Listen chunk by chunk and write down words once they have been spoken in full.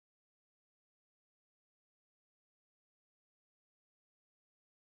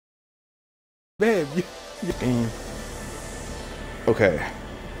babe. Okay.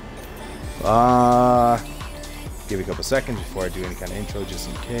 Give it a couple seconds before I do any kind of intro, just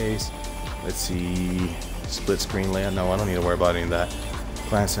in case. Let's see. Split screen layout. No, I don't need to worry about any of that.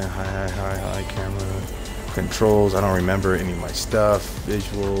 Glancing, high camera. Controls. I don't remember any of my stuff.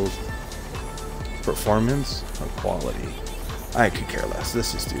 Visuals. Performance or quality. I could care less.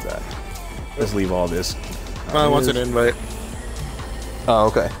 Let's just do that. Let's leave all this. I want an invite. Oh,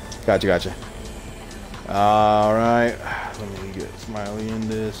 okay. Gotcha. All right. Let me get Smiley in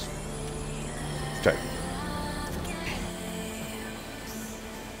this. Okay.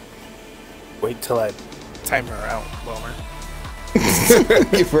 Wait till I time her out, Bomber.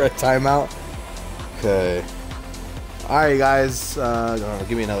 Give her a timeout. Okay. All right, guys.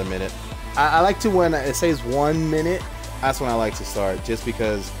 Give me another minute. I like to, when it says 1 minute, that's when I like to start, just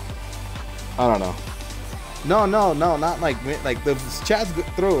because I don't know. No, not like the chat's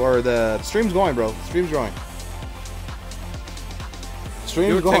through, or the stream's going, bro. Stream's going.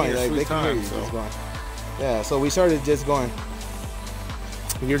 Stream's going. Like, they can hear you. It's going. Yeah, so we started just going.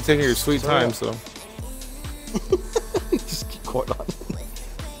 You're taking your sweet time, so. Just keep quiet on.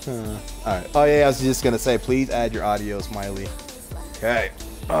 Alright. Oh, yeah, I was just going to say, please add your audio, Smiley. Okay.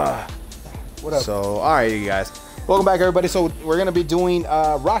 What up? So, alright, you guys. Welcome back, everybody. So, we're going to be doing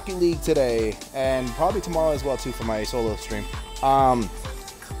Rocket League today, and probably tomorrow as well, too, for my solo stream.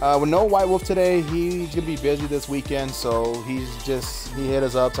 With no White Wolf today, he's going to be busy this weekend, so he hit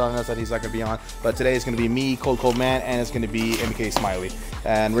us up telling us that he's not going to be on. But today it's going to be me, Coldcoldman, and it's going to be MEK Smiley.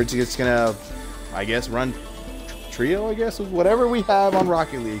 And we're just going to, I guess, run trio, I guess, whatever we have on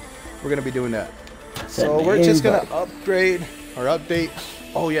Rocket League. We're going to be doing that. So we're just going to upgrade or update.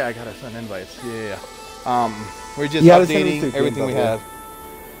 Oh, yeah, I got to send invites. Yeah. We're just updating everything we have.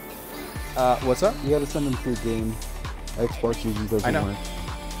 What's up? You got to send them through game. Xbox usually doesn't I know. work.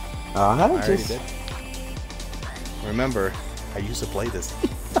 I already did. Remember, I used to play this.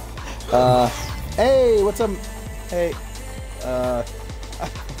 Hey, what's up? Hey, I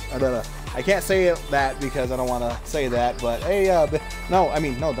don't know. I can't say that because I don't want to say that, but hey, no,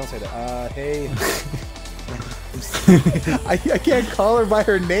 don't say that. Hey, I can't call her by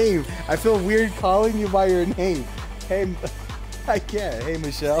her name. I feel weird calling you by your name. Hey, I can't. Hey,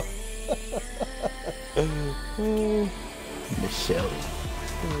 Michelle. Michelle.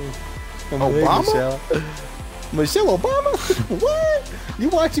 Obama? Michelle Obama? What? You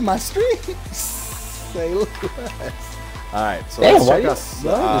watching my stream? Say less. Alright, so let's check us.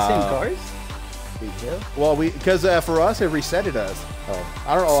 The same cars? Well, because for us, it resetted us. Oh.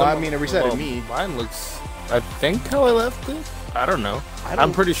 I don't know. I mean, it resetted me. Mine looks, I think, how I left it. I don't know.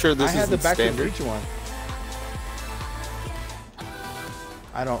 I'm pretty sure this is the Back to the Future one.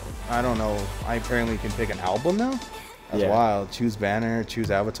 I don't know. I apparently can pick an album now. That's wild. Choose banner,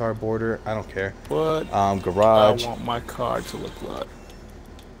 choose avatar border. I don't care. What? Garage. I want my car to look like.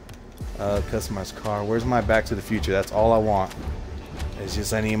 Customized car. Where's my Back to the Future? That's all I want. It's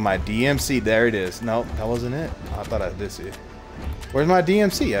just I need my DMC. There it is. Nope, that wasn't it. I thought I did see it. Where's my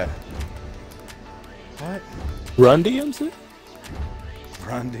DMC at? What? Run DMC?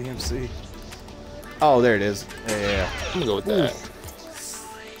 Run DMC. Oh, there it is. Yeah. I'm gonna go with that.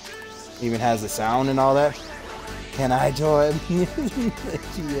 Even has the sound and all that. Can I join?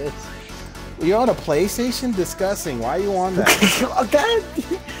 Yes. You're on a PlayStation? Disgusting. Why are you on that?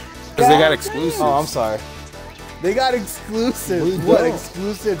 Because they got exclusives. Oh, I'm sorry. They got exclusives. What,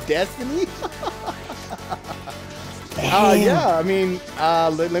 exclusive Destiny? Yeah, I mean,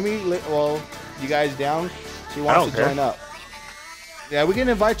 well, you guys down? She wants to join up. Yeah, we can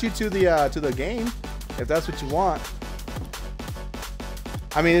invite you to the game, if that's what you want.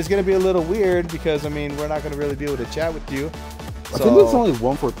 I mean, it's going to be a little weird because, I mean, we're not going to really be able to chat with you. I think there's only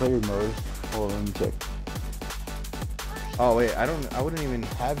one for player mode. Hold on, let me check. Oh, wait, I wouldn't even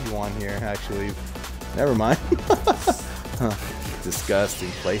have you on here, actually. Never mind. Disgusting.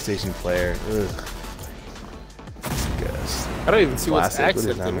 PlayStation player. Ugh. Disgusting. I don't even see what's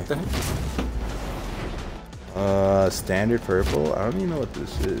accepted. What the heck? Standard purple. I don't even know what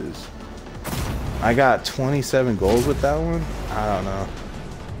this is. I got 27 goals with that one. I don't know.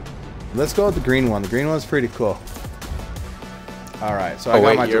 Let's go with the green one. The green one's pretty cool. All right, so I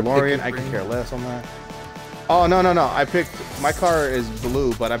got my DeLorean. I can care less on that. Oh, no. I picked, my car is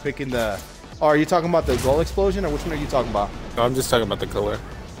blue, but I'm picking the, oh, are you talking about the goal explosion, or which one are you talking about? No, I'm just talking about the color.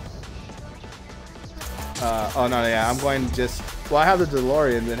 Oh, no, yeah, I'm going just, well, I have the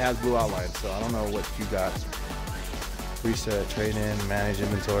DeLorean that has blue outlines, so I don't know what you got. Reset, trade in, manage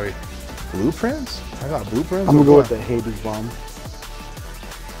inventory. Blueprints? I got blueprints? I'm gonna go with the Hades bomb.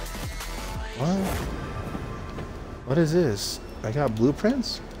 What? What is this? I got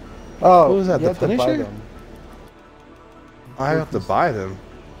blueprints? Oh, what was that? you The have to buy Punisher? them. I have to buy them.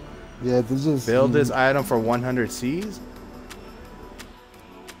 Yeah, this is Build this item for 100 C's.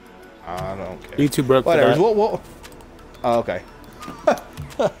 I don't care. YouTube broke. Whatever. Whoa. Oh, okay.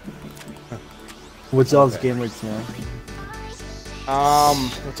 What's y'all's gamer tag?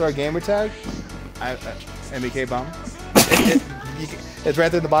 What's our gamer tag? MEK Bomb. It's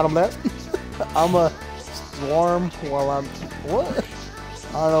right there in the bottom left. I'm a swarm while I'm what?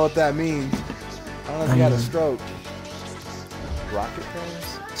 I don't know what that means. I don't know if you got a stroke. Rocket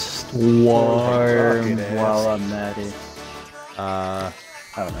pass? Swarm while I'm at it. I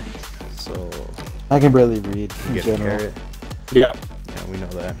don't know. So I can barely read in get general. carrot. Yeah. Yeah, we know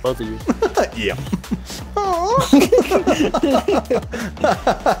that. Both of you. Yeah.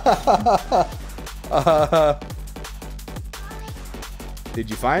 Did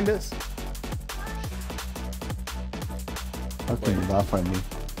you find us? How can you not find me?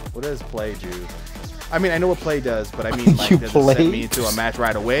 What does play do? I mean, I know what play does, but I mean, like, You does play? it send me into a match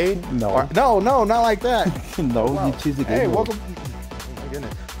right away? No. Or, no, not like that. No, Wow. you choose the game. Hey, mode. welcome. Oh my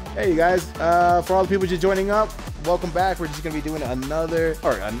goodness. Hey, you guys. For all the people just joining up, welcome back. We're just gonna be doing another,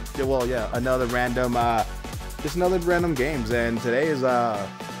 another random, just another random games. And today is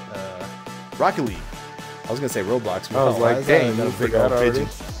Rocket League. I was gonna say Roblox. But I was like, dang, another you big forgot old already? pigeon.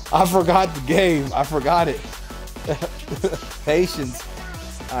 I forgot the game. I forgot it. Patience.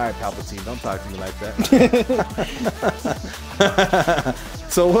 All right, Palpatine, don't talk to me like that.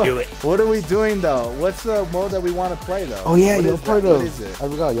 So what are we doing though? What's the mode that we want to play though? Oh yeah, What y'all is part that? of. What is it? I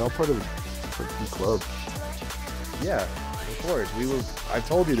forgot y'all part of the freaking club. Yeah, of course. I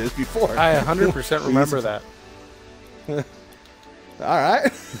told you this before. I 100% remember that. All right.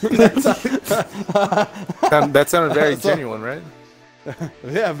 That sounded very genuine, right?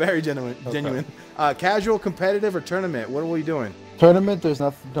 Yeah, very genuine. Genuine. Casual, competitive, or tournament? What are we doing? Tournament, there's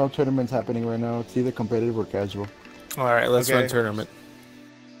no tournaments happening right now. It's either competitive or casual. All right, let's Okay. run tournament.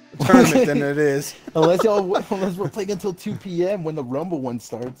 Tournament, then it is. unless we're playing until 2 p.m. when the Rumble one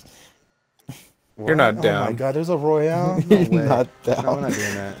starts. You're not Oh down. my God, there's a Royale. No way. Not down. No, we're not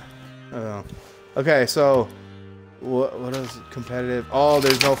doing that. Oh. Okay, so what is competitive? Oh,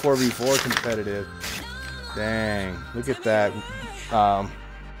 there's no 4v4 competitive. Dang, look at that.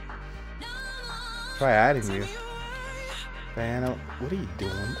 Try adding you. Diana, what are you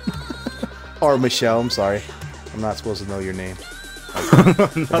doing? Or Michelle, I'm sorry. I'm not supposed to know your name.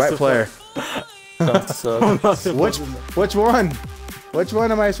 Right player. Which one? Which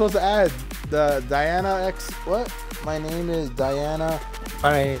one am I supposed to add? The Diana X what? My name is Diana.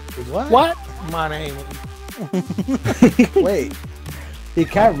 What? My name. Wait. He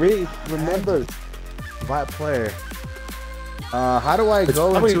can't read. Remember. Invite player. How do I It's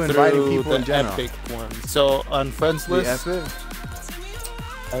go probably into inviting through people in the general? epic one. So on friends The list, epic?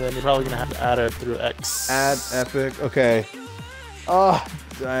 and then you're probably gonna have to add her through X. Add epic. Okay. Oh,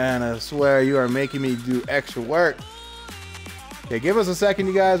 Diana, I swear you are making me do extra work. Okay, give us a second,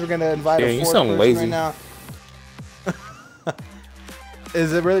 you guys. We're gonna invite a you fourth sound person lazy. right now.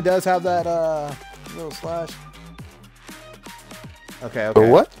 It really does have that little slash? Okay. Or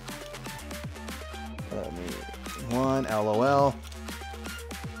what? Let me 1 LOL.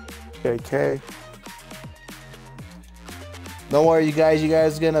 KK. Don't worry, you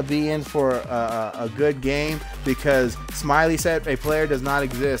guys gonna be in for a good game because Smiley said a player does not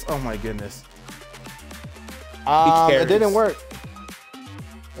exist. Oh my goodness. It didn't work.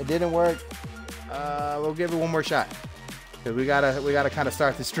 It didn't work. We'll give it one more shot. Cause we gotta kind of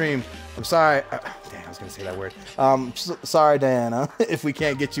start the stream. I'm sorry. Damn, I was gonna say that word. Sorry, Diana, if we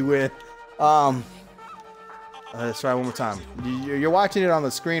can't get you in. Let's try one more time. You're watching it on the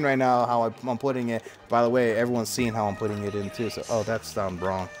screen right now, how I'm putting it. By the way, everyone's seeing how I'm putting it in too. So, oh, that's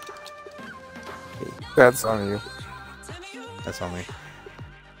wrong. That's on you. That's on me.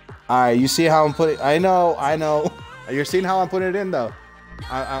 All right, you see how I'm putting? I know. You're seeing how I'm putting it in though.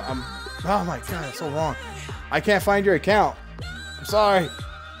 I'm. Oh my God, that's so wrong. I can't find your account. I'm sorry.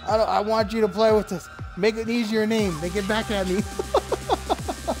 I want you to play with us. Make it easier name. Make it back at me.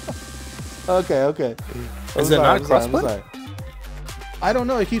 Okay. Is it not crossplay? I don't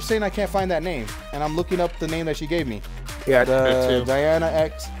know. It keeps saying I can't find that name, and I'm looking up the name that she gave me. Yeah, The Diana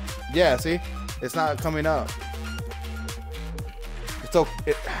X. Yeah, see, it's not coming up. It's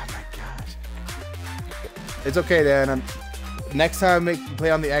okay. Oh my gosh. It's okay, Diana. Next time,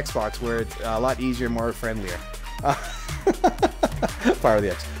 play on the Xbox where it's a lot easier, more friendlier. Fire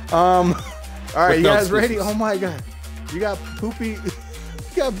the X. All right, you guys ready? Oh my God, you got Poopy.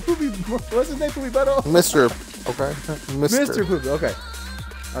 You got Poopy. What's his name? Poopy Butto. Mr. Okay. Mr. Poopy. Okay.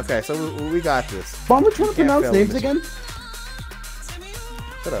 Okay, so we got this. Bomber trying to Can't pronounce fail names Mr. again?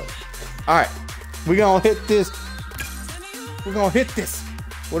 Shut up. All right, we're gonna hit this. We're gonna hit this.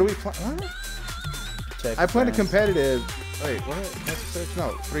 What are we playing? I played a competitive. Wait, what? That's search? No,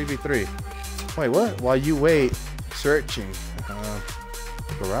 3v3. Wait, what? While you wait, searching.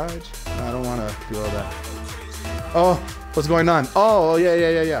 Garage? No, I don't want to do all that. Oh, what's going on? Oh,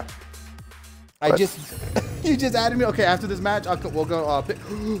 yeah. I just, you just added me. Okay, after this match, we'll go.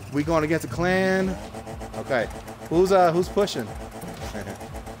 We going against a clan. Okay, who's pushing?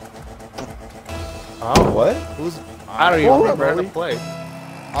 Oh, What? Who's? I don't even remember how to play.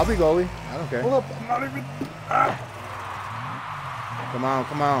 I'll be goalie. I don't care. Hold up, I'm not even. Come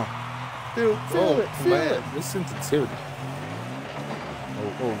on. Dude, feel it. This sensitivity.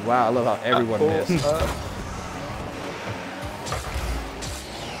 Oh, wow, I love how everyone missed.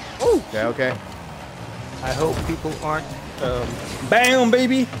 Okay. I hope people aren't. Bam,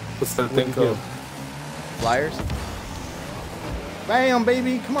 baby. What's that thing called? Flyers. Bam,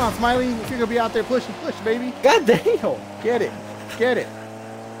 baby. Come on, Smiley. If you're gonna be out there pushing, push, baby. God damn. Get it.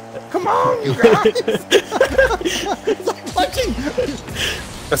 Come on, you guys. Stop punching.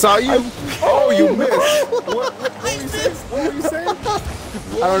 That's all you. Oh, you missed. What were you saying? What were you saying?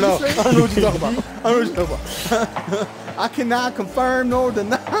 I don't know what you're talking about. I cannot confirm nor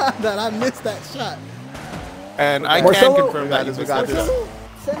deny that I missed that shot. And I can confirm that we got this.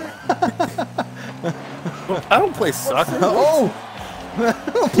 I don't play soccer. Oh! I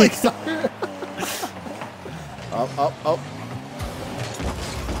don't play soccer. Up.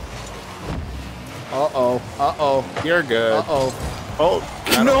 Uh-oh. You're good. Uh-oh. Oh,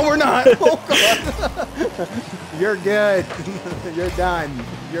 No, we're not. Oh, God. You're good. You're done.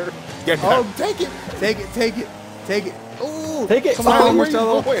 Oh, take it. Ooh. Take it. Come on, where you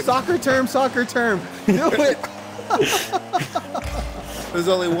Marcelo. going? Soccer term. Do it. there's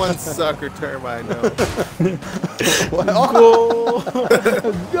only one soccer term I know.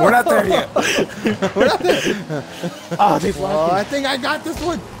 We're not there yet. Oh, they Oh, I think I got this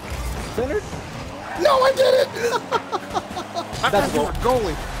one. Center? No, I did it. That's a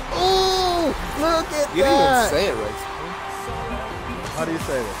goalie. Oh, look at You didn't even that. say it right. How do you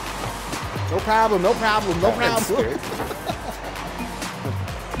say this? No problem.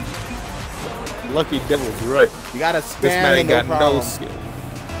 Lucky devil's right. You gotta This spam man ain't the got no no problem. skill.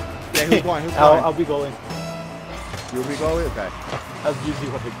 Okay, who's going? I'll be going. You'll be going? Okay. That's usually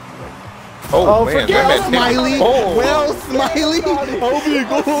what they Oh, man. Forget that man Smiley. Oh. Well, Smiley. I'll be a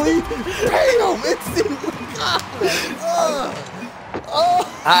goalie. Damn, instant.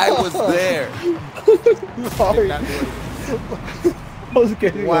 I was there. Sorry. Did not do anything. I was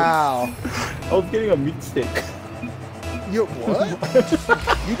getting Wow. I was getting a meat stick. You what?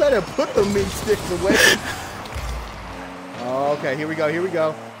 You better put the meat sticks away. Okay, here we go. Where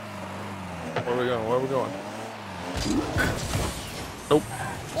are we going? Nope.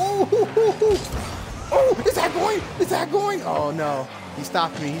 Oh, is that going? Oh, no. He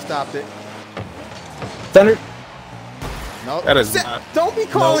stopped me. He stopped it. Center. No. That is not. Don't be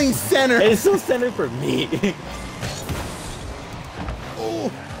calling center. It's still center for me.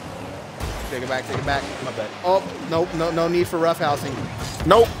 Oh. Take it back. My bad. Oh, no need for roughhousing.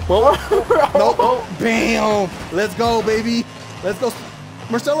 Nope. Well, Nope. Oh, bam. Let's go, baby. Let's go.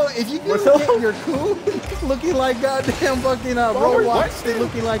 Marcelo, if you can get your cocoon looking like goddamn fucking Roblox,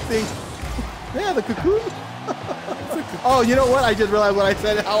 looking like things. Yeah, the cocoon. Oh, you know what? I just realized what I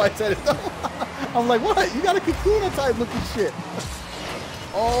said, how I said it. I'm like, what? You got a cocoon outside looking shit.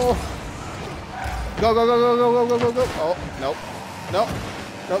 Oh. Go. Oh, nope.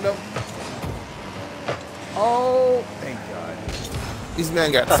 Oh, thank God. these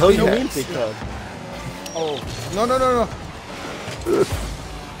men got What the hell you mean, speed. because? Oh, no.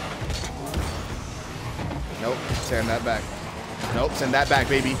 Nope, send that back. Nope, send that back,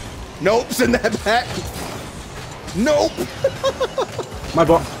 baby. Nope, send that back. Nope. My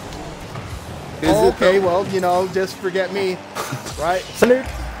ball. Okay, well, just forget me, right? Center.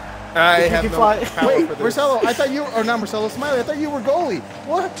 I You have can no fly. power Wait, for this. Marcelo, I thought you, or not Marcelo, Smiley, I thought you were goalie.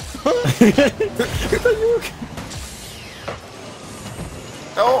 What?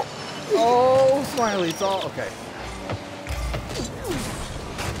 Oh, Smiley, it's all, okay.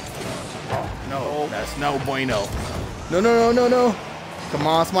 Oh, no, that's no bueno. No. Come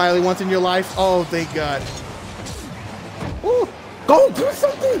on, Smiley, once in your life. Oh, thank God. Woo. Go do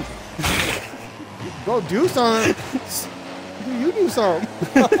something. Go do something. You do something.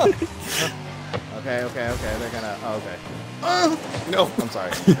 Okay. They're gonna. Oh, okay. No. I'm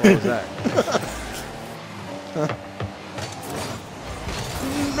sorry. What was that?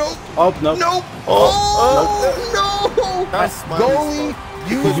 Nope. Oh, no. Nope. No. That's my Goalie,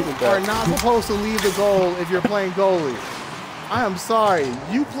 you are not supposed to leave the goal if you're playing goalie. I am sorry.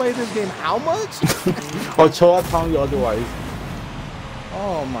 You play this game how much? 어저와 telling you otherwise.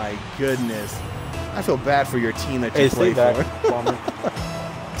 Oh my goodness. I feel bad for your team that you Hey, play for.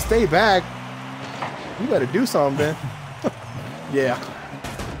 Stay back. You better do something. Yeah.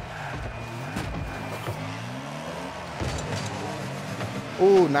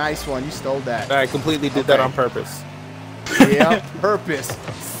 Oh, nice one. You stole that. I completely did that on purpose. Yeah, purpose.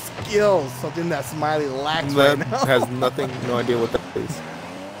 Skills. Something that Smiley lacks That right now. has nothing, no idea what that is.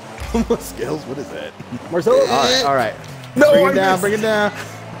 Skills? What is that? Marcelo. All right. No, bring it down. Bring it down.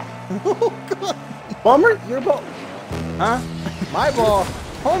 Oh, God. Bomber, your ball. Huh? My ball?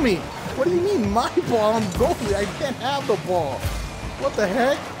 Homie, what do you mean my ball? I'm goalie. I can't have the ball. What the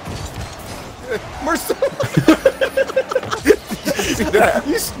heck? Marcelo.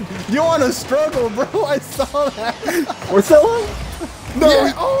 You want to struggle, bro. I saw that. Marcelo? No.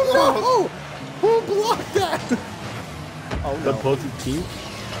 Yeah. Oh, no. Who blocked that? Oh, The no. opposing team?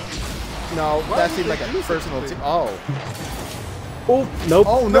 No, that seemed like a personal team. Oh. Oh, nope.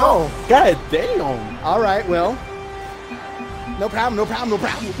 Oh, no. God damn. All right, well. No problem, no problem, no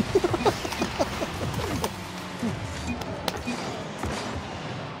problem.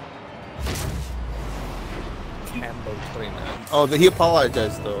 Cambo 29. Oh, he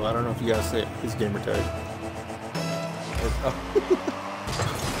apologized though. I don't know if you guys say it. His gamer tag.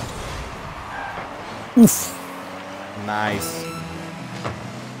 Oof. Nice.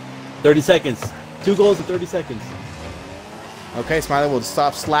 30 seconds. 2 goals in 30 seconds. Okay, Smiley will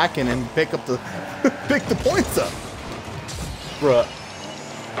stop slacking and pick up the pick the points up. Bruh.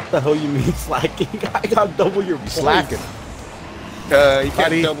 What the hell you mean slacking? I got double your points. Slacking. You can't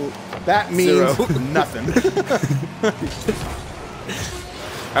Buddy, double. that means Zero. nothing.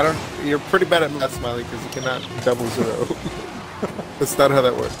 I don't. You're pretty bad at math, Smiley, because you cannot double 0. That's not how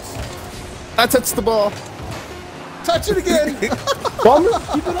that works. I touched the ball. Touch it again. Bomber,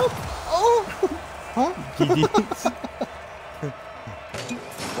 keep it up. Oh. Huh?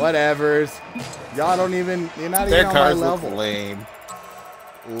 Whatevers. Y'all don't even. You're not Their even on my cars look level. lame.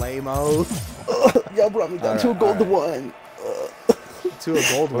 Lame-o. Y'all brought me down to a goal to 1. To a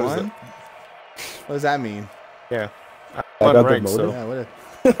gold What is one? What does that mean? Yeah. I I'm got ranked, demoted. so. Yeah, what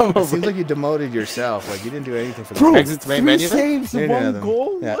it seems like you demoted yourself. Like you didn't do anything for the Bro, team. Exit to main 3 menu? saves You and didn't do 1 nothing.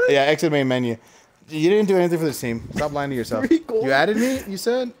 goal? Yeah, What? yeah, exit main menu. You didn't do anything for this team. Stop lying to yourself. 3 goals? You added me, you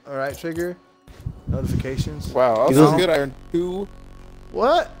said? Alright, trigger. Notifications. Wow, that was good. I earned 2.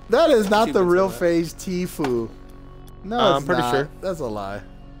 What? That is not the Achievements real on that. phase Tifu. No, I'm it's pretty not. sure. That's a lie.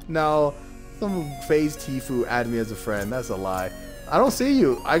 No, some phase Tifu added me as a friend. That's a lie. I don't see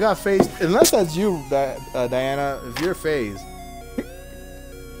you. I got phase. Unless that's you, Diana. If you're phase.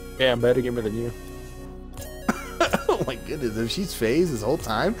 Yeah, I'm better gamer than you. Oh my goodness, if she's phased this whole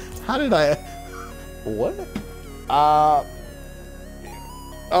time, how did I? What?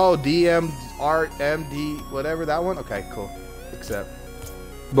 Oh, DM, Art, MD, whatever that one. Okay, cool. Accept.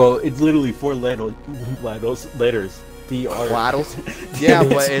 Bro, it's literally 4 letters. DR. Waddles. Yeah,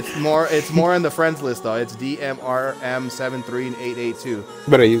 but it's more in the friends list though. It's DMRM73 and 882.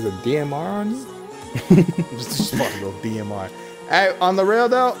 Better use a DMR on you? Just fucking go DMR. Hey, on the rail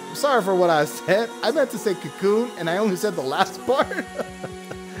though, sorry for what I said. I meant to say cocoon, and I only said the last part.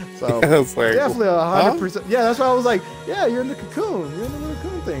 So Yeah, that's like, definitely 100%. Yeah, that's why I was like, yeah, you're in the cocoon. You're in the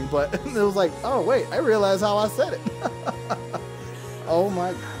cocoon thing. But it was like, oh wait, I realized how I said it. Oh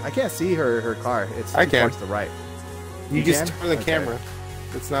my, I can't see her car. It's I two can. parts to the right. You just can? turn the Okay. camera.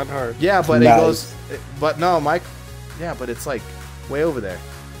 It's not hard. Yeah, but Nice. it goes. But no, Mike. Yeah, but it's like way over there.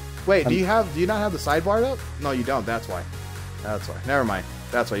 Wait, do you not have the sidebar up? No, you don't. That's why. That's why. Never mind.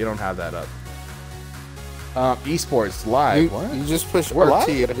 That's why you don't have that up. Esports live. What? You just push We're RT live?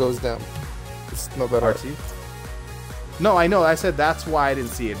 and it goes down. It's not that hard. RT? No, I know. I said that's why I didn't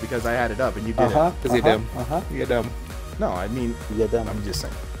see it because I had it up and you didn't. Because you're dumb. You You're dumb. No, I mean, get them. I'm just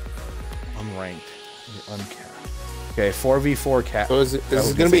saying. Unranked. You're uncapped. Okay, 4v4 cat. So is it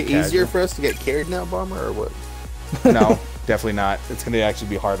going to be easier for us to get carried now, Bomber, or what? No, definitely not. It's going to actually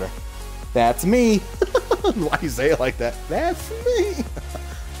be harder. That's me. Why you say it like that? That's me.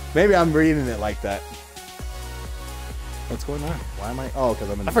 Maybe I'm reading it like that. What's going on? Why am I? Oh, because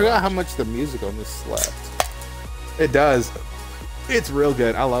I'm in the I forgot garage. how much the music on this slapped. It does. It's real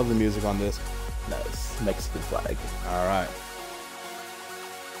good. I love the music on this. Nice. Mexican flag. All right.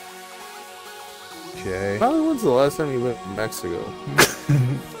 Okay. Probably when's the last time you went to Mexico?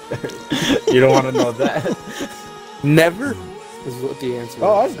 You don't want to know that. Never? Is what the answer is.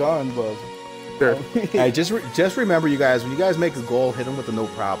 I've gone, but... Sure. Hey, just remember, you guys, when you guys make a goal, hit them with the no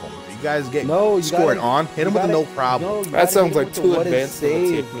problem. If you guys get you scored gotta- on, hit them with the no problem. No, you That gotta sounds hit like with too what it advanced of a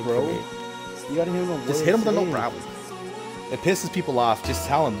saved, technique bro. for me. You gotta hit him with Just what hit it them with the no saved. problem. It pisses people off. Just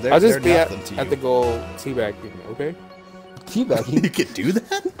tell them I'll they're just be nothing to you. at the goal teabagging, okay? Teabagging. You can do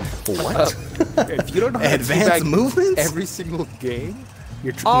that? What? If you don't know how to Advanced teabag movements? every single game,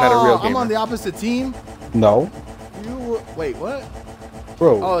 you're not a real gamer. I'm on the opposite team. No, Wait, what?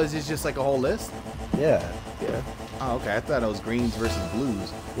 bro. Oh, is this just like a whole list? Yeah. Yeah. Oh, okay. I thought it was greens versus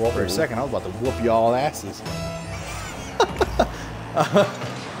blues. Well, For a second, I was about to whoop y'all asses.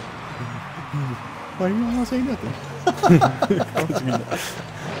 Why do you want to say nothing?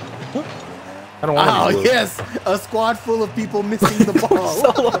 I don't want to be blue. Yes! A squad full of people missing the ball.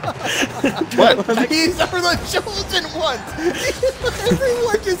 What? These are the chosen ones!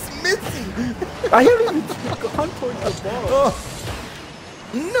 Everyone just missing! I haven't even gone towards the ball.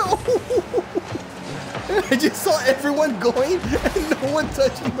 No! I just saw everyone going and no one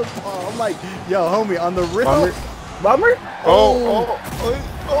touching the ball. I'm like, yo, homie, on the real. Bomber? Oh.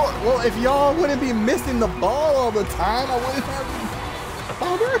 Well, if y'all wouldn't be missing the ball all the time, I wouldn't have.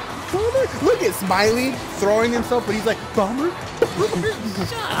 Bomber? Look at Smiley throwing himself, but he's like, Bomber?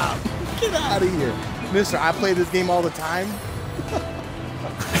 Shut up. Get out of here. Mister, I play this game all the time.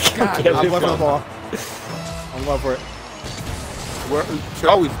 God, I'm going for the ball. I'm going for it. Should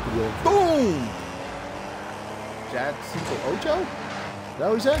always be blue. Boom! Jack Cinco Ocho? Is that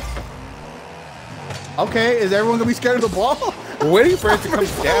what you said? Okay, is everyone gonna be scared of the ball? We're waiting for it to come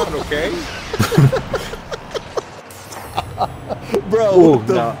down, okay? Bro, Ooh,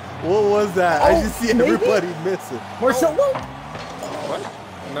 what was that? I just see everybody missing. Marcelo? What?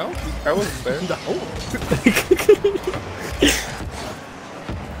 No, I wasn't there.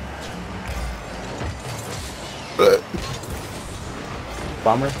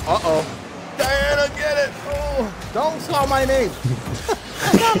 Bomber? Uh-oh. Diana, get it! Oh, don't call my name.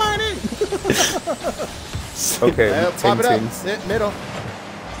 Call my name. Okay, Pop it ting. up. Sit middle.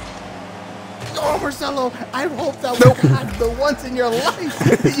 Oh, Marcelo, I hope that was God, the once in your life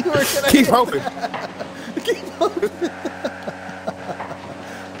that you were gonna Keep hit hoping. that. Keep hoping.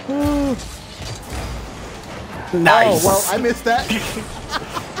 Nice. Oh, well, I missed that.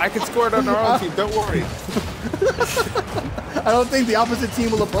 I can score it on our own team, don't worry. I don't think the opposite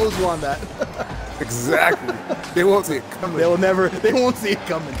team will oppose you on that. Exactly. They won't see it coming. They won't see it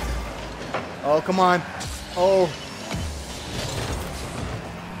coming. Oh, come on. Oh.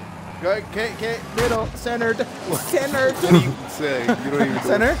 Good, okay, middle, centered. Centered. What do you say? You don't even do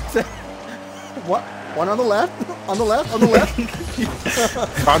Center. What? One on the left. On the left. On the left. it.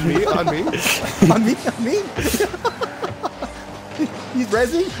 On me. On me. On me. He's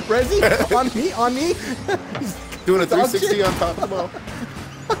rezzing. On me. He's Doing a dog 360 shit. on top of the ball.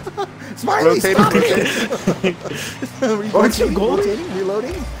 Smiley, Rotating, stop rotating. it. Aren't you goal? Rotating,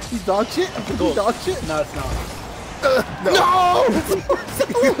 reloading. He's dog shit. He's dog shit. No, it's not. No!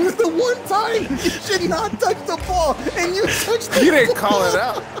 It was the one time you should not touch the ball, and you touched the You didn't ball. call it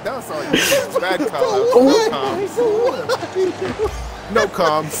out. That was all you. Bad call out. Oh, No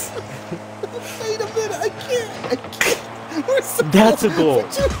comms. wait a minute, I can't. That's a goal.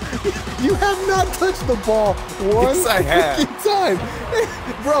 You have not touched the ball one Yes, I have. freaking time.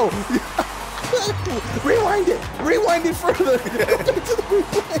 Bro, rewind it further.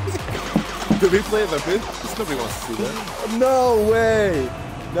 The replay of the fifth? Nobody wants to see that. No way,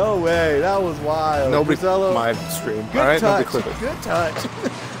 that was wild. Nobody Marcelo, my stream. good Alright, nobody touch, clip it. good touch.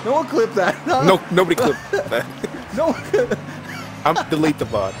 No one clip that. No, nobody clip that. No one. I'm delete the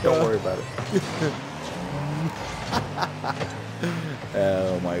bot. Don't worry about it.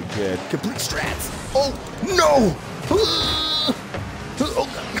 Oh my god. Complete strats. Oh no!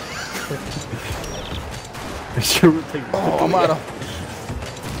 Oh, I'm out of.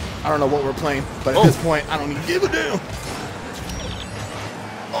 I don't know what we're playing, but at this point, I don't even give a damn.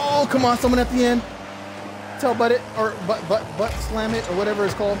 Oh, come on, someone at the end. Tail butt it, or butt slam it, or whatever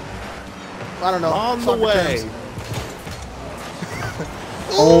it's called. I don't know. On the Soccer way. terms.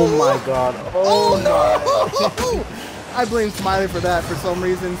 Oh my god. Oh no! I blame Smiley for that. For some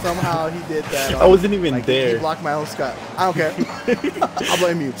reason, somehow he did that. I wasn't even He there. blocked my own Scott. I don't care. I'll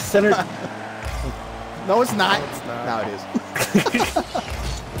blame you. Center. No, it's not. No, it's not. Now it is.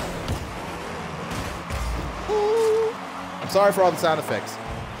 I'm sorry for all the sound effects.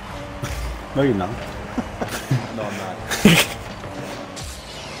 No, you're not. No, I'm not.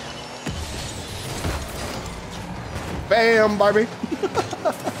 Bam, Barbie.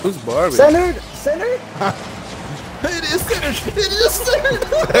 Who's Barbie? Centered. It is centered. It is centered.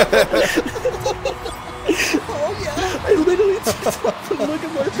 Oh yeah. I literally just look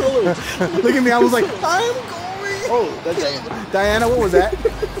at Marcelo. Look at me. I was like, I'm going. Oh, that's Diana. Diana, what was that?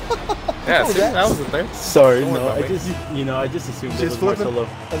 Yeah, What was see, that? I wasn't there. Sorry, Don't worry no. about I me. just, I just assumed it Just was flipping?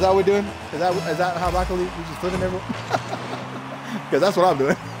 Marcelo. Is that what we're doing? Is that how Rocket League? We just flipping everyone? Because that's what I'm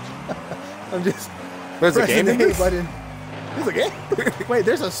doing. I'm just There's a pressing game the in A this? button. There's a game? Wait,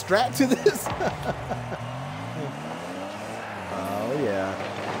 there's a strat to this? Oh, yeah.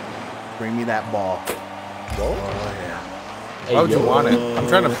 Bring me that ball. Whoa. Oh, yeah. Hey, Why would you yo. want it? I'm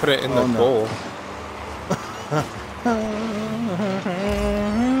trying to put it in the no. goal.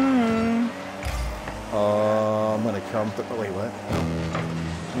 I'm gonna come through. Oh, wait, what?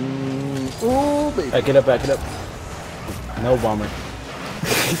 Oh, baby. Back it up, back it up. No bomber.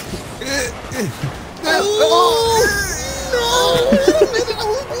 Oh, no! Wait a minute, I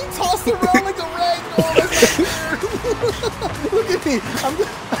was being tossed around like a rag doll. Look at me. I'm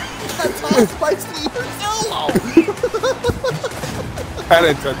tossed by Steve Marcello. I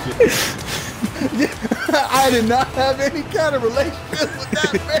didn't touch it. I did not have any kind of relationship with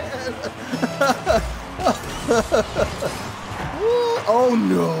that man. Oh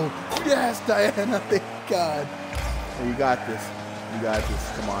no! Yes, Diana, thank God. Oh, you got this. You got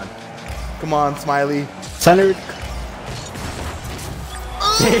this. Come on. Come on, Smiley. Centered.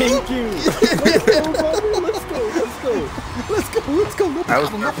 Thank you. Let's go, Bobby. Let's go. Let's go. Let's go. Let's go. No I was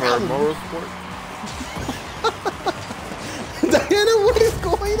problem. No for a problem. moral sport. Diana, what is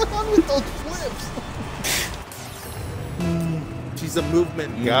going on with those flips? She's a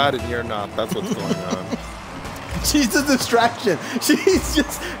movement god and you're not. That's what's going on. She's a distraction. She's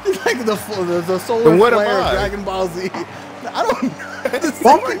just like the solar Then what am flare of I? Dragon Ball Z. I don't know. The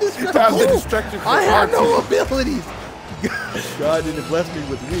Bummer. second distraction. That was a distraction for I have R2. no abilities. God didn't bless me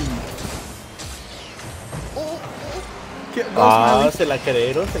with wings. Oh, go, Smiley. Se la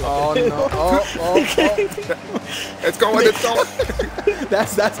creyeron, se la Oh creyeron. no! Oh. It's going, it's going.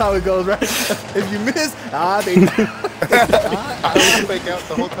 That's how it goes, right? If you miss, they. I was fake out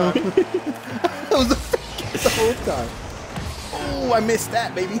the whole time. That was a fake the whole time. Oh, I missed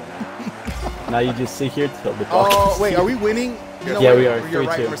that, baby. Now you just sit here till the ball. Oh wait, are we winning? You know Yeah, what? we are. You're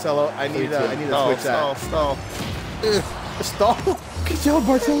right, 3-2. Marcelo. I need to 3-2. Oh, switch that. stall. Stall. Good job,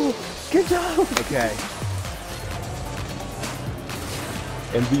 Marcelo. Good job. Okay.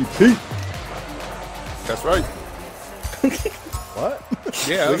 MVP. That's right. What?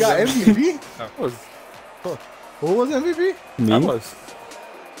 Yeah, We got MVP. That was. Who was MVP? Me. I was.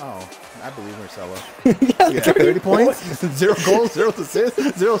 Oh, I believe Marcelo. Yeah, 30 points, 0 goals, 0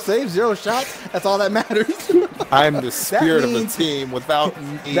 assists, 0 saves, 0 shots. That's all that matters. I'm the spirit of the means- team. Without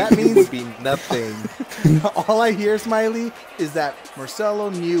me, that it means- would be nothing. All I hear, Smiley, is that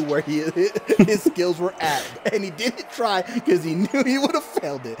Marcelo knew where his skills were at, and he didn't try because he knew he would have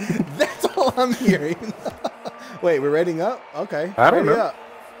failed it. That's all I'm hearing. Wait, we're rating up? Okay. I don't Ready know. up.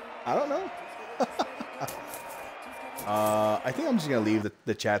 I don't know. I think I'm just gonna leave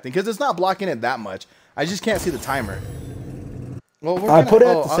the chat thing because it's not blocking it that much. I just can't see the timer. Well, I put it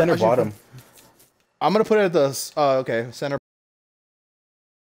at the center bottom. I'm gonna put it at the okay, center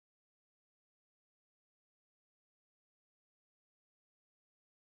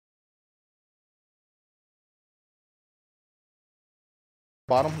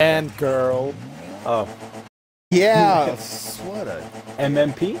bottom. And girl. Oh. Yeah, what a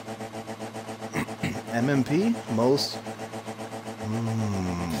MMP? MMP most.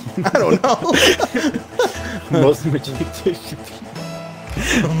 I don't know. Most majestic.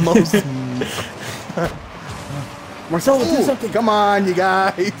 Most. Marcelo, do Ooh, something. come on, you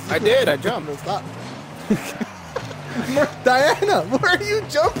guys. I did. I jumped. Stop. Diana, where are you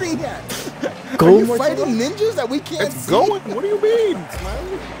jumping at? Go, Are you Marcelo. fighting ninjas that we can't It's see? going. What do you mean?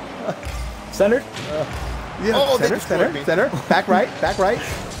 Smiley? Center? Yeah, Oh, they center, destroyed center, me. center. Back right, back right.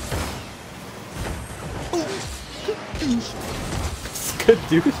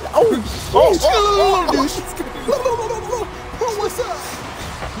 Skadoosh. Oh, What's up?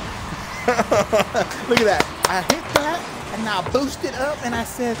 Look at that. I hit that, and I boosted up, and I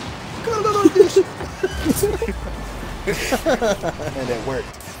said, and it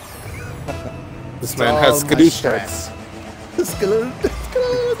worked. This man has skadoosh strikes.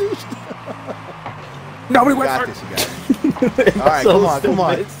 Nobody went Got for this, you guys. All right, come on, come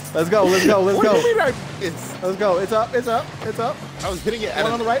on. Let's go, let's go, let's What do go. you mean I missed? Let's go. It's up, it's up, it's up. I was hitting it at One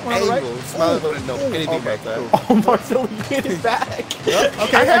an on the right, one on the right. angle. Smiley didn't know anything Okay, about that. cool. Oh, Marcelo, you hit it back. Yep,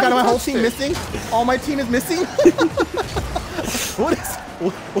 okay, I got my whole team missing. All my team is missing. What is...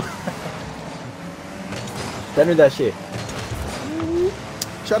 Center that shit.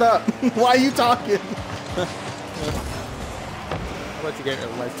 Shut up. Why are you talking? I'll let you get your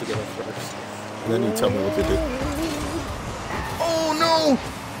life together first. And then you tell me what to do. Oh, no.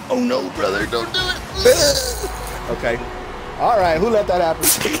 Oh, no, brother. Don't do it. Okay. All right. Who let that happen?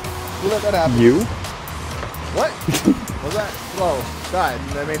 Who let that happen? You? What? Was that? Whoa. God.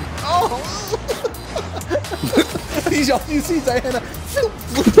 I mean... Oh. You see Diana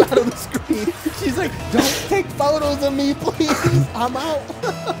floop out of the screen. She's like, don't take photos of me, please. I'm out.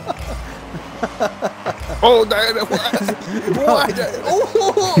 Oh, Diana, what?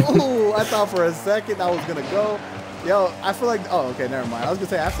 Oh, I thought for a second I was gonna go. Yo, I feel like, oh, okay, never mind. I was gonna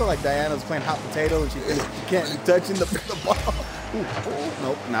say, I feel like Diana's playing hot potato and she thinks she can't be touching the ball. Ooh,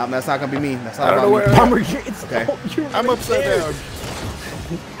 nope, no, that's not gonna be me. That's not gonna be me. Bomber, it's Okay. I'm upside down.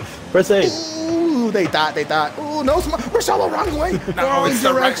 Press A. Ooh, they thought. Ooh, no, we're so the wrong way. No, Wrong it's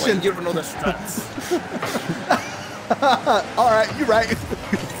the right direction. way. You don't know the struts. All right, you're right.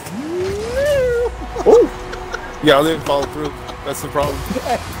 Ooh. Yeah, I didn't follow through. That's the problem.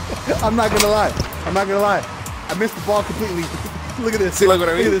 I'm not gonna lie. I missed the ball completely. Look at this. See, look what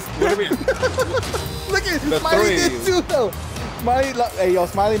I mean. Look at this. What I mean? Look at The Smiley three. did too though. Smiley, hey yo,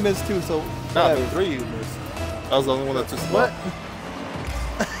 Smiley missed too. So No, the 3 you missed. I was the only one that just what?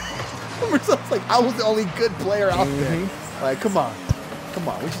 So it's like I was the only good player out there. Like, come on,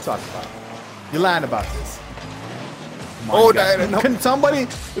 what you talking about? You're lying about this. Come on, Oh, you guys. Diana, no. Can somebody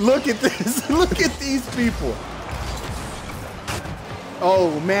look at this? Look at these people.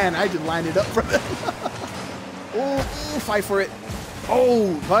 Oh man, I just lined it up for them. Ooh, fight for it.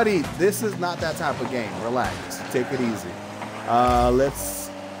 Oh, buddy, this is not that type of game. Relax. Take it easy. Let's.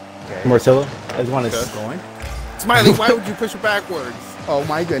 Okay. Marcelo, I just want to. Okay. Going. Smiley, why would you push it backwards? Oh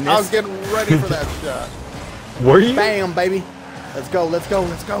my goodness. I was getting ready for that shot. Were you? Bam, baby. Let's go.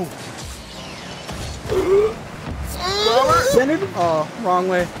 Centered? Oh, wrong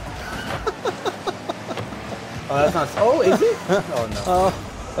way. Oh, that's not. Oh, is it? Oh no.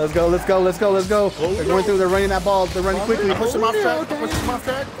 Let's go. They're going through. They're running that ball. They're running quickly. Push him off track. Okay. Push him off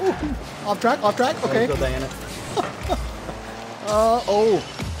track. Ooh, off track. Okay. Let's go, Diana. Oh,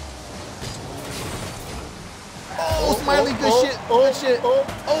 Smiley, good shit. Good shit.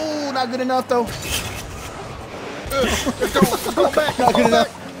 Oh, not good enough though. Go back. Not good enough.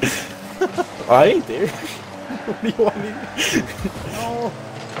 Oh, I ain't there. What do you want me? Oh,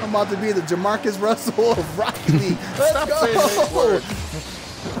 I'm about to be the Jamarcus Russell of Rocket League. Let's Stop go. saying that word.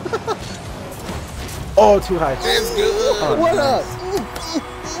 Oh, too high. It's good. Oh, What nice.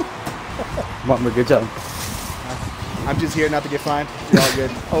 up? Bomber, good job. I'm just here not to get fined. You're all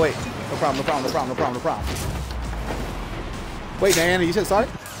good. Oh wait, no problem. Wait, Diana, you said sorry?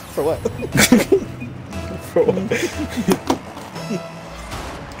 For what?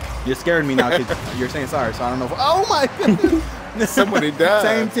 You're scaring me now because you're saying sorry, so I don't know. Oh my goodness. Somebody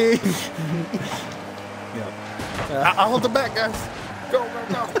died. Same team. I'll hold the back, guys. Go.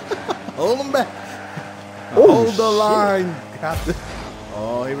 Hold them back. Oh, Hold the shit. line. Got the...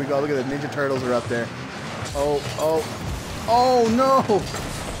 Oh, here we go. Look at the Ninja Turtles are up there. Oh no.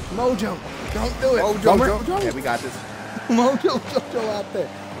 Mojo, don't do it. Mojo, Bummer. Jojo. Yeah, we got this. Mojo, Jojo out there.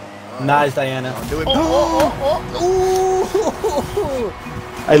 Nice, Diana. Don't do it. Oh. Ooh.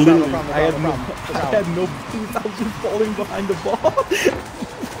 I literally, No problem. I had no boots. I was just falling behind the ball.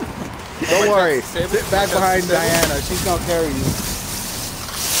 Don't worry. Save it. Sit back behind Save it. Diana. She's gonna carry you.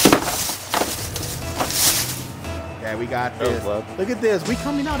 Yeah, we got That was this. loud. Look at this. We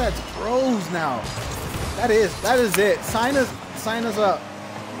coming out as pros now. That is it. Sign us up.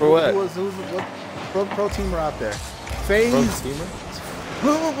 For what? What pro team are out there? Phase.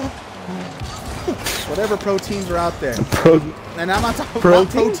 Whatever pro teams are out there. And I'm not talking about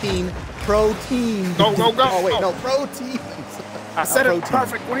protein. Protein. Go. Oh wait, Go. no, proteins. I said it Protein.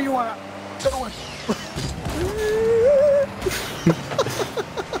 perfect. What do you want? Going.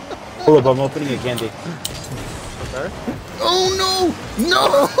 Hold up, I'm opening a candy. Okay. Oh no!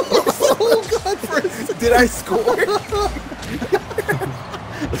 No! Oh god, first. Did I score? Did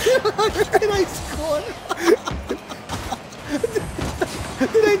I score?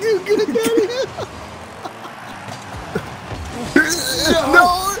 Did I do good, Daddy? No!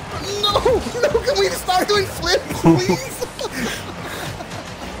 Can we start doing flips, please?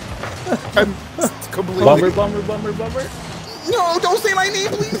 I'm completely. Bomber. No, don't say my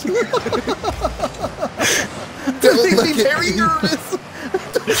name, please. That makes me very nervous.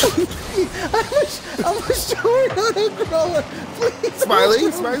 I'm a short, not a grower. Please. Smiley.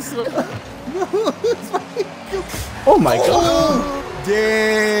 No, Smiley. Oh my god. Oh,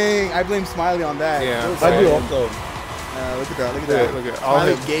 dang. I blame Smiley on that. Yeah. It was I do Smiley. also. Look at that. Look at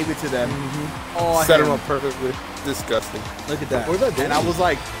Smiley all gave it to them. Oh, set him. him up perfectly. Disgusting. Look at that. What was that And I was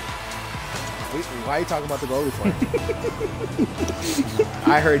like, wait, why are you talking about the goalie for?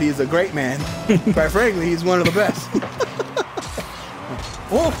 I heard he's a great man. Quite frankly, he's one of the best.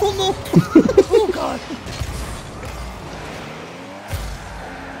 Oh no! Oh god!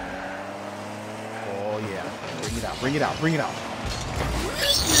 Oh yeah! Bring it out!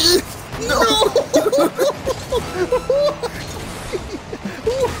 No!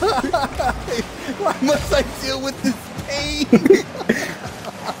 Why must I deal with this pain?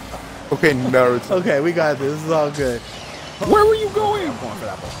 Okay, Naruto. Okay, we got this. This is all good. Where were you going? I'm going for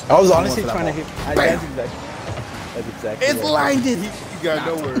that ball. I was I'm honestly going for trying to that hit. ball. That's exactly. It's what- blinded. You got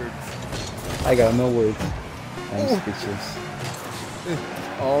no words. I got no words. I'm speechless.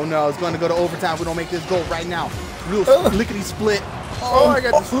 Oh no, it's going to go to overtime. We don't make this goal right now. Real lickety split. Oh, I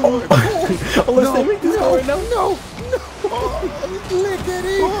got destroyed. Oh, let's not make this go right now. No.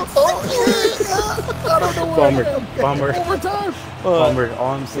 Lickety. I don't know where I am. Bummer. Overtime. Bummer.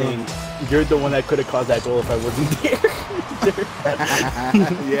 All I'm saying, you're the one that could have caused that goal if I wasn't there.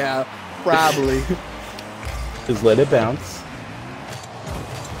 Yeah, probably. Just let it bounce.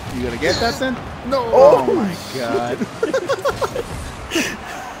 You gonna get that then? No. Oh my god.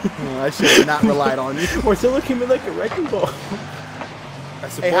 I should have not relied on you. Marcelo came in like a wrecking ball.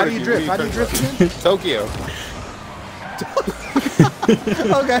 Hey, how do you drift? How do you drift again? Tokyo.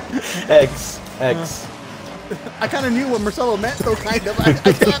 Okay. X. I kind of knew what Marcelo meant, so kind of. I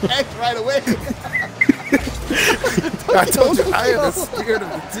tapped X right away. I told you I am the spirit of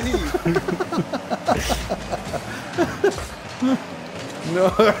the team. No,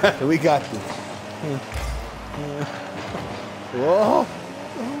 we got this. Whoa.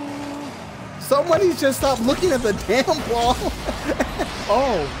 Somebody's just stopped looking at the damn ball.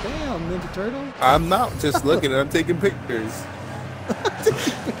 Oh, damn, Ninja Turtle. I'm not just looking. I'm taking pictures.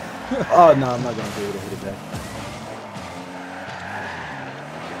 Oh no, I'm not gonna be able to hit it back.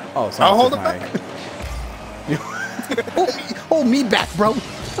 Oh, so I'll hold it back. Hold me back, bro.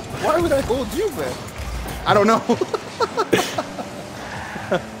 Why would I hold you back? I don't know.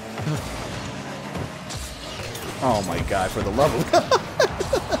 Oh my god, for the love of God.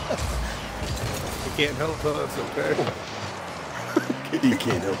 I can't help us, okay? He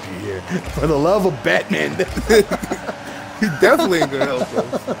can't help you here. For the love of Batman. He definitely ain't gonna help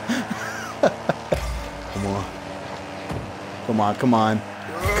us. Come on. Come on, come on.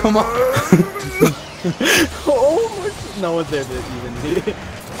 Come on. Oh my! No one's there to even hit it.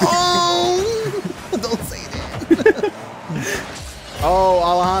 Oh! Don't say that. Oh,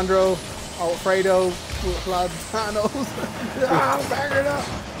 Alejandro, Alfredo, Lozano's. Ah, back it up.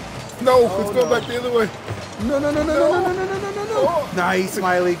 No, Oh, let's go no. back the other way. No. Nice,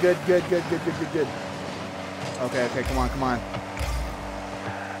 Smiley. Good. Okay, come on.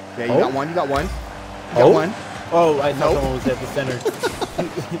 Yeah, you got one. You got one. One. Oh, I thought Nope. someone was at the center.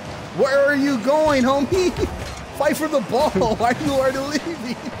 Where are you going, homie? Fight for the ball. Why are you already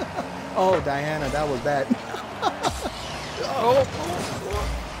leaving? Oh, Diana, that was bad. Oh.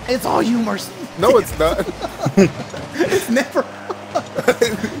 It's all you, Mercy. No, it's not. It's never.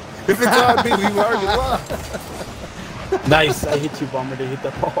 If it's on me, we already lost. Nice, I hit you, Bomber, to hit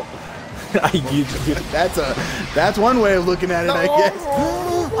the ball. I used you. That's one way of looking at it, I guess.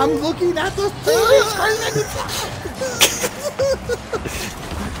 I'm looking at the TV screen.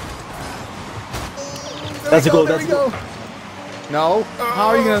 That's a goal. There we go. No. How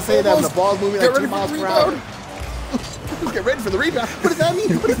are you gonna say that when the ball's moving like 2 miles per hour? Get ready for the rebound. What does that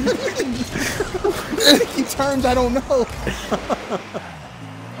mean? What does that mean? He turns. I don't know.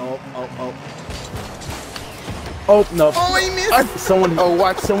 Oh no! Oh, he missed. Someone. Oh,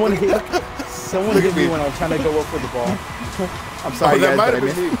 watch. Someone hit. Someone hit me when I was trying to go up for the ball. I'm sorry, that guys, might but I have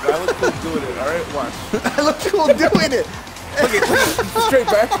missed. been me. I look cool doing it. All right, watch. I look cool doing it. Look at straight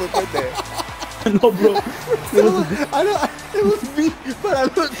backflip right there. No, bro. It was me, but I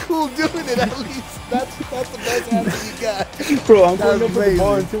look cool doing it at least. That's the best answer you got. Bro, I'm That going was up for the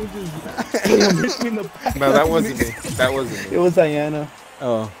ball amazing. until it just hit me in the back. No, that wasn't me. That wasn't It me. was Diana.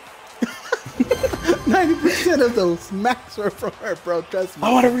 Oh. 90% of those smacks are from her, bro. Trust me.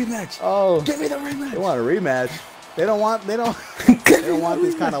 I want a rematch. Oh, Give me the rematch. they want a rematch. They don't want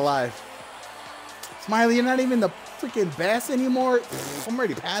this kind of life. Smiley, you're not even the freaking best anymore. I'm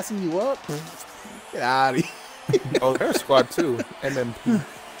already passing you up. Get out of here. Oh, they're squad 2. MMP.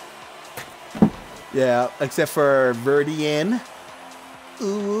 Yeah, except for Verdian.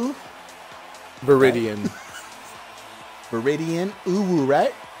 Ooh. Viridian. Viridian. Ooh,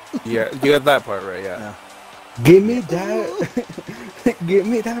 right? Yeah, you got that part right, yeah. Give me that. Give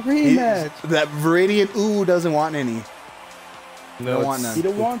me that rematch. That Viridian Ooh doesn't want any. No, Don't want none. You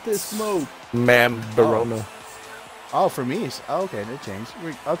don't want this smoke. Ma'am Barona. Oh, for me, okay, that changed.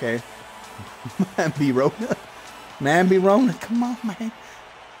 Okay. Man be Rona. Man be Rona. Come on, man.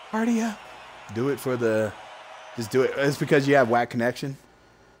 Party up. Do it for the. Just do it. It's because you have whack connection.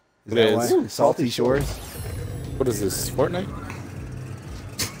 Is It that is. why? Salty Shores. What is this, Fortnite?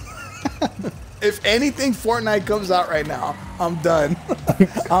 If anything Fortnite comes out right now, I'm done.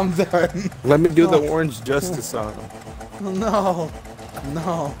 I'm done. Let me do the orange justice on him. No.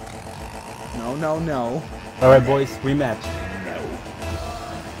 No. No, no, no. All right, boys, rematch.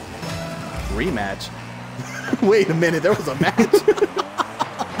 Rematch? Wait a minute, there was a match?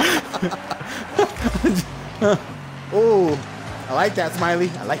 Oh, I like that, Smiley.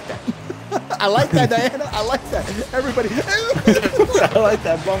 I like that. I like that, Diana. I like that. Everybody. I like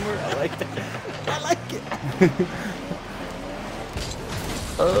that, Bummer. I like that. I like it.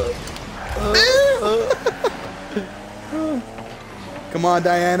 Come on,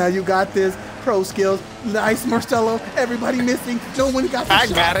 Diana. You got this. Pro skills. Nice, Marcelo. Everybody missing. No one got the I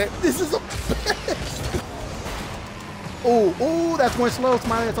shot. got it. This is a... Oh, oh, that's going slow,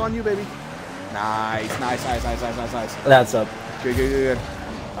 Smiley. That's on you, baby. Nice, nice, nice, nice, nice, nice, nice. That's up. Good, good, good, good.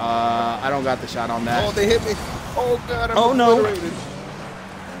 I don't got the shot on that. Oh, they hit me. Oh, God, I'm obliterated.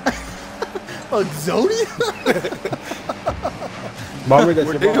 Exodia? Bummer,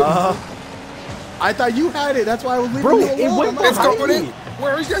 that's your ball. I thought you had it. That's why I was leaving Bro, you it alone. went I'm not It's behind going in. me.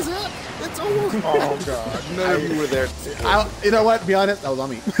 Where are you guys at? It's almost. Oh, God. None of you were there. You know what? Be honest. That was on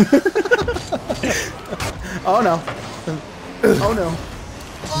me. Oh, no. Oh, no.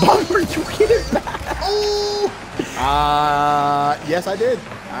 Bummer, you hit it back. Oh! Yes, I did.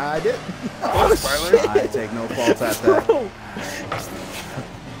 I did. Oh, shit. I take no fault at that.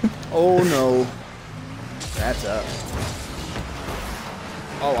 Oh, no. That's up.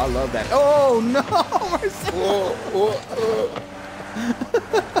 Oh, I love that. Oh, no, Marcelo.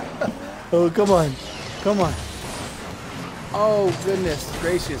 Oh, come on. Come on. Oh, goodness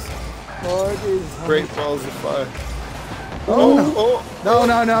gracious. Lord is... Great balls of fire. Oh, no,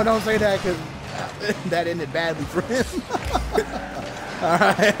 no, no, don't say that, because that ended badly for him. All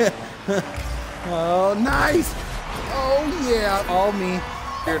right. Oh, nice. Oh, yeah, all me.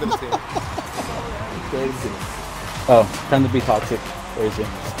 Here to the team. Oh, time to be toxic. Where is he?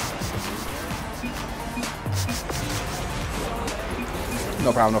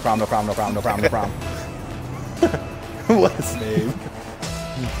 No problem, no problem, no problem, no problem, no problem, no problem. What a save.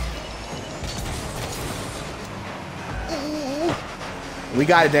 We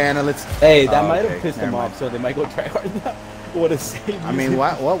got it, Diana. Let's. Hey, that might okay, have pissed never them mind. off, so they might go try hard now. What a save. I mean,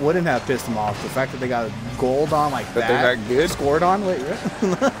 what wouldn't have pissed them off? The fact that they got gold on like That that. they're not good? Scored on? Wait, really?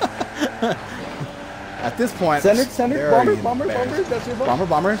 At this point, Center, very bomber, embarrassing. that's your bomber.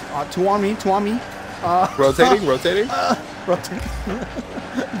 Bomber. Two on me. Rotating. Rotating.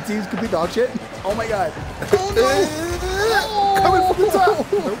 Team's complete dog shit. Oh my god. Oh no! Coming from the top.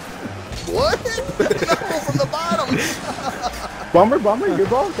 What? No, from the bottom. Bomber, your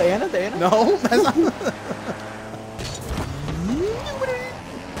ball. Diana. No, that's not.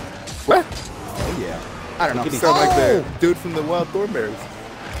 What? Oh yeah. I don't know. You sound like the dude from the Wild Thornberries.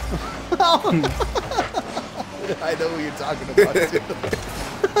 I know who you're talking about. Too.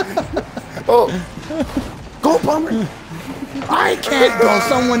 Oh, Go, Bomber. I can't go.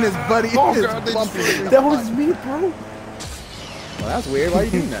 Someone is buddy. Oh, is God, they bumping just- me. That was me, bro. Well, that's weird. Why are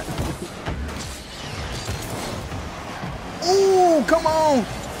you doing that? Ooh, come on.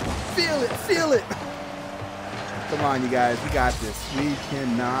 Feel it. Feel it. Come on, you guys. We got this. We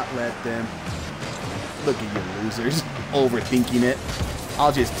cannot let them. Look at you losers. Overthinking it.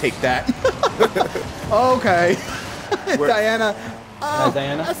 I'll just take that. Okay. Diana.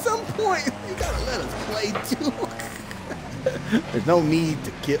 Diana. At some point, you gotta let us play too. There's no need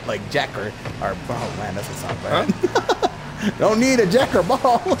to get like Jacker or oh man, that's a sound bad. Don't need a Jacker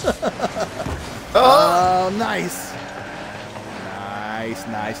ball. Oh, nice.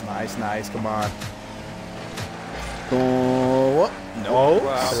 Nice. Come on. Oh, no.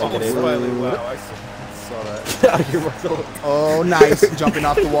 wow. Look at it. Smiley. Wow, I saw that. Your muscle. Oh, nice. Jumping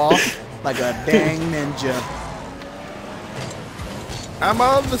off the wall like a dang ninja. I'm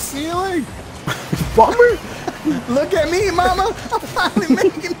on the ceiling. Bomber. Look at me, mama. I'm finally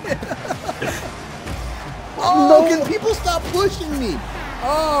making it. Oh, can people stop pushing me?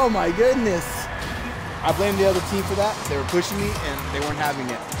 Oh, my goodness. I blame the other team for that. They were pushing me, and they weren't having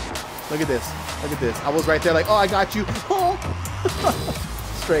it. Look at this. Look at this. I was right there like, oh, I got you. Oh.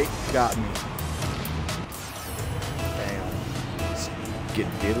 Straight got me. Damn. Get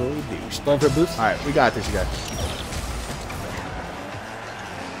diddly douche. Going for a boost. All right, we got this, you guys.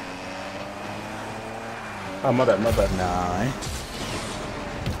 Oh, my bad. Nine.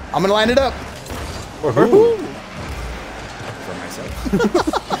 I'm gonna line it up Ooh. for myself.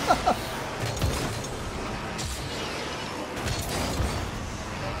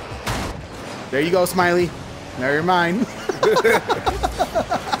 There you go, Smiley. Never mind.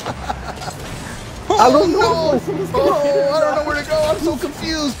 I don't know. Oh, I don't know where to go. I'm so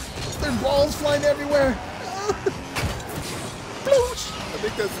confused. there's balls flying everywhere. Bloosh. I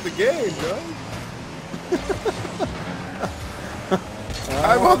think that's the game, bro.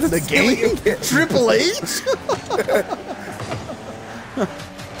 I'm on The game? Triple H?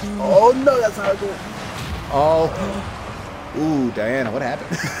 Oh no, that's how I go. Oh. Ooh, Diana, what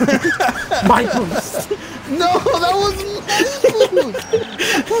happened? My boost. No, that was my boost.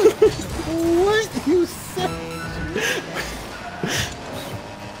 What you said?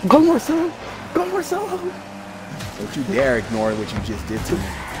 Go Marcelo. Go Marcelo. Don't you dare ignore what you just did to me.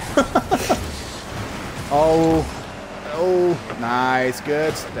 Oh. Oh, nice.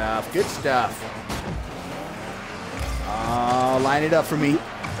 Good stuff. Good stuff. Line it up for me.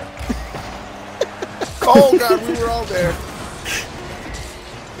 Oh God, we were all there.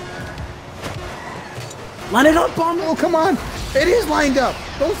 Line it up, Bomber. Oh, come on. It is lined up.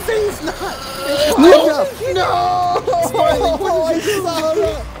 Don't say it's not. It's lined up. No. Smiley, what did you do?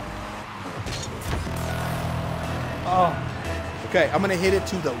 Oh. Okay, I'm going to hit it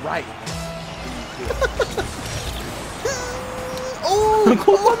to the right. Oh,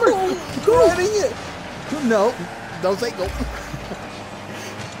 Go, Bomber. go. Hitting it. No. Don't say go.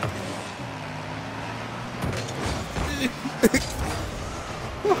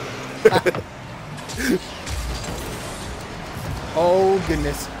 Oh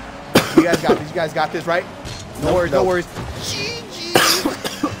goodness! You guys got this. You guys got this, right? No worries. No worries. GG.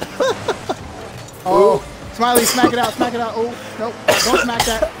 Oh, Smiley, smack it out. Smack it out. Oh no! Don't smack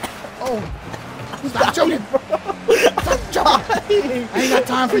that. Oh, stop choking. Stop choking. I ain't got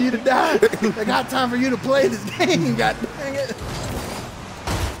time for you to die. I got time for you to play this game. God dang it.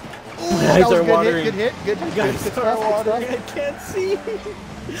 Ooh, that was a good hit. Good hit. Good stuff. I can't see.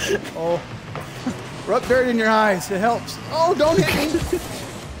 Oh. Rub dirt in your eyes. It helps. Oh, don't hit me.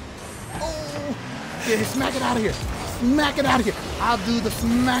 Oh. Yeah, smack it out of here. Smack it out of here. I'll do the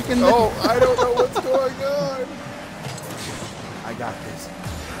smacking. Oh, I don't know what's going on. I got this.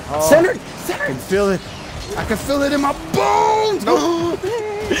 Oh, Center. I can feel it. I can feel it in my bones. No.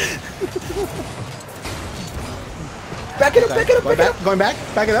 Back it up. Back it up. Going back. Going back.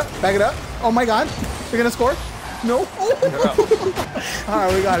 Back it up. Back it up. Oh my God. We're gonna score. No. Oh. All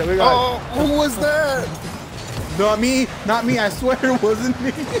right, we got it. We got Oh, who was that? it. Not me. Not me. I swear it wasn't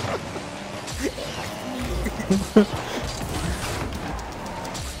me.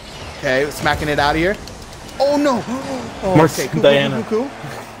 Okay, smacking it out of here. Oh no. Oh, okay, cool, Diana. cool.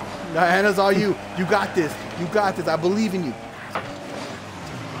 Diana's all you. You got this. You got this. I believe in you.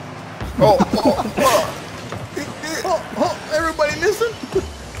 Oh, Oh, everybody missing?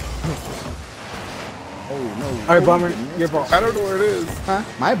 Oh no. All right, Bomber, your ball. I don't know where it is. Huh?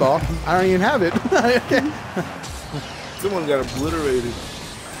 My ball? I don't even have it. Someone got obliterated.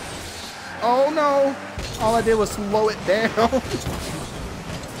 Oh no. All I did was slow it down.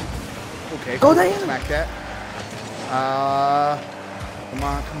 Okay. Go cool. Diana. Smack that. Come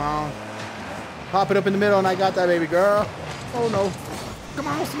on, come on. Pop it up in the middle and I got that baby girl. Oh no. Come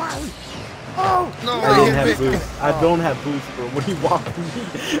on, Smiley. Oh No, I don't hit have me. boost. I don't have boost, bro. What are you walking me?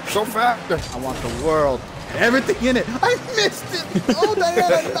 So fast. I want the world. And everything in it. I missed it. Oh,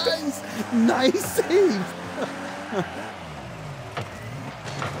 Diana, nice. Nice save.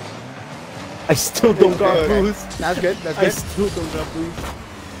 I still don't got Okay. boost. That's good. That's I good. still don't got boost.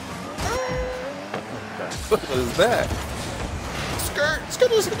 What is that? Skirt.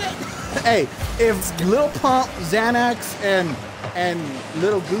 Hey, if Lil Pump, Xanax, and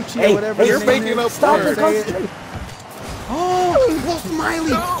Little Gucci Hey, or whatever hey, your you're name making is, up Stop words. it. say it. Oh, well,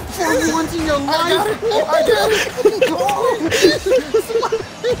 Smiley, for once in your life. I got it.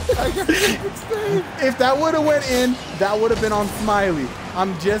 If that would have went in, that would have been on Smiley.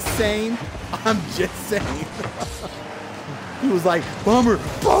 I'm just saying. He was like, Bummer,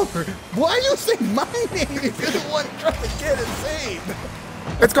 why you say my name if you're the one trying to get it saved?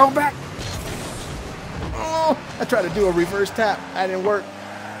 It's going back. Oh, I tried to do a reverse tap. That didn't work.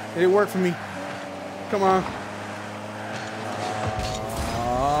 It didn't work for me. Come on.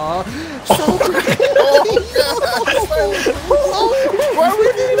 Why are we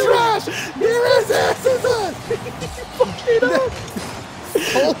getting trash? There is asses us. Fucking up.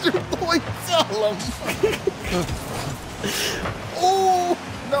 Soldier boy, tell him. Oh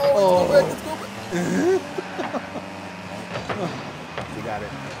No, let's go back. We got it.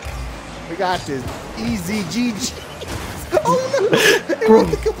 We got this. Easy GG. Oh no! It went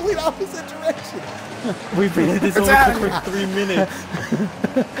the complete opposite direction. We've been at this only for 3 minutes.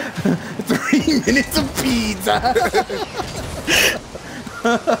 3 minutes of pizza.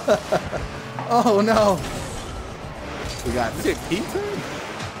 Oh no. We got Is it pizza?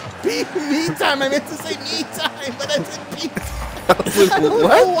 me time. I meant to say me time, but I said pizza.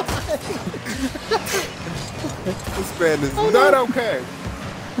 What? This man is not okay.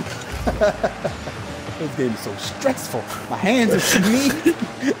 This game is so stressful. My hands are knees.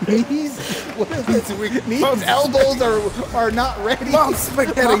 What is this? Knees, elbows are not ready. Mom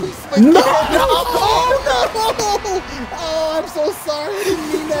spaghetti. No! Oh no! Oh, I'm so sorry. I didn't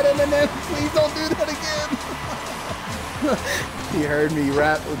mean that, Eminem. Please don't do that again. He heard me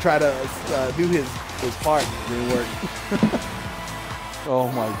try to do his part. It didn't work. Oh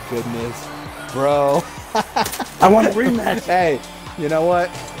my goodness, bro. I want a rematch. Hey, you know what?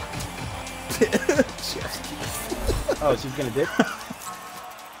 Oh, she's gonna dip?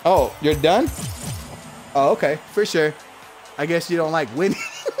 Oh, you're done? Oh, okay, for sure. I guess you don't like winning.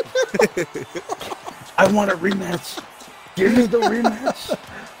 I want a rematch. Give me the rematch.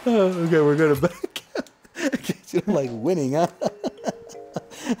 Okay, we're gonna back. I guess you don't like winning, huh?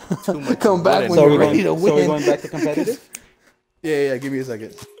 Come back when you're ready to win. So we're going back to competitive? Yeah, give me a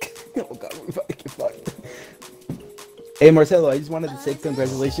second. Oh god, we're about to get fucked. Hey Marcelo, I just wanted to say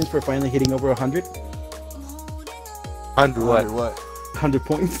congratulations for finally hitting over 100. 100 what? 100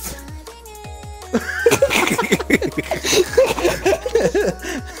 points.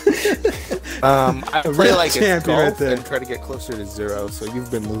 I play like it's golf right there. and try to get closer to 0, so you've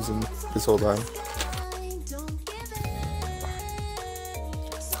been losing this whole time.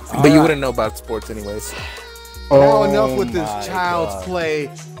 But you wouldn't know about sports anyways. Now enough with this child's play.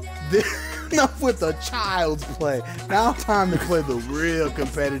 Enough with the child's play. Now time to play the real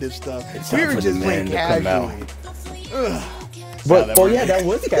competitive stuff. We were just playing casually. But oh yeah, that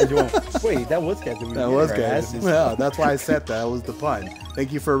was casual. Wait, that was casual. That was casual. Well, that's why I said that. That was the pun.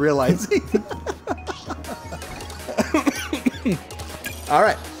 Thank you for realizing. All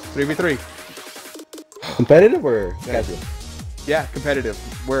right, 3v3. Competitive or casual? Yeah, competitive.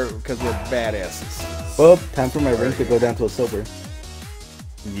 Because we're badasses. Well, time for my ring to go down to a silver.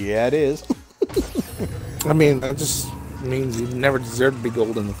 Yeah, it is. I mean, that just means you never deserved to be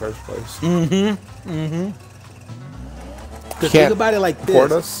gold in the first place. Think about it like support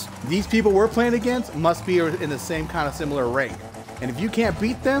this. us. These people we're playing against must be in the same kind of similar rank. And if you can't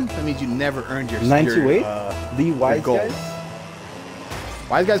beat them, that means you never earned your 928? The wise gold. guys?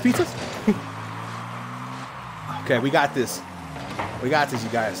 Wise guys pizzas? Okay, we got this. We got this, you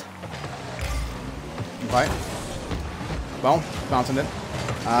guys. Okay. Boom. Bouncing it.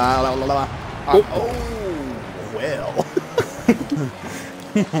 Oh, well.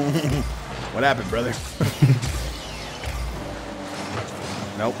 What happened, brother?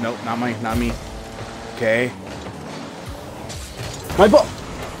 Nope, not me. Okay. My ball.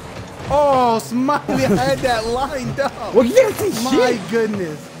 Oh, Smiley, I had that lined up. Well, you didn't see My shit.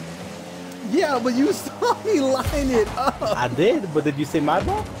 goodness. Yeah, but you saw me line it up. I did, but did you say my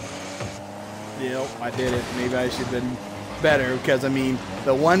ball? Yep, I did it. Maybe I should have been better because, I mean,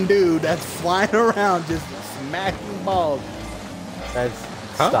 the one dude that's flying around just smacking balls. Guys,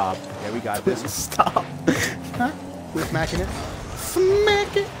 stop. Yeah, we got this. Stop. Huh? We're smacking it.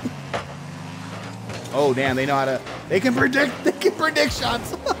 Smack it. Oh, damn, they know how to. They can predict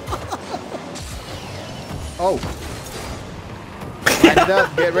shots. Oh. Line it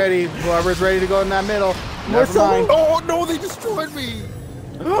up. Get ready. Whoever's ready to go in that middle. Never mind. Oh no, they destroyed me.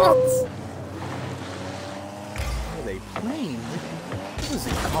 What are they playing? What is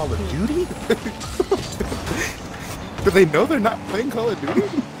it, Call of Duty? Do they know they're not playing Call of Duty?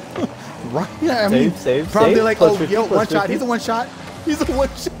 Right? Yeah, I mean, save. probably like, Plus oh, 50, yo, plus one shot. 50. He's a one shot. He's a one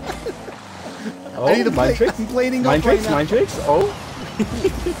shot. Oh, I need to mind play. tricks. I'm plating Mind up right tricks. now. Mind tricks. Oh.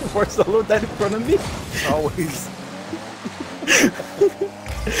 Marcelo that in front of me. Always. I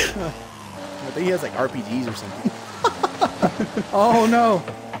think he has like RPGs or something. Oh no!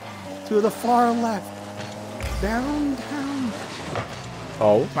 To the far left. Down.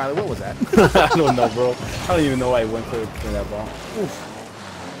 Oh. Smiley, what was that? I don't know, bro. I don't even know why I went for that ball. Oof.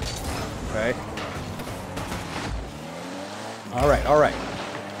 Okay. All right.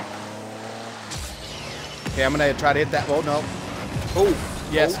 Okay, I'm gonna try to hit that. Oh no. Oh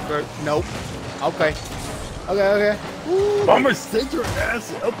yes. Nope. Okay. Ooh. Bomber, send your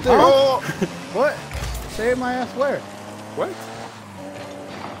ass up there. Oh. What? Save my ass where? What?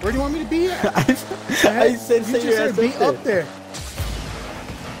 Where do you want me to be at? I said You send your just ass said be up up there. there.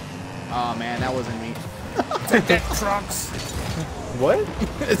 Oh man, that wasn't me. Take that, Trunks. What?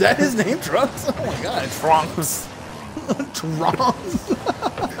 Is that his name, Trunks? Oh my god, Trunks. Trunks.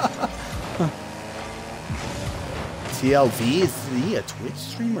 TLV, is he a Twitch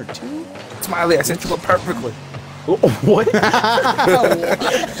streamer too? Smiley, I sent you up perfectly. Oh, what?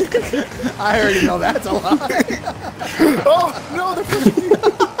 I already know that's a lie. Oh no, they're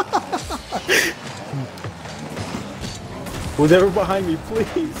Who's ever behind me,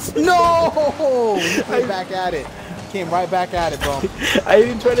 please? No! He came back at it. Came right back at it, bro. I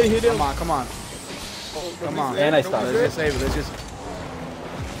didn't try to hit him. Come on, come on. Come on. And I stopped. Let's just save it. Let's just.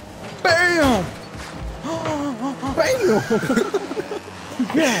 Bam! Bam!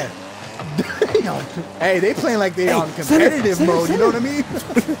 Yeah. Damn. Hey, they playing like they on competitive mode. You know what I mean?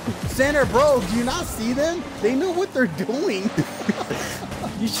 Center, bro. Do you not see them? They know what they're doing.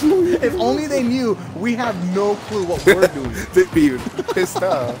 If only they knew, we have no clue what we're doing. They'd be pissed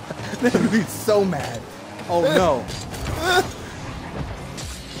off. They'd be so mad. Oh no.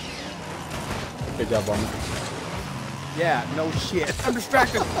 Good job, Bomber. Yeah, no shit. I'm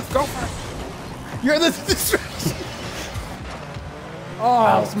distracted. Go for it. You're the distraction.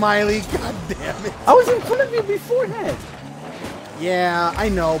 Oh, Smiley. God damn it. I was in front of you beforehand. Yeah, I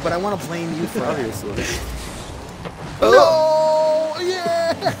know, but I want to blame you for that. Obviously. No!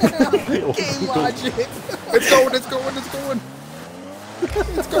 Yeah! Game logic. It's going, it's going, it's going.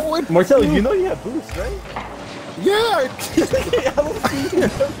 It's going. Marcelo, you know you have boost, right? Yeah. I don't see you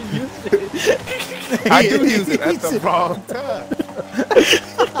ever use it. I do use it at the wrong time.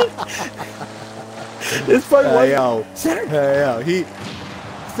 It's probably one. Yo. Center. Hey, yo.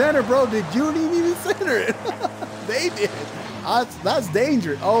 Center, bro, did you didn't even center it? They did. That's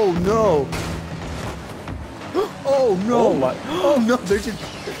dangerous. Oh, no. Oh, no. Oh, my. Oh, no. They're just...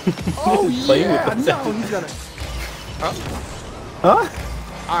 Oh, Playing yeah. with the No, he's gonna... Huh? Huh?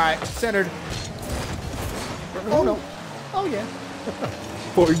 All right, centered. Oh, no. Oh, yeah.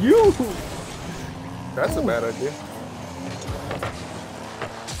 For you. That's a bad idea.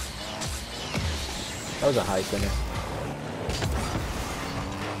 That was a high center.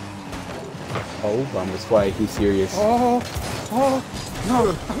 Oh, Bomber's quiet. He's serious. Oh,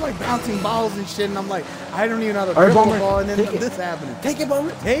 no. I'm like bouncing balls and shit, and I'm like, I don't even know how to All right, dribble Bomber, the ball, and then take it. this happening. Take it,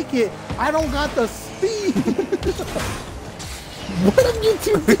 Bomber. Take it. I don't got the speed. What if you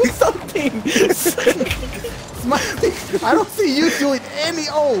two do something? Smiley, I don't see you doing any.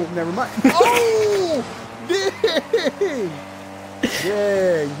 Oh, never mind. Oh, dang.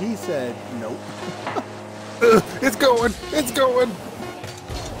 Yeah, he said nope. It's going, it's going.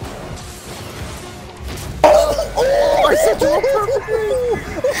 Oh, I said you perfectly.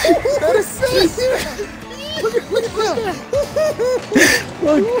 That is sick. Look,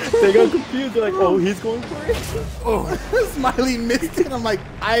 they got confused. They're like, oh, he's going for it. Oh, Smiley missed it. I'm like,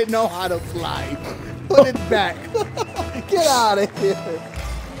 I know how to fly. Put it back. Get out of here.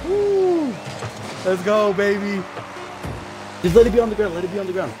 Woo. Let's go, baby. Just let it be on the ground. Let it be on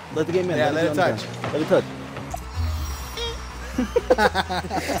the ground. Let the game in. Yeah, let it be on the touch. ground. Let it touch.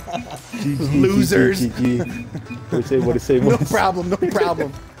 Losers. What it say? What it say? No problem. No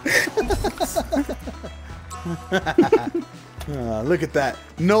problem. Look at that.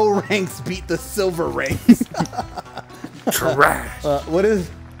 No ranks beat the silver ranks. Trash. What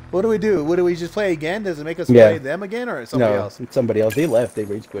do we do? What do we just play again? Does it make us play them again or somebody else? It's somebody else. They left. They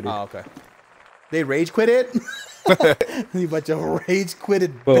rage quit it. Oh, okay. They rage quit it? You bunch of rage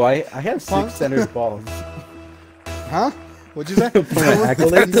quitted. Bro, I have 6 center balls. Huh? What'd you say?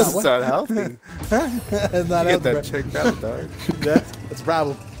 Accolades? That's not healthy. That's not Get healthy, that checked out, dog. That's a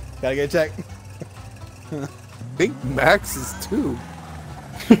problem. Gotta get it checked. I think Max is 2.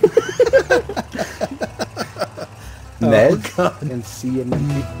 Ned and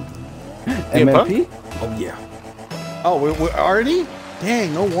CMP. MMP? Oh, yeah. Oh, we're already?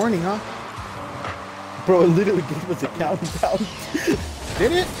 Dang, no warning, huh? Bro, it literally gave us a countdown.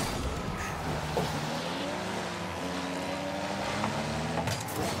 Did it?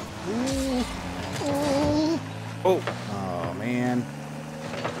 Oh. Oh, man.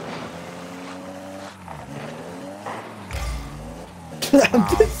 I'm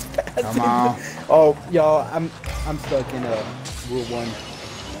just passing. Come on. Oh, y'all, I'm stuck in rule 1.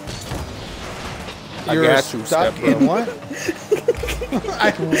 I got you, stuck step bro. in what?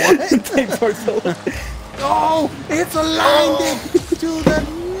 I what? Take Marcelo. Oh, it's aligned to the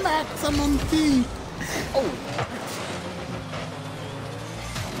maximum T. Oh.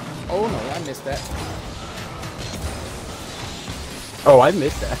 Oh no, I missed that. Oh, I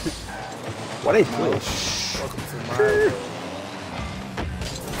missed that. What a twitch. Welcome to my...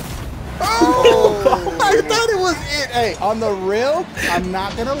 Oh! I thought it was it. Hey, on the real, I'm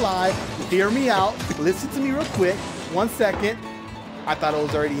not gonna lie. Hear me out. Listen to me real quick. 1 second. I thought it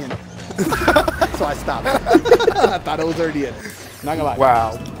was already in. So I stopped. I thought it was already in. Not gonna lie.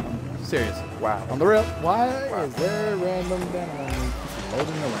 Wow. I'm serious. Wow. On the real. Why is there random down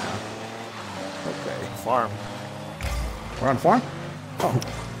floating around? Okay. Farm. We're on farm? Oh.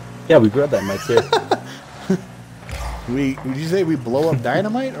 Yeah, we grabbed that mic here. Did you say we blow up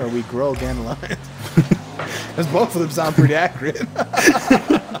dynamite or we grow dandelions? Because both of them sound pretty accurate.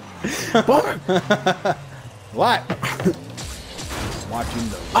 Bomber. What? Watching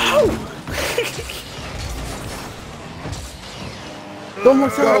the. Oh! Go,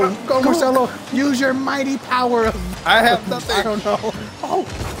 Marcelo. Go, Marcelo. Use your mighty power of. I have nothing. I don't know. Oh.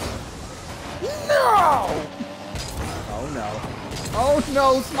 No. Oh no. Oh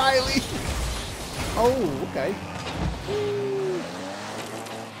no, Smiley. Oh, okay.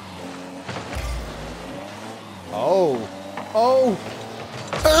 Oh. Oh.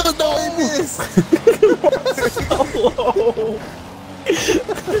 Oh, no, I missed.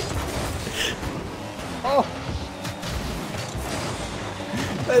 Oh.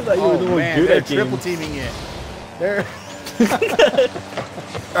 I thought you were the one man, good they're at triple games. teaming it. They're.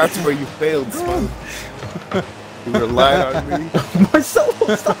 That's where you failed, Smiley. You relied on me.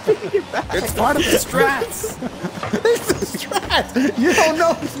 Marcelo, stop taking it back. It's part of the strats. It's the strats. You don't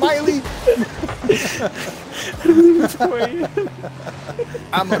know, Smiley.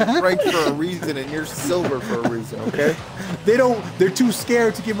 I'm a rank for a reason, and you're silver for a reason, okay? They're too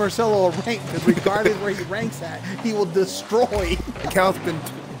scared to give Marcelo a rank because regardless where he ranks at, he will destroy. Account's been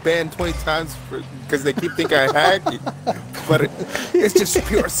banned 20 times because they keep thinking I hacked it, but it's just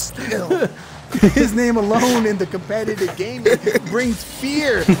pure skill. His name alone in the competitive gaming brings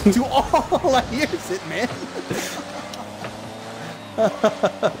fear to all. I hears it, man.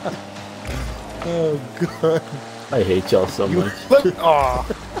 Oh god. I hate y'all so much. Look, aw.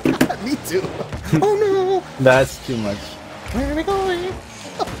 Me too. Oh no. That's too much. Where are we going?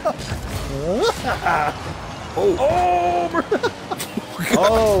 Oh.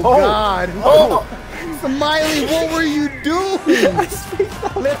 Oh god. Oh. Smiley, what were you doing? Let's see.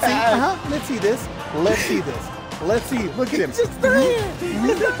 Let's see this. Let's see this. Let's see. Look at him. Just there.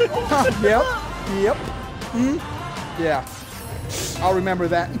 Yep. Yep. Yeah. I'll remember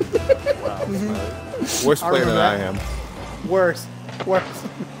that. Wow. Worse player than I am. Worse.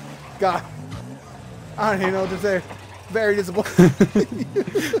 God. I don't even know what to say. Very disappointing.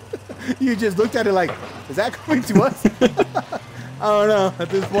 You just looked at it like, is that coming to us? I don't know at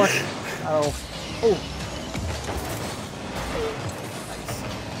this point. Oh. Oh. Nice.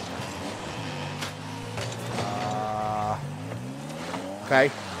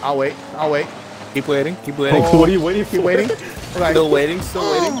 Okay. I'll wait. Keep waiting. Keep waiting. What are you waiting for? Keep waiting. Okay. Still waiting. Still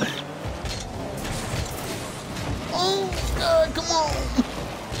waiting. Oh, God, come on.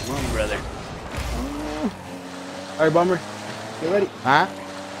 Come on, brother. All right, Bomber. Get ready. Huh?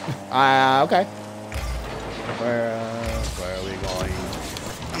 Okay. Where are we going?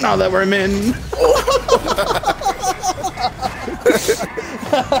 Now that we're in.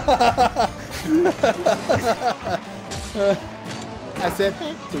 I said,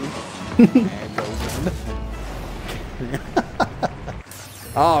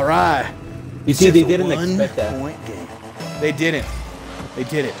 all right. You see, they Just a didn't expect that. 1 point game. They didn't. They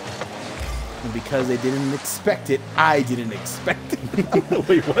did it. And because they didn't expect it, I didn't expect it.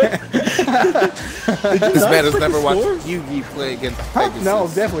 Wait, what? This man has never watched Yu-Gi play against Pegasus. No,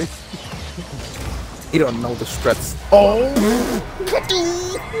 definitely. He don't know the struts. Oh!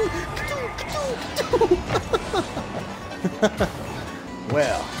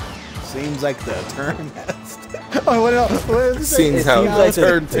 Well, seems like the turn has. Oh, what else? What is it? Seems how like the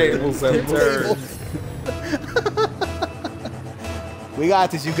turntables have turned. We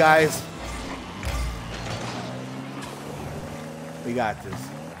got this, you guys. We got this.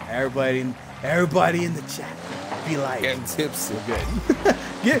 Everybody in the chat, be like, Getting tipsy. good.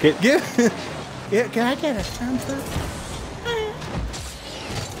 Yeah, can I get a thumbs up?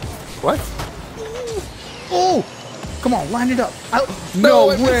 What? Oh, come on, line it up. No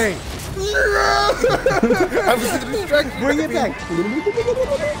it way. I was distracted. Bring it back.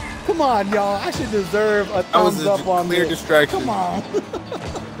 Come on, y'all. I should deserve a I was thumbs a up on clear this. distraction. Come on.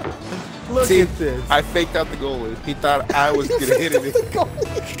 Look See, at this. I faked out the goalie. He thought I was gonna hit it.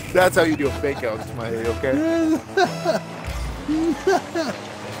 That's how you do a fake out, Smiley, okay?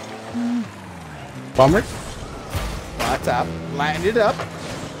 Bomber? Watch up. Line it up.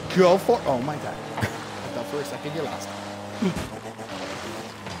 Go for. Oh my god. I thought for a second you lost.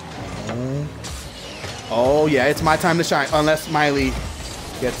 Oh yeah, it's my time to shine. Unless Smiley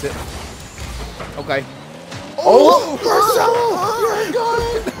gets it. Okay. Oh,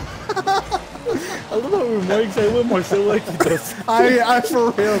 I love how we're more excited with Marcelo like he does. I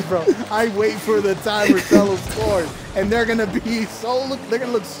for real, bro. I wait for the time Marcelo scores, and they're gonna be they're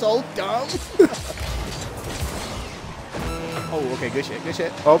gonna look so dumb. Oh, okay, good shit, good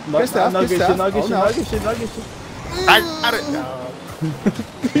shit. Oh, no, Good stuff, no, good good stuff. shit, no, good Oh, shit, no. no, good shit, no, good shit. I got it.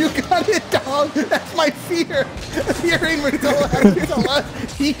 You got it, dog. That's my fear. Fearing Marcelo has it.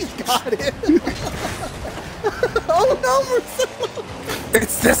 He's got it. Oh no, Marcelo!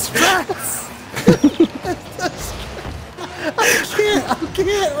 It's the strats. I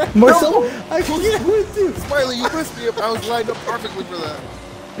can't. Right Marcelo, I can't with you. Smiley, you missed me. I was lined up perfectly for that.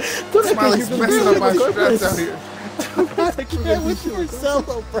 don't act like Smiley's you're messing up my strats out here. I can't with you,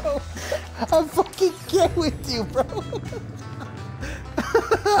 Marcelo, bro. I fucking can't with you, bro.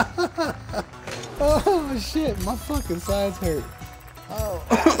 Oh shit, my fucking sides hurt. Oh.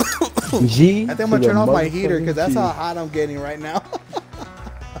 G. I think I'm gonna turn off my heater because that's how hot I'm getting right now.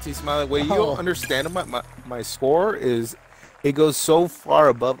 See, Smiley, what you don't understand about my score is it goes so far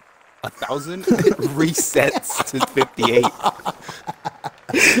above 1,000, it resets to 58.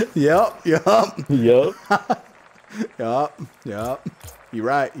 Yep. Yup. Yup. You're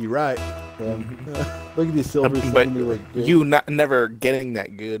right. Look at these silvers. But you never getting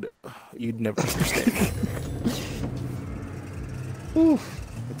that good, you'd never understand.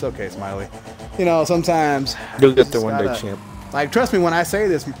 It's okay, Smiley. You know, sometimes You'll get there just one day, gotta- champ. Like, trust me when I say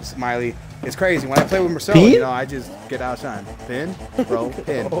this, Smiley. It's crazy. When I play with Marcelo, Pin? you know, I just get outshined. Pin, bro,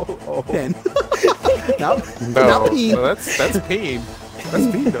 pin, pin. Not No, peen. no, that's peen. That's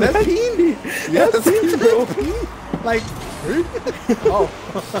peen, though. That's peen. Yeah, that's peen, bro. Like, oh.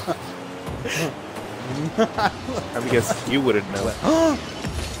 I guess you wouldn't know.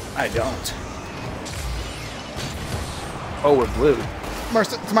 I don't. Oh, we're blue.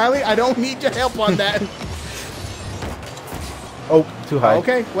 Smiley, I don't need your help on that. Oh, too high.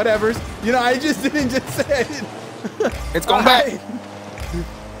 Okay, whatever. You know, I just didn't just say it. It's going back.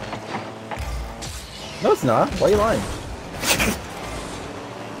 No, it's not. Why are you lying?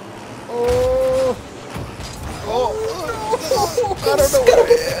 Oh. Oh. I don't know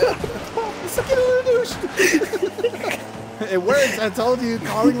what it works. I told you,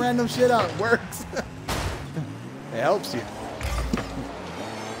 calling random shit out works. It helps you.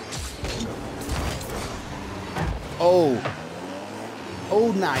 Oh. Oh,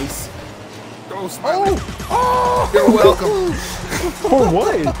 nice. Oh, Smiley. Oh. You're welcome. For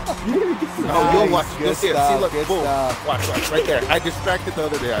what? Oh, you'll watch. Good You'll see it. See, stuff, look, good boom. stuff. Watch, right there. I distracted the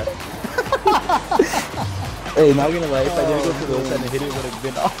other guy. Hey, not gonna lie. If I didn't go for those and hit it, would have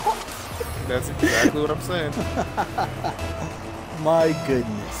been off. That's exactly what I'm saying. My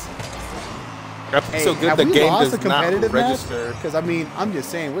goodness. That's Hey, so good have the we game lost does a not competitive register. Because, I mean, I'm just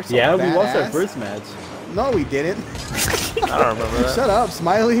saying, we're so Yeah, we lost our badass. first match. No, we didn't. I don't remember that. Shut up,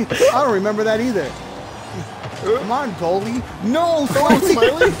 Smiley. I don't remember that either. Come on, goalie. No,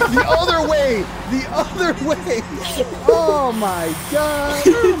 Smiley. The other way. The other way. Oh, my God.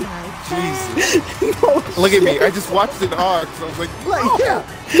 Jesus. Look at me. I just watched it on because I was like, Like, yeah.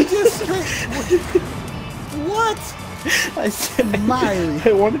 He just straight. What? I said, Smiley.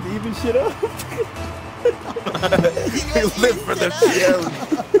 I wanted to even shit up. you live for the show.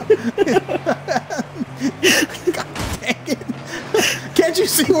 God dang it. Can't you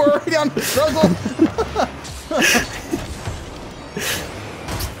see we're already on the struggle?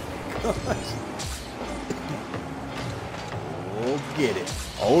 Oh, get it.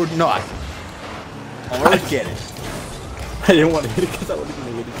 Or not. Or get it. I didn't want to hit it because I wasn't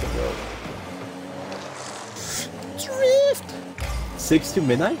gonna hit it somewhere else. Drift. 6 to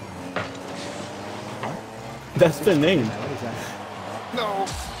midnight? That's the name. What is that? No.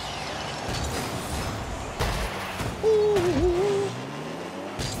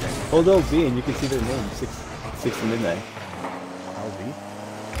 Hold OB and you can see their name. 6 to midnight. LB?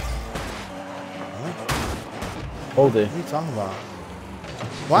 Hold it. What are you talking about?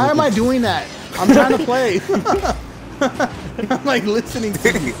 Why am I doing that? I'm trying to play. I'm like listening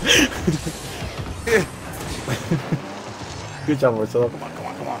to you. Good job, Marcelo. Come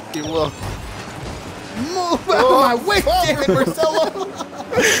on. You will. Move out of my way, damn it, Marcelo.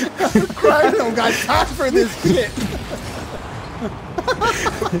 I don't got time for this shit.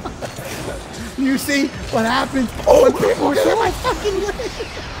 You see what happens when people get in my fucking way?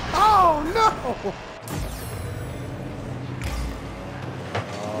 Oh no!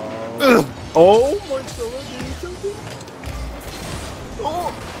 Oh, Marcelo, did something?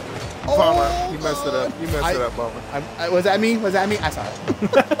 Oh. Bomber, you messed it up. You messed it up, Bomber. Was that me? Was that me? I saw it.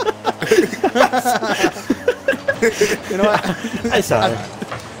 You know what? I saw it.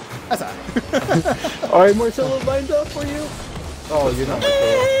 I saw it. Alright, Marcelo lined up for you. Oh, you're not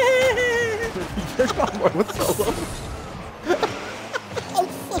Marcelo. You're not Marcelo. I'm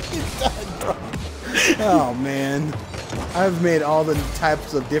fucking done, bro. Oh man, I've made all the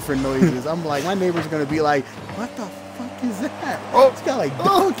types of different noises. I'm like, my neighbor's gonna be like, "What the fuck is that?" Oh, it's got like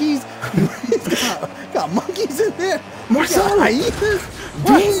donkeys. It's got monkeys in there. Marcelo. Hyenas.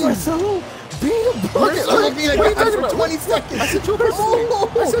 Dang, Marcelo. Look at me like that for 20 seconds. I said you perfectly.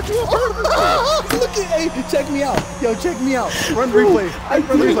 I said you perfectly. Look at, hey, check me out. Yo, check me out. Run replay. Run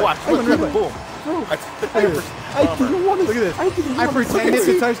replay. Watch. Run replay. Boom. I didn't want to. Look at this. I pretended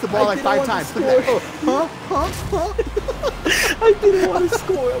to touch the ball like 5 times. Look at that. I didn't want to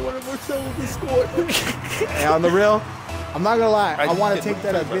score. I wanted Marcelo to score. Hey, on the real, I'm not gonna lie. I want to take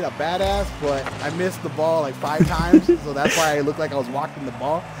that as being a badass, but I missed the ball like 5 times, so that's why I looked like I was walking the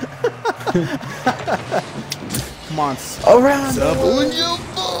ball. Come on. Around.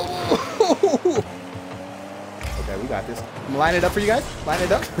 Okay, we got this. I'm line it up for you guys. Line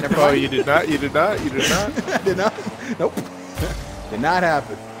it up. Never Oh, mind. you did not. You did not. You did not. Did not. Nope. Did not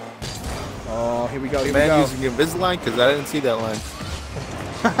happen. Oh, here we go. Here we Man go. using Invisalign because I didn't see that line.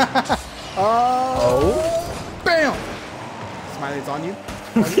 Oh. Bam. Smiley, it's on you.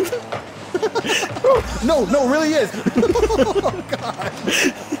 No, no, it really is. Oh, God.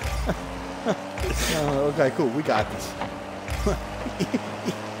 Oh, okay, cool. We got this.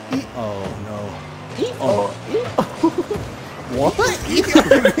 Oh, no. Oh. What?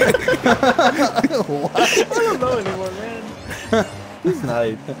 What? I don't know anymore, man.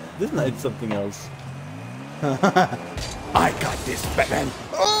 This night's something else. I got this, Batman.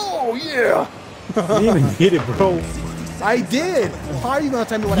 Oh, yeah. You didn't even hit it, bro. I did. How are you going to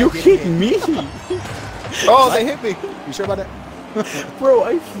tell me what You I did? hit me. Oh, they hit me. You sure about that? Bro,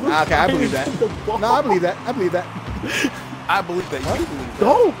 Okay, I believe that. No, I believe that. I believe that. I believe that. You believe that.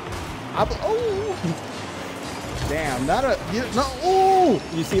 Oh. Oh. Damn, not a... No, oh.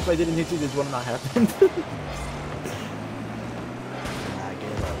 You see, if I didn't hit you, this would not happen.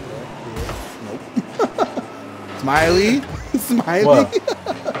 Smiley. Smiley. What?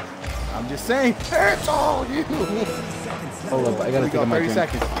 I'm just saying. It's all you. Hold up, I gotta take my 30 drink.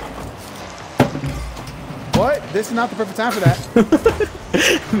 seconds. What? This is not the perfect time for that.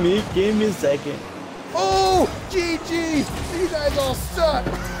 Me, give me a second. Oh, GG. You guys all suck.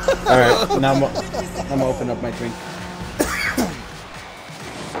 Alright, now I'm gonna open up my drink.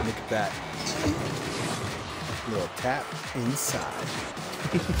 Look at that. Little tap inside.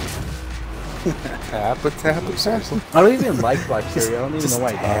 Tap a tap a tap. I don't even like black cherry. I don't even know why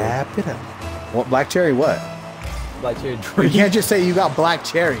I got tap it up. What, black cherry what? it. Black cherry You drink. can't just say you got black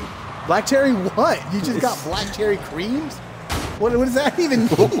cherry. Black cherry what? You just got black cherry creams? What does that even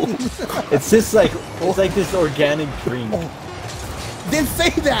mean? It's just like, it's like this organic drink. Then say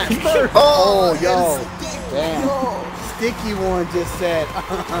that first. Oh, yo. Damn. Sticky one just said.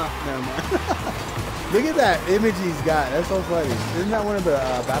 Never mind. Look at that image he's got. That's so funny. Isn't that one of the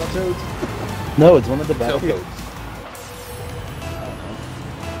Battletoads? No, it's one of the battle codes.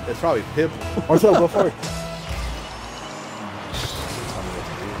 That's probably Pip. Or so, go for it.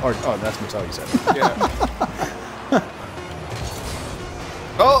 Or, oh, that's Mattel you said. Yeah.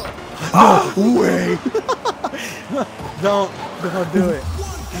 Oh. Way. Don't do it.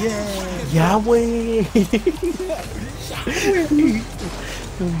 Yeah. Yahweh!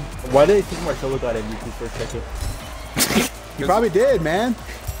 Why did I think Marcelo got MVP for a second? You probably did, man.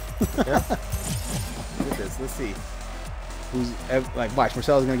 Yeah. Look at this. Let's see. Who's like? Watch.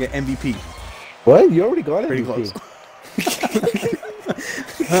 Marcelo's gonna get MVP. What? You already got it? Pretty close.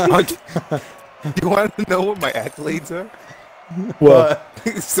 You want to know what my accolades are? What?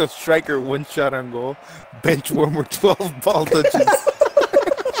 So striker, 1 shot on goal. Bench warmer, 12 ball touches.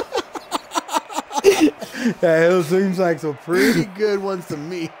 Yeah, it seems like some pretty good ones to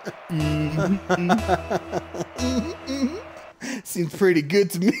me. Seems pretty good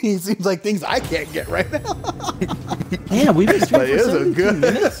to me. Seems like things I can't get right now. Yeah, we've been But it streaming for is a 17 good.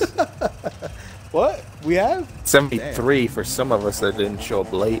 minutes. What? We have? 73 for some of us that didn't show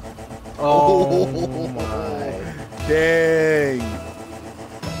up late. Oh my. Dang.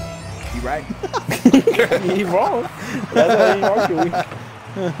 You right? He's wrong. That's why he's arguing.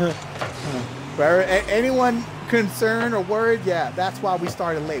 For anyone concerned or worried, yeah, that's why we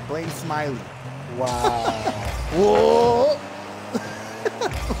started late. Blame Smiley. Wow. Whoa.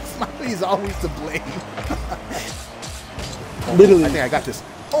 Smiley's always to blame. Literally. I think I got this.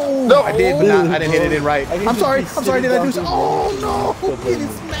 Oh, No. I did, but not, I didn't hit it in right. I can I'm just sorry. be I'm sorry. Did I do sitting so? down Oh no! so He didn't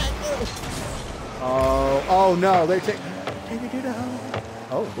smack it. Oh no! They're taking.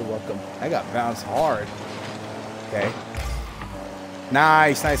 Oh, You're welcome. I got bounced hard. Okay.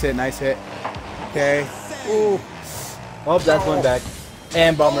 Nice hit. Nice hit. Okay. Ooh. Oh, that's one back.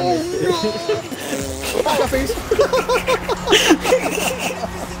 And Bomber missed it. Back up, face.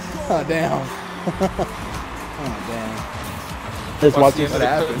 Oh damn. Oh damn. Let's watch the this. end of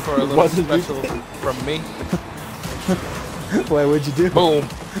the clip for a little What's this special from me. Boy, what'd you do? Boom.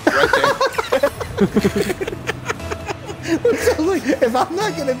 Right there. So like, if I'm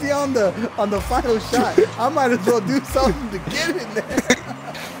not gonna be on the final shot, I might as well do something to get in there.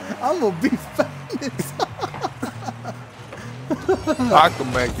 I'm gonna be famous. I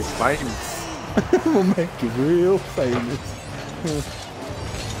can make you famous. I'm gonna make you real famous.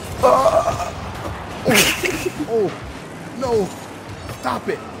 Oh no! Stop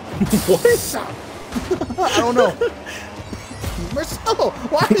it! What? Stop! I don't know. Marcelo,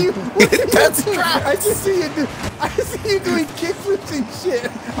 why are you? That's trash. I just see you doing kickflips and shit.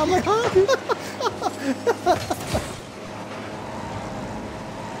 I'm like, huh?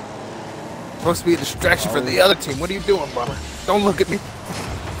 Supposed to be a distraction for the other team. What are you doing, brother? Don't look at me.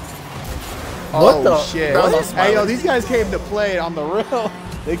 What the shit? What? Hey yo, these guys came to play on the real.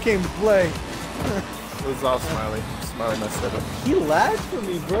 They came to play. It was all Smiley. Smiley messed that up. He lagged for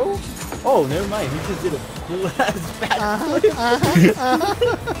me, bro. Oh, never mind. He just did a cool ass backflip.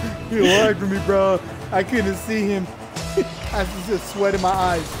 He lagged for me, bro. I couldn't see him. I was just sweat in my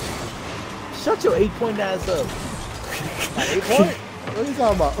eyes. Shut your 8-point ass up. 8 point? What are you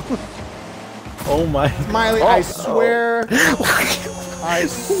talking about? Oh my. Smiley, I swear. I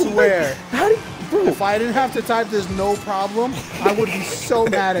swear. How did, bro? If I didn't have to type this no problem, I would be so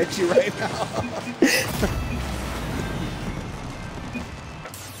mad at you right now.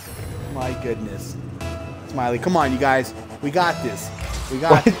 My goodness. Smiley, come on, you guys. We got this. We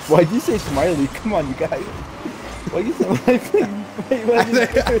got this. Why'd you say Smiley? Come on, you guys. Why'd you say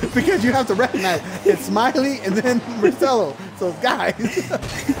Because you have to recognize it's Smiley and then Marcelo. So guys.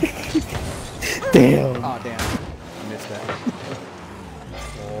 Damn. Oh damn. I missed that.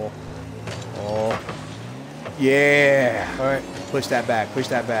 Oh. Oh. Yeah. Alright. Push that back. Push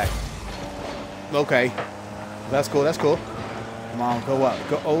that back. Okay. That's cool. That's cool. Come on, go up.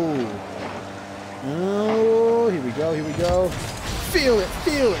 Go. Oh. Oh, here we go. Here we go. Feel it.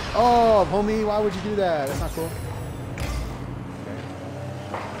 Feel it. Oh, homie, why would you do that? That's not cool.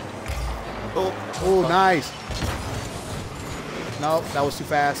 Okay. Oh, nice. No, that was too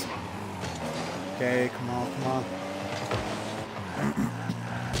fast. Okay, come on, come on.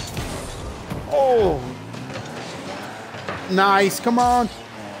 Oh. Nice. Come on.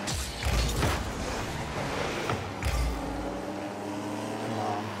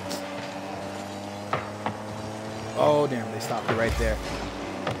 Oh, damn, they stopped it right there.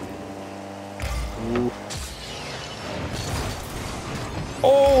 Ooh.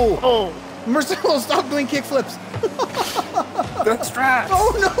 Oh! Oh! Marcelo, stop doing kickflips! That's trash.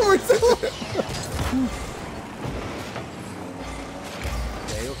 Oh, no, Marcelo!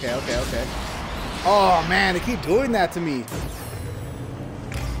 Okay. Oh, man, they keep doing that to me.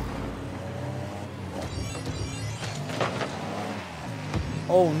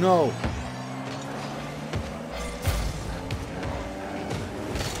 Oh, no.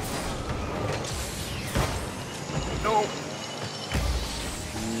 No.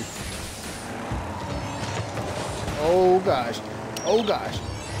 Oh gosh. Oh gosh.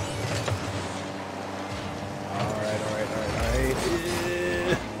 Alright.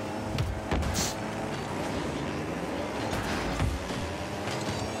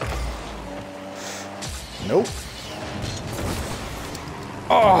 Nope.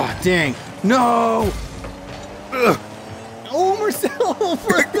 Oh, dang. No! Ugh. Oh, Marcelo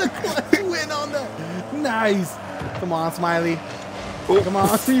for the clutch win on the... Nice. Come on, Smiley. Oh. Come on,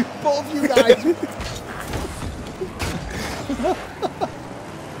 both you guys.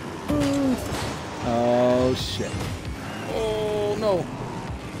 Oh, shit. Oh, no.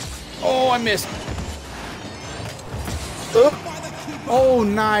 Oh, I missed. Oh,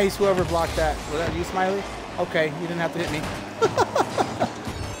 nice. Whoever blocked that. Was that you, Smiley? Okay, you didn't have to hit me.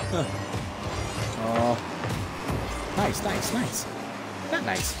 Oh. Nice. Not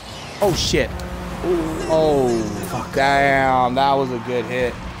nice. Oh, shit. Oh, fuck. Damn, that was a good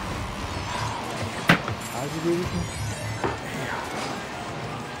hit. How did you do this one?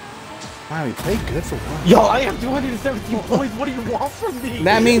 Wow, we played good for one. Yo, I have 217 points. What do you want from me?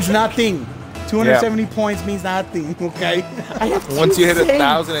 That means nothing. 270 points means nothing, okay? I have Once you hit saves.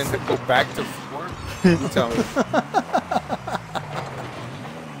 1,000 and go back to 4, you tell me. 60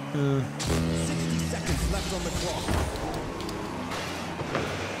 seconds left on the clock.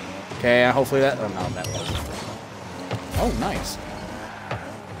 Okay, hopefully that... Oh, no, that wasn't. Oh, nice.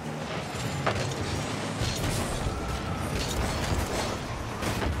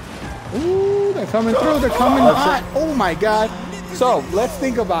 Ooh, they're coming through. They're coming hot. Oh, my God. So, let's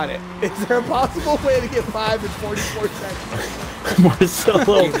think about it. Is there a possible way to get 5 in 44 seconds?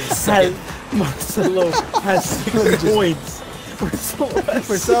 Marcelo has 6 points.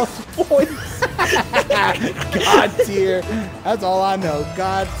 Marcelo points. God tier. That's all I know.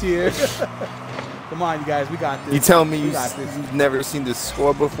 God tier. Come on, you guys. We got this. You tell me We got this. you've never seen this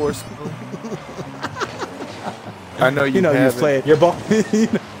score before, Smiley? I know you, You know you haven't. play it. Your ball.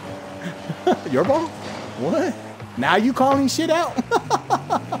 Your ball? What? Now you calling shit out?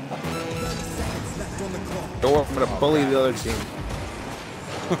 Don't worry, I'm gonna bully the other team.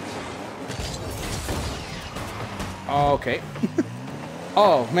 Okay.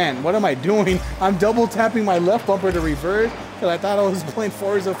 Oh man, what am I doing? I'm double tapping my left bumper to reverse because I thought I was playing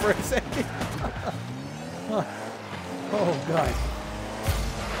Forza for a second. Oh god.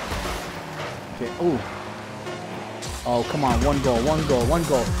 Okay. Oh. Oh come on, one goal.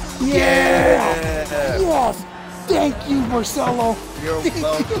 Yeah! Yes! Thank you, Marcelo. You're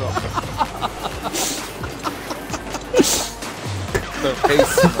welcome. The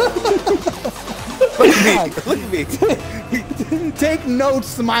face. Look at me. Take notes,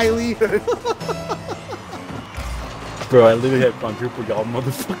 Smiley. Bro, I literally have quadruple y'all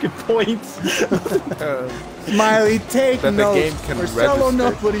motherfucking points. Smiley, take That the notes. game can Marcelo register.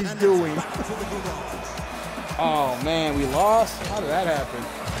 knows what he's doing. Oh man, we lost. How did that happen?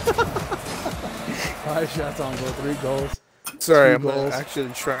 5 shots on goal, 3 goals. Sorry, 2 I'm goals. gonna actually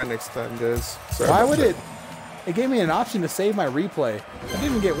try next time, guys. Sorry Why about would that. it? It gave me an option to save my replay. I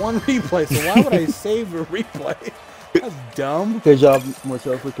didn't get one replay, so why would I save a replay? That's dumb. Good job,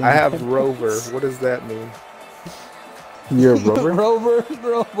 Marcel. I have Rover. What does that mean? You're a rover.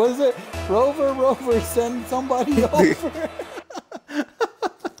 What is it? Rover, send somebody over.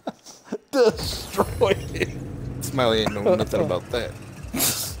 Destroy it. Smiley ain't know nothing about that.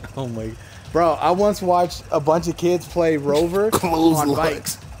 Oh my. Bro, I once watched a bunch of kids play Rover on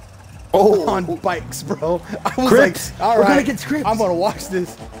bikes. Oh, On bikes, bro. I was Crips. like, all We're right, gonna get Crips. I'm gonna watch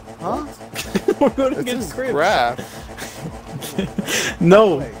this. Huh? We're going to this get is Crips. graph.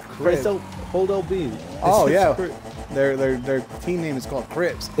 No. Wait, Press Crips. hold LB. Oh It's yeah, Crips. their team name is called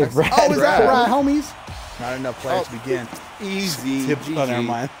Crips. It's rad, Oh, is that rad. right, homies? Not enough players to Oh. begin. Easy. Tip, oh, never GG.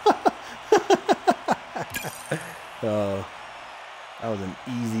 mind. Oh, that was an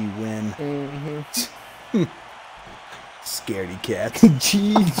easy win. Scaredy cat.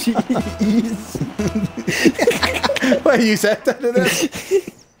 GG's. Wait, you said that to them?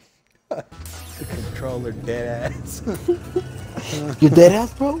 The controller dead ass. You dead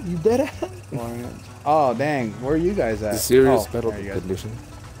ass, bro? You dead ass? Oh dang, where are you guys at? Serious oh, metal there you guys. condition.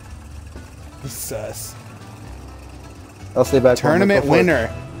 Sus. I'll stay back. Tournament winner.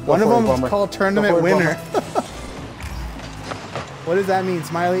 One of for it, them is Bomber. called tournament Go for it, winner. What does that mean,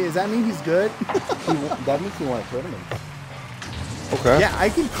 Smiley? Does that mean he's good? That means you want a tournament. Okay. Yeah, I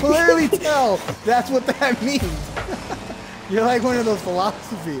can clearly tell that's what that means. You're like one of those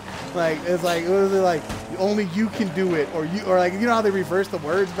philosophy. Like it's like what is it like? Only you can do it, or you, or like you know how they reverse the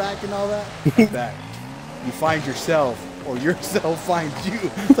words back and all that. That you find yourself, or yourself finds you.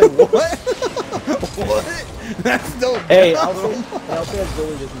 It's like what? What? That's dope. Hey, dumb. also have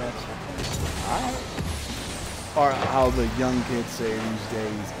Billy this match. Alright. Or how the young kids say these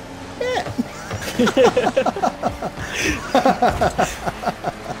days. Yeah.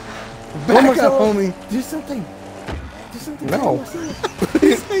 Back up, homie. Do something. Do something. No.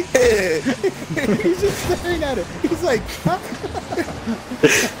 He's like, he's just staring at it. He's like, huh?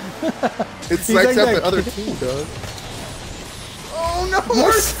 It He's psychs like out that the other kid. team, dog. Oh no,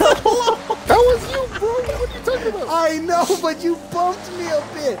 Marcelo! That was you, bro. What are you talking about? I know, but you bumped me a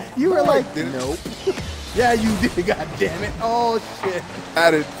bit. You were No, I like, didn't. nope. Yeah, you did. God damn it! Oh shit!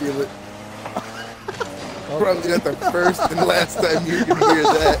 I didn't feel it. Probably not the first and last time you're gonna hear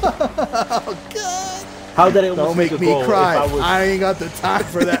that. Oh god! How did I almost Don't make a me goal cry. if I was... I ain't got the time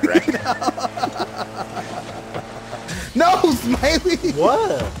for that right now. No, Smiley.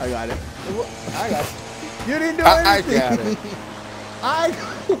 What? I got it. I got it. You didn't do I anything. got it.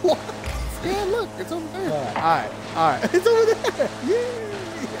 What? Yeah, look, it's over there. All right. It's over there.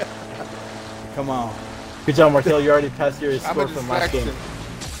 Yeah. Come on. Good job, Martel. You already passed your I'm score a from last distraction.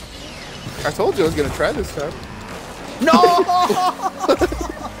 game. I told you I was gonna try this time. No!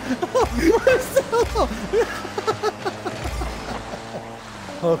 Marcelo!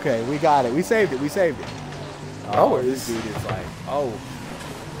 Okay, we got it. We saved it. Oh, this dude is like, oh.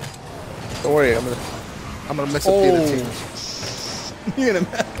 Don't worry, I'm gonna mess up the other team. You're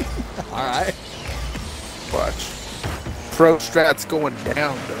gonna. All right. Watch. Pro strats going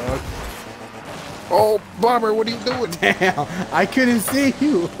down, dog. Oh, Bomber, what are you doing? Damn, I couldn't see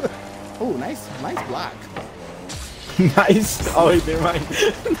you. Oh, nice block. Nice. Oh, wait, never mind.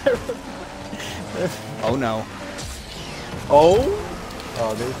 Oh no. Oh?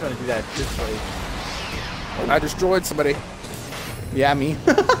 Oh, they were trying to do that this way. I destroyed somebody. Yeah, me.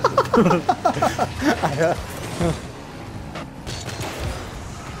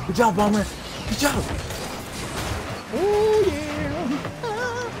 Good job, Bomber. Good job. Oh yeah.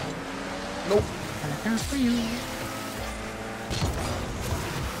 Nope. That's for you.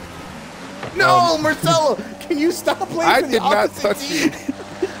 No, Marcelo, can you stop playing I for the did not opposite touch team? you.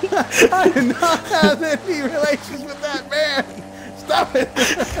 I did not have any relations with that man. Stop it.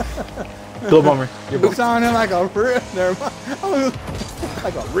 Go, Bomber. You're You booked. sounding like a real,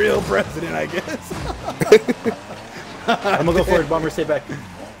 like a real president, I guess. I'm gonna go for it. Bomber, stay back.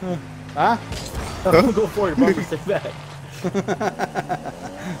 Huh? I'm gonna go for it. Bomber, stay back.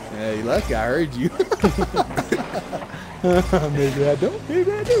 Yeah, you lucky. I heard you. Maybe I don't.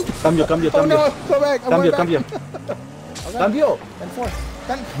 Maybe I do. Cambio, cambio, Oh no! cambio. Go back. I'm Cambio, going cambio. back. Cambio. 10-4.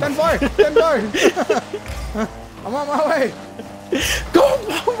 10-4. I'm on my way. Go,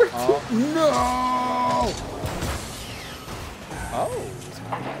 Bomber. Oh, no! Oh,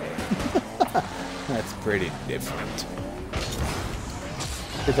 that's pretty different.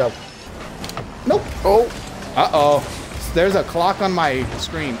 Good job. Nope. Oh. Uh-oh. There's a clock on my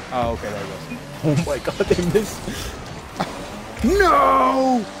screen. Oh, okay, there it goes. Oh my god, they missed.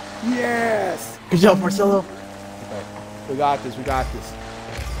 No! Yes! Good job, Marcelo. Okay. We got this. We got this.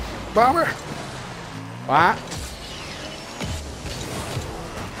 Bomber. What?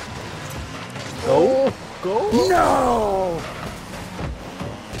 Go. Go. No!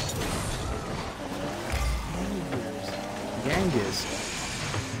 Genghis.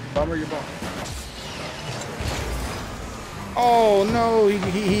 Bomber, your ball. Oh no,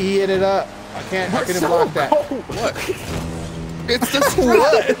 he hit it up. I couldn't block that. What? It's the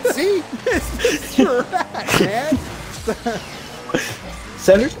what? See? It's the track, man.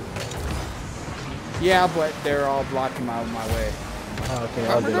 Center? Yeah, but they're all blocking my way. Oh, okay,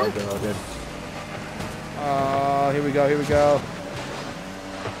 all good, all good, all good. Here we go, here we go.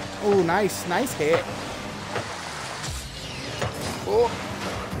 Oh, nice hit. Oh.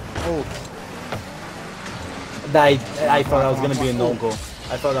 I thought I was gonna be a no-go.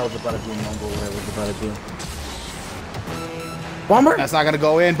 I thought I was about to be a no-go, what I was about to do. Bomber? That's not gonna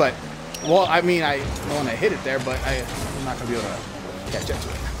go in, but well, I mean, I don't want to hit it there, but I'm not gonna be able to catch up to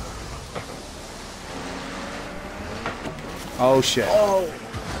it. Oh shit. Oh,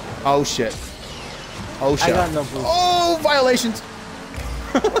 Oh shit. Oh shit. I got no boost. Oh, violations.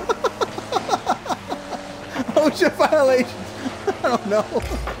 Oh shit, violations. I don't know.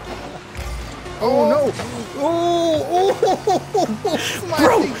 Oh no. Oh,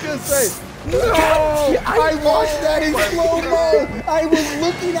 Smiley, good save. No, I watched that in slow-mo. I was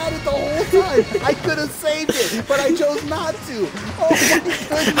looking at it the whole time. I could have saved it, but I chose not to. Oh my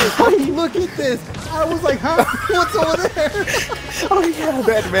goodness. Look at this. I was like, huh? What's over there? Oh yeah,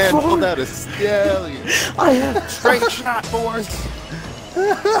 That man pulled out a stallion. I have Straight shot, boys.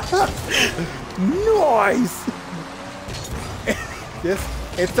 Nice.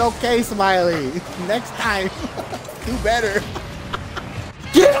 It's okay, Smiley. Next time, do better.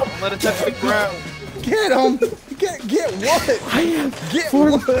 Get him! Let it touch the ground. Get him. Get what? I have Get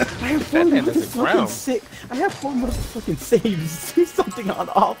four. what? I have four man doesn't motherfucking ground. sick. I have four motherfucking saves. Do something on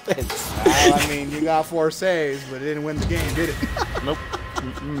offense. Well, I mean, you got 4 saves, but it didn't win the game, did it? Nope.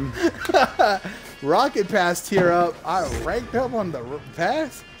 Rocket Pass tier up. I ranked up on the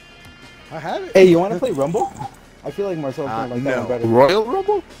pass. I have it. Hey, you want to play Rumble? I feel like Marcel's gonna like that no. one better. Royal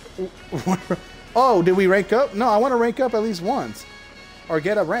Rumble? Oh, did we rank up? No, I want to rank up at least once, or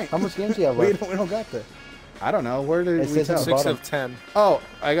get a rank. How much games do you have we left? don't got that. I don't know. Where did It we says tell? on 6 bottom. of 10. Oh,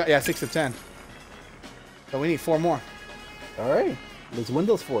 I got 6 of 10. So we need 4 more. All right, let's win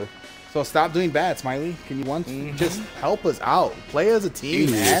those 4. So stop doing bad, Smiley. Can you just help us out? Play as a team,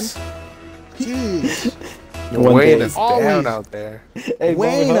 man. Jeez. You're One weighing day. us Always. down out there. Hey,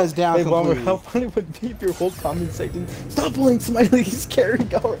 Weighing Bomber, us down Hey, Bomber, completely. how funny would it be if your whole comment section? Stop pulling Smiley. He's carrying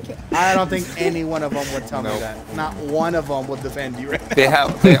going. I don't think any one of them would tell me Nope. that. Not one of them would defend you right They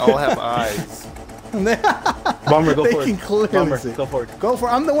all have eyes. now. Bomber, go They for can it. clearly Bomber, see. go for it. Go for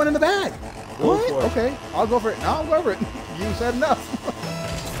it. I'm the one in the bag. Go What? for it. Okay, I'll go for it. No, I'll go for it. You said enough.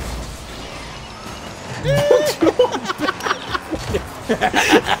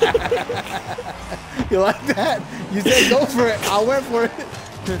 You like that? You said go for it. I went for it.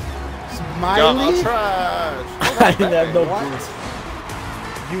 Smiley. Y'all trash. I didn't have no What? boost.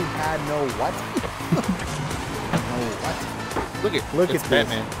 You had no what? No what? Look at it's this.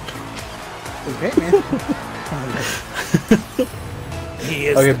 Batman. It's Batman. He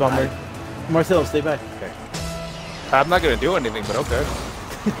is. Okay, Bomber. Marcelo, stay back. Okay. I'm not gonna do anything, but okay.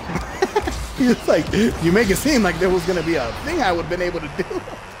 It's like you make it seem like there was gonna be a thing I would have been able to do.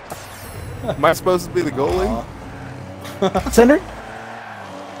 Am I supposed to be the goalie? Center?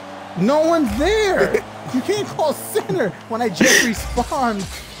 No one's there. You can't call center when I just respawned.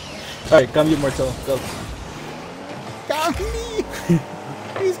 Alright, come you, Marcelo. Go. Got me.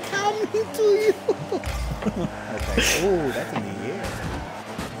 He's coming to you. Okay. Oh, that's in the air.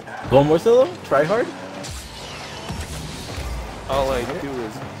 Go, Marcelo. Try hard. All I do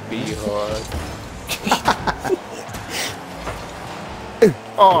is be hard.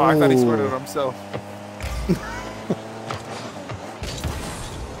 Oh, I thought he squirted on himself.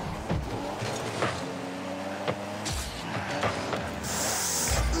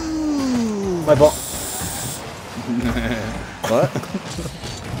 My ball. What?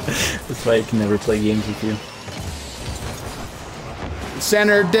 That's why I can never play games with you.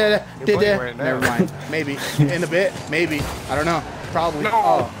 Center did playing right now. Never mind. Maybe in a bit. Maybe. I don't know. Probably. No.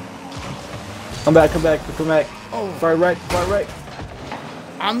 Oh. Come back, come back, come back. Oh. Far right, far right.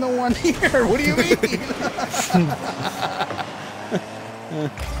 I'm the one here. What do you mean?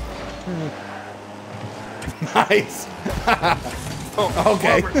 Nice. Oh,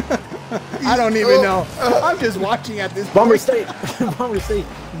 Okay. I don't even know. I'm just watching at this Bomber point. stay. Bomber stay.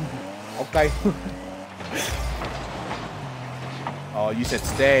 Okay. Oh, you said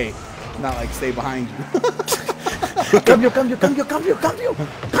stay. Not like stay behind you. Cambio, cambio, cambio, cambio, cambio.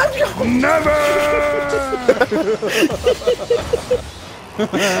 Cambio. Never!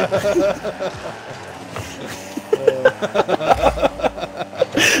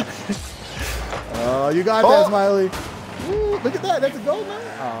 Oh, you got that, Smiley. Ooh, look at that. That's a goal, man.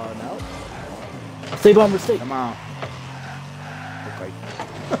 Oh, no. Stay, Bomber, stay. Come on. Okay.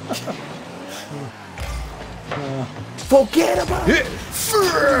 Forget about it.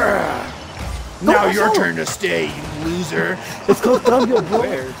 Now your turn to stay, you loser. It's called cambio, bro.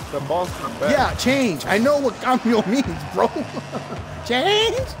 Where? The ball's coming back. Yeah, change. I know what cambio means, bro.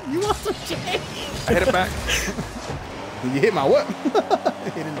 Change? You want some change? I hit it back. You hit my what?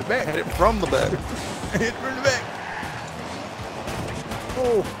 Hit in the I back. hit it from the back. Hit from the back.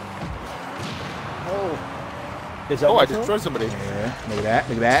 Oh. Oh. Is that Oh, I Marcelo? destroyed somebody. Yeah, look at that.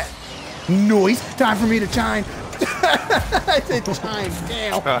 Look at that. Noise. Time for me to chime. I said chime.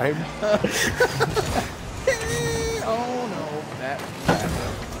 Damn. Time. Oh no. That.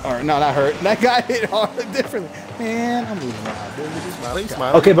 Or no, that hurt. That guy hit hard differently. Man, I'm losing my ability. Smiling,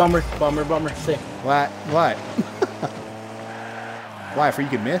 smiling. Okay, Bomber, Bomber, Bomber, stay. What? What? Why? For you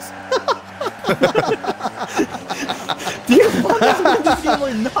can miss? Do you want to win this game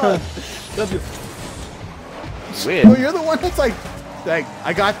or not? W. Win. Well, you're the one that's like,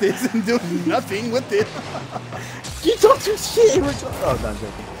 I got this and doing nothing with it. You talk your shit. Oh, no, I'm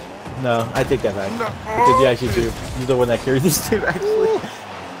joking. No, I take that back. No. Because you actually do. You're the one that carries this team, actually.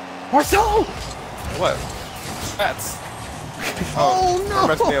 Marcelo! What? That's. Oh, no! You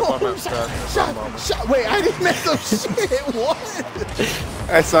messed me up on that strat. Shot. Wait, I didn't mess up shit. What?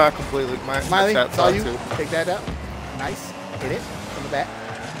 I saw it completely. My Smiley, chat saw saw you. too. Take that out. Nice. Hit it from the back.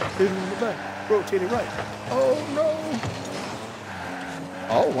 Hit it from the back. Rotate it right. Oh, no.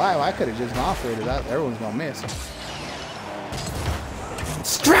 Oh, wow. I could have just gone for it. Everyone's going to miss.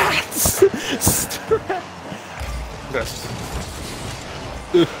 Strats! Strats! Yes.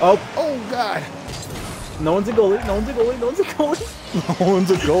 Oh, Oh, God. no one's a goalie. No one's a goalie. No one's a goalie. No one's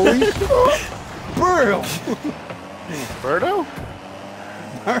a goalie. Burl. Birdo?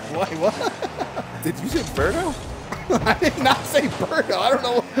 Wait, what? Did you say Birdo? I did not say Birdo. I don't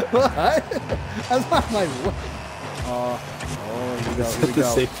know what. That's not my what. Oh, here we go. Here we the go.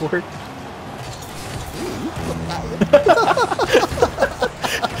 safe word.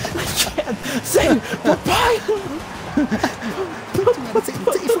 I can't say bye-bye.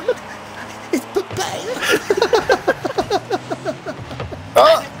 It's papaya.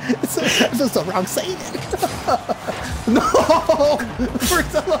 It's just a wrong saying. No!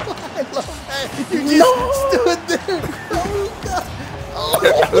 Priscilla, I love that. You just stood there. Oh, God. I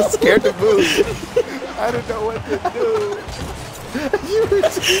was scared to move. I don't know what to do. You were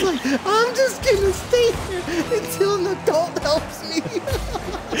just like, I'm just going to stay here until an adult helps me.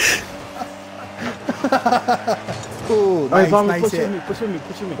 Ooh, Alright, nice, Bomber, nice push hit. with me, push with me,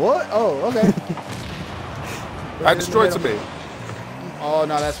 push with me. What? Oh, okay. I destroyed somebody. Oh,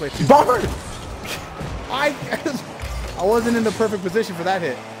 no, that's way too Bomber! I wasn't in the perfect position for that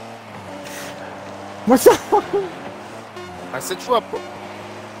hit. Marcelo! I set you up. What?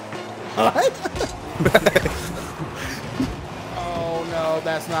 Oh, no,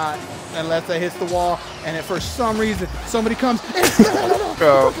 that's not. Unless it hits the wall, and if for some reason somebody comes.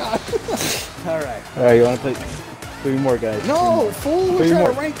 Oh. All right. Alright, you want to play 3 more, guys? No, fool, we're Three trying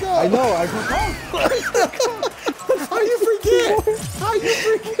more. to rank up. I know, I forgot. How you forget? How you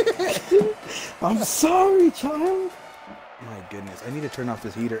forget? I'm sorry, child. My goodness, I need to turn off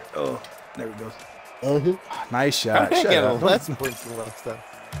this heater. Oh, there it goes. Uh-huh. Nice I shot. didn't Shut get up. less points than last time.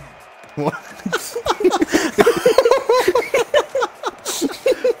 What?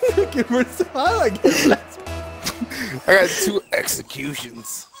 Freaking Marcelo, I like it. I got 2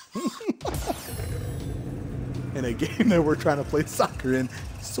 executions. In a game that we're trying to play soccer in.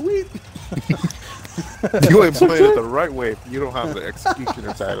 Sweet. You ain't playing it the right way. You don't have the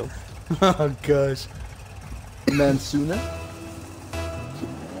executioner title. Oh gosh. Mansuna?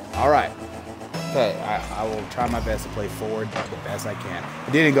 All right. Okay, I will try my best to play forward the best I can.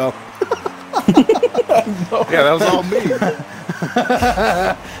 It didn't go. Yeah, that was all me.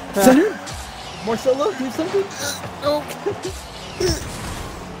 Center? Marcelo, do something? No.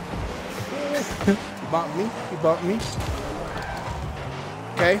 He bumped me. He bumped me.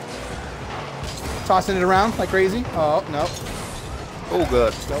 Okay. Tossing it around like crazy. Oh, no. Oh,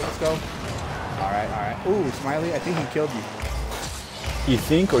 good. Let's go, let's go. All right, all right. Ooh, Smiley, I think he killed you. You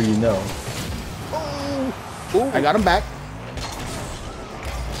think or you know? Ooh, I got him back.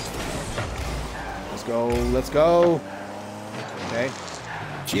 Let's go, let's go. Okay.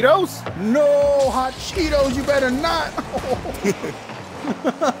 Cheetos? No, hot Cheetos, you better not.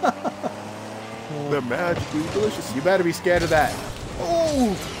 They're magically delicious. You better be scared of that.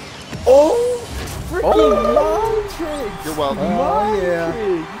 Oh, Oh! Freaking long trick! You're welcome. oh yeah.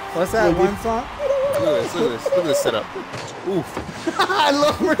 What's that, Look, one song? Look at this. Look at this. Look at this setup. Oof. I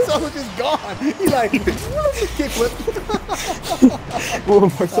love Marcelo just gone. He like, kickflip. Well,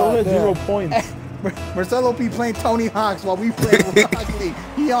 Marcelo has damn. 0 points. Marcelo be playing Tony Hawk's while we play Rocket League.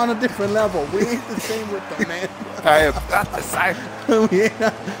 He on a different level. We ain't the same with them, man. I have got the side. We ain't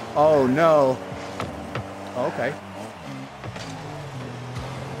not- oh no. Okay.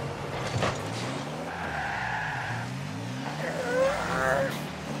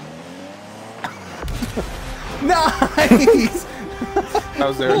 Nice. I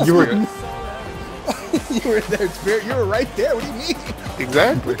was there. You were there, Spirit. You were right there. What do you mean?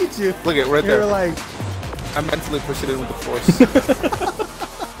 Exactly. Look at you. Look at right You were there. like, I mentally pushed it in with the force.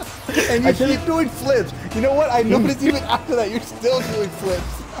 and you keep doing flips. You know what? I noticed even after that, you're still doing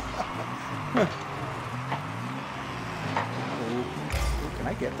flips. Can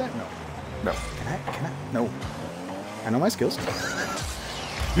I get that? No. No. Can I? No. I know my skills.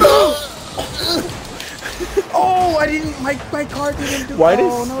 Oh, I didn't. My card didn't do. Why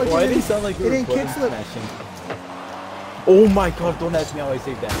oh, no, it did didn't. it sound like you It were didn't button kickflip. smashing? Oh my god, don't ask me how I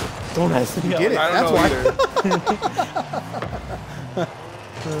saved that. Don't ask me You how did it. I That's don't why. know either.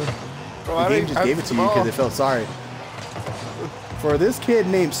 Bro, The game just gave it to you because it felt sorry. For this kid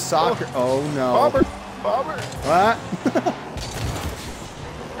named Soccer. Oh no. Bomber. Bomber. What?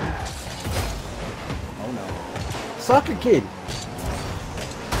 Oh no. Soccer kid.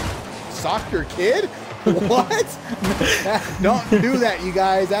 Soccer kid? What? Don't do that, you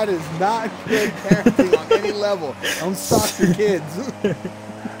guys. That is not good parenting on any level. Don't soccer kids.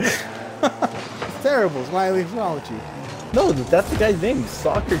 It's terrible, Smiley. What's wrong with you? No, that's the guy's name.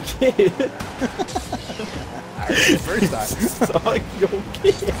 Soccer kid. I heard it the first time. Soccer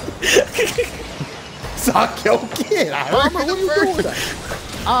kid. Soccer kid. I heard it the first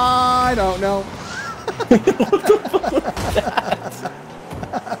time. I don't know.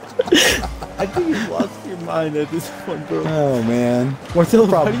 I think you lost your mind at this point, bro. Oh man. Marcelo,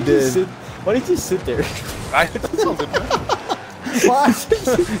 Probably did. Why did you sit there? I told him. What?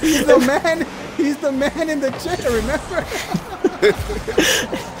 He's the man. He's the man in the chair. Remember?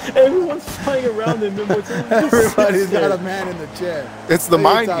 Everyone's flying around him. And Marcelo just Everybody's sits there. got a man in the chair. It's the What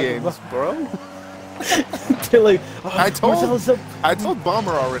are you mind talking games, about? bro. They're like, oh, Marcelo's up. I told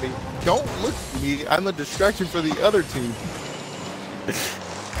Bomber already. Don't look at me. I'm a distraction for the other team.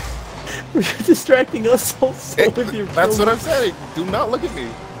 You're distracting us also with your That's what I'm saying. Do not look at me.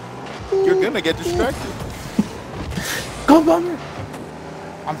 You're gonna get distracted. Go, Bomber.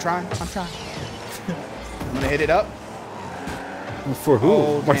 I'm trying. I'm trying. I'm gonna hit it up. For who?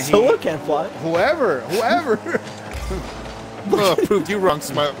 Oh, man, Marcelo can't fly. Whoever. Proved you wrong,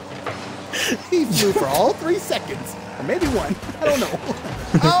 Smile. He flew for all 3 seconds. Or maybe 1. I don't know.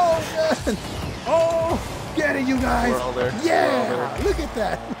 Oh, man. Oh, get it, you guys. We're all there. Yeah. We're all there. Look at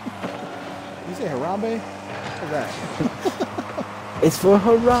that. You say Harambe? What's that? It's for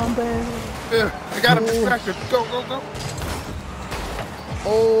Harambe. Yeah, I got him distracted. Go, go, go.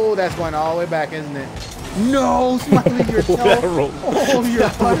 Oh, that's going all the way back, isn't it? No, Smiley, your toe. That rolled- Oh, your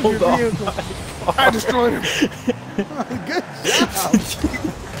butt of your rolled off vehicle. I destroyed him. Good job.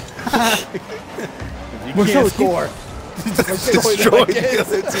 You Marcelo, can't keep- score. Destroyed the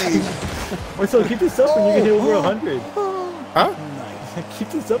other team. Marcelo, keep this up and you're gonna hit over 100. Huh? Keep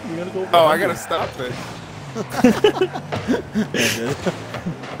this up and you're gonna go over Oh, I 100. gotta stop it.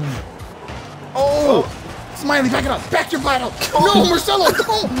 Oh, Smiley, back it up. Back your bite up. No, Marcelo,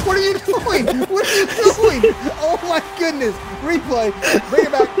 don't. What are you doing? What are you doing? Oh my goodness. Replay. Bring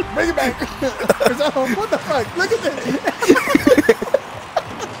it back. Bring it back. Marcelo, what the fuck? Look at this.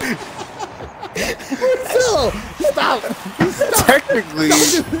 Marcelo, stop. Stop. Technically,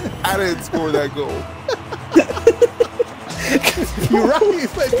 I didn't score that goal. You're right,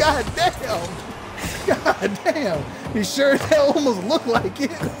 but god damn. God damn. You sure as hell almost look like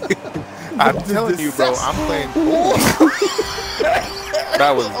it. I'm telling you, bro, I'm playing.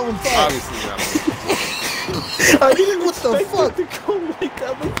 That was obviously not. I didn't. What the fuck? To go like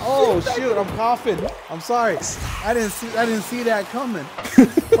that. Oh shoot! I'm coughing. I'm sorry. I didn't see that coming.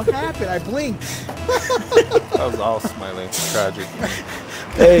 What happened? I blinked. That was all Smiley. Tragic.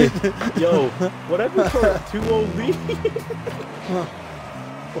 Hey, yo, whatever for a 2-0 lead.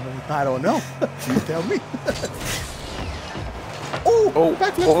 I don't know. You tell me. Oh,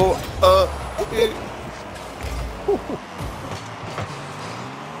 backflip.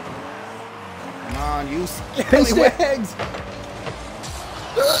 Come on, you skelly wags.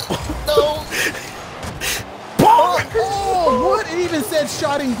 no. Oh, what? It even said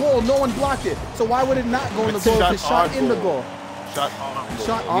shot in goal. No one blocked it. So why would it not go in the goal if it's shot in the goal? Shot on.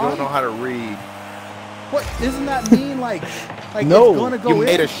 Shot You on? don't know how to read. What? Isn't that mean like No, it's gonna go you in?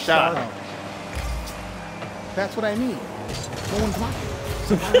 made a shot. That's what I mean. No one blocked it.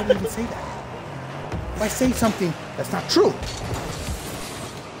 So why would I even say that? If I say something that's not true.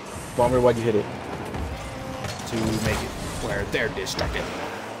 Bomber, why'd you hit it? To make it where they're distracted.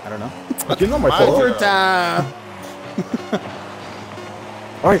 I don't know. You know Marcelo. Overtime.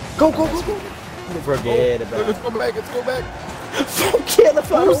 All right, go. Forget about Let's it. go back. Let's go back. Forget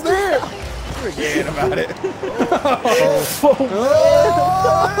about Who's it. there? Forget about it.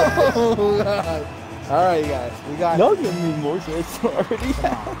 Oh, God. All right, you guys. We got Y'all giving me more stress already.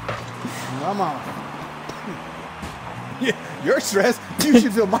 Come on. Yeah, you're stressed. You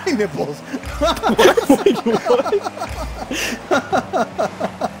should feel my nipples.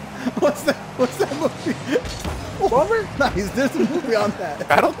 What's that movie? Bomber? Nice. There's a movie on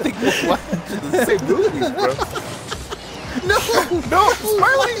that. I don't think we're watching the same movies, bro. No,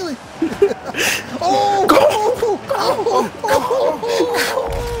 Smiley. Oh, go.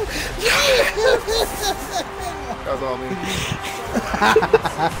 That was all me.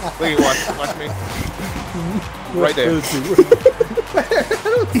 Look, watch me. Right there. I don't see you.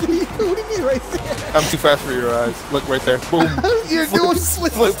 What do you mean right there? I'm too fast for your eyes. Look right there. Boom. You're doing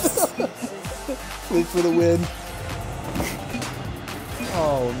flips. Wait for the win.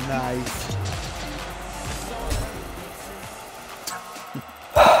 Oh, nice.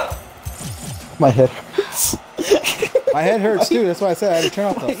 My head hurts. My head hurts too. That's why I said I had to turn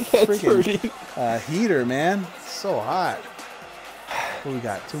off the My head's hurting. freaking heater, man. It's so hot. What we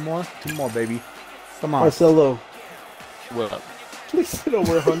got? Two more? Two more, baby. Come on. Marcelo, What up? please hit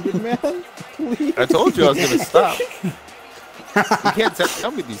over 100, man. Please. I told you I was gonna stop. You can't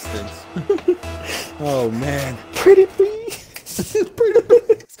tell me these things. Oh, man. Pretty please. Pretty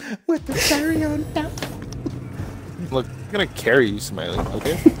please. With the cherry on top. Look, I'm gonna carry you, Smiley.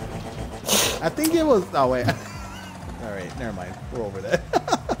 Okay. I think it was. Oh, wait. All right. Never mind. We're over that.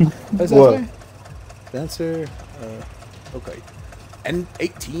 What's What? that? Spencer. Okay. And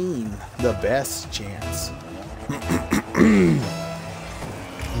 18. The best chance.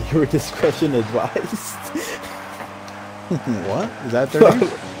 Your discretion advised. What? Is that 30?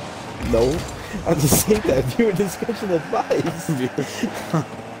 No. I'm just saying that. Viewer discretion advised.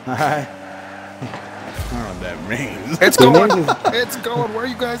 Alright. I don't know what that means. It's going. It's going. Where are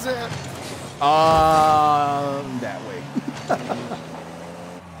you guys at? That way.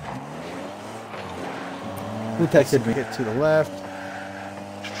 Who texted me? Get to the left.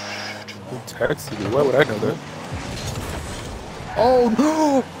 Who texted you? Why would I know that? Oh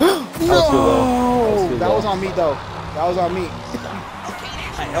no! was too low. No! That was on me though. That was on me.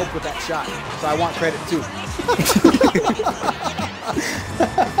 I helped with that shot, so I want credit too.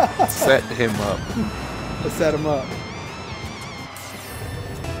 Set him up. Let's set him up.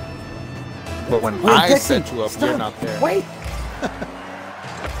 But when Wait, I Dixie, set you up, stop. you're not there. Wait.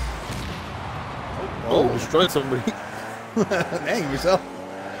 Oh, destroyed somebody. Dang yourself.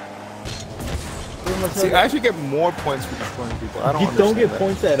 See, I should get more points for destroying people. I don't You don't get understand that.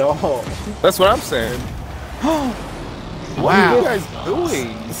 points at all. That's what I'm saying. What are you guys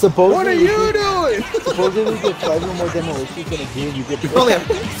doing? Supposedly, What are you doing? Supposedly, you get 5 or more demolitions in a game. You get. You only have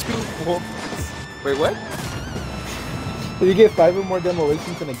 2 points. Wait, what? If you get 5 or more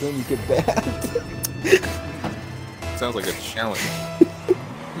demolitions in a game, you get banned. Sounds like a challenge.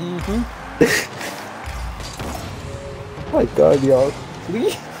 Oh my God, y'all!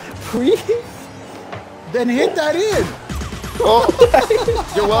 Please. Then hit that in. Oh,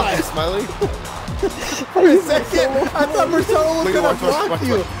 you're welcome, Smiley. For a second, I thought Marcelo was Look at gonna watch, block watch,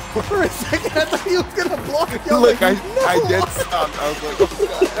 you. For a second, I thought he was gonna block you. Look, like, I did stop. I was like, oh,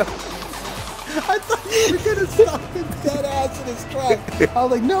 God. I thought you were gonna stop him dead ass in his tracks. I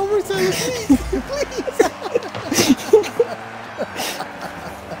was like, no, Marcelo, please.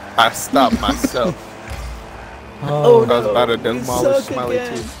 I stopped myself. Oh, I was about to demolish Smiley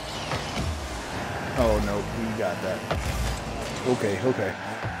too. Oh no, we got that. Okay.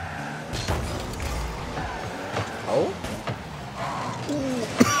 Oh.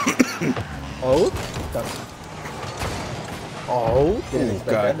 Oh. Oh. Didn't Oh, expect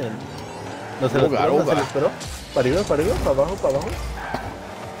God. that, then. No se Oh, lo God, esperó, oh, no se lo God. esperó. Para arriba, para abajo, para abajo.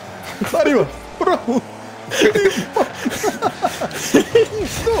 Arriba, bro. 1,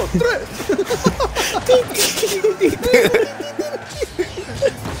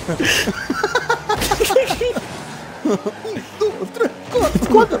 2, 3,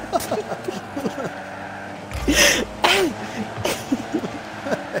 4.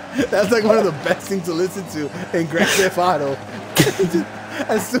 That's like one of the best things to listen to in Grand Theft Auto.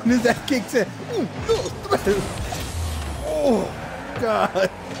 As soon as that kicks in. 1, 2, 3. Oh, God.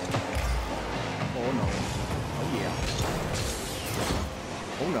 Oh, no. Oh, yeah.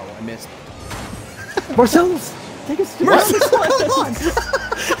 Oh, no, I missed. Marcellus, take a step. What?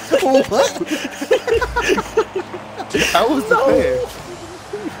 I was there.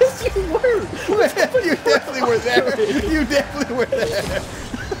 Yes, you were. You definitely were there. You definitely were there.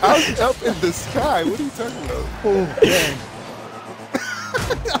 I was up in the sky. What are you talking about? Oh, man.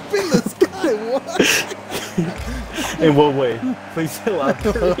 Up in the sky, what? In what way? Please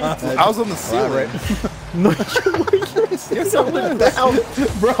elaborate. I was on the ceiling. No, you were. Yes, I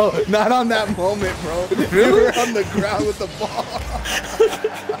was. Bro, not on that moment, bro. You were on the ground with the ball.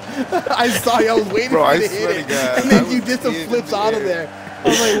 I saw you. I was waiting Bro, for I you to swear hit to it. God, And then I you was did some in flips the out of air. there. I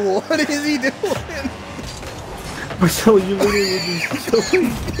was like, what is he doing? Marcellus, you literally would be so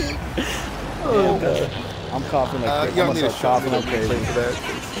Oh, God. I'm coughing like You don't need to start show me coughing like the replay crazy. for that.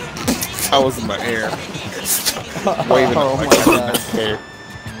 I was in my air. Waving Oh, like my I did God. not care.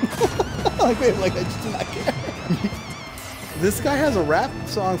 Like, wait, like, I just do not care. This guy has a rap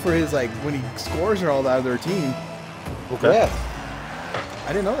song for his, like, when he scores or all that other team. Okay. Yeah.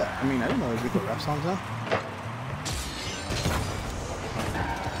 I didn't know that. I mean, I didn't know he put rap songs on.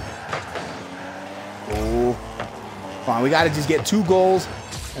 Oh. Come on, we got to just get 2 goals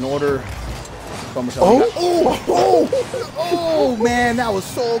in order. Oh, man, that was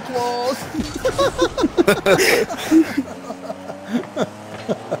so close.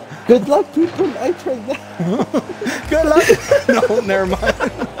 Good luck, people. I tried that. Good luck. No, never mind.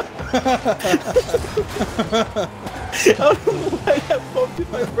 I don't know why that bumped in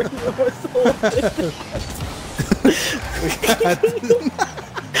my brain.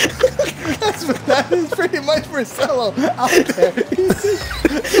 That is pretty much Marcelo out there. He's just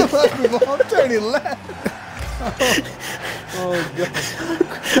turning left. Oh, God.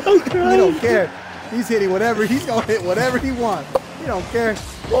 He don't care. He's hitting whatever. He's going to hit whatever he wants. He don't care.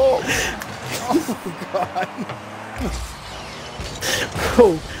 Oh, God.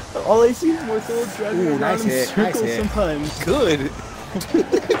 Bro, all I see is Marcelo driving Ooh, around nice in hit, circles nice hit. sometimes. Good.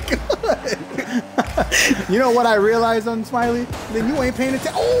 You know what I realized on Smiley? Then you ain't paying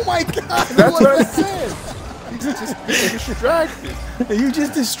attention. Oh, my God. That's what I said. He's just distracted. You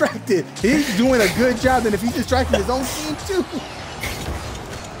just distracted. He's doing a good job. And if he's distracting his own team, too.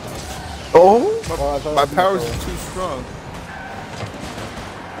 Oh, my powers are too strong.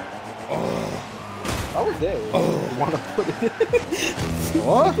 I was there. Oh, you want to put it in?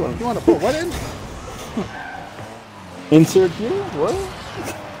 What? You want to put what in? Insert here? What?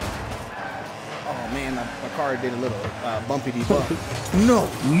 Oh, man, my car did a little bumpity bump. No.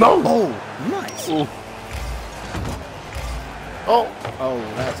 Oh, nice. Ooh. Oh. Oh,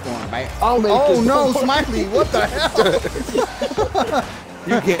 that's going back. I'll make Oh, it. no, Smiley. What the hell?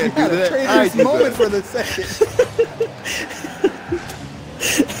 You can't do Had a that. traitor's moment for the second.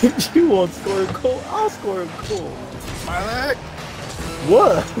 If you won't score a goal, I'll score a goal. My leg.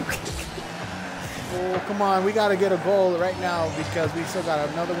 What? Oh, come on. We got to get a goal right now because we still got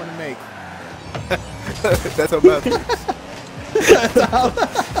another one to make. That's about it.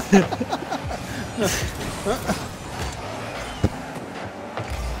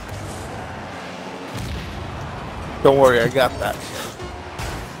 Don't worry, I got that.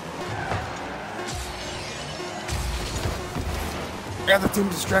 I got the team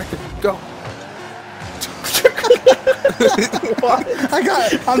distracted. Go.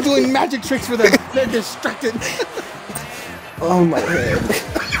 I'm doing magic tricks for them. They're distracted. Oh, my head.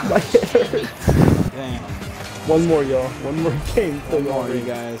 My head hurts. Damn. One more, y'all. One more game. One more, you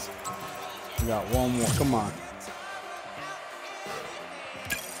guys. We got one more. Come on.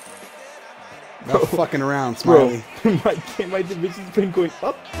 No fucking around, Smiley. Bro, my division's been going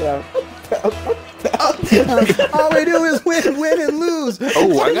up, down, up, down. All we do is win, win, and lose.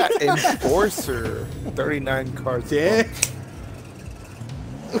 Oh, I got Enforcer. 39 cards. Yeah.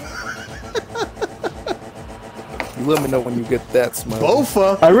 Let me know when you get that, Smiley.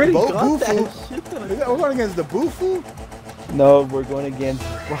 Bofa. I already Bo got that Bufu. shit. We're going against the Bufu? No, we're going against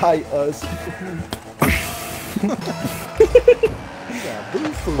Why Us. Yeah,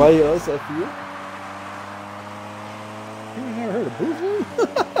 Bufu. Why Us, I feel. You never heard of Bufu?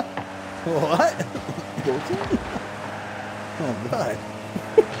 What? Bufu? Oh, God.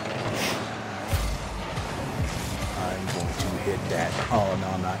 I'm going to hit that. Oh, no,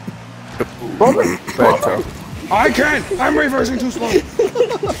 I'm not. Back toe. I can! I'm reversing too slow.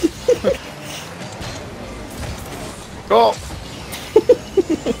 Oh!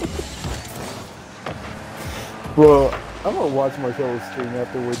 Bro, I'm gonna watch Marcelo's stream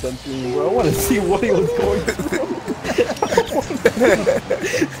after we're done streaming, bro. I wanna see what he was going through.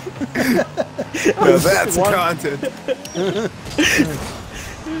 Now that's content.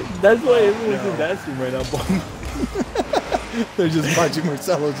 That's why everyone's in that stream right now, bro. They're just watching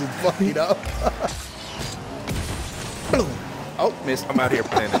Marcelo just fucking up. Oh, missed. I'm out here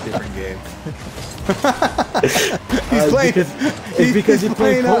playing a different game. He's playing. It's because you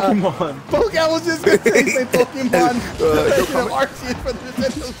play Pokemon. Pokemon. I was just gonna say Pokemon. you're Legend of Arceus for the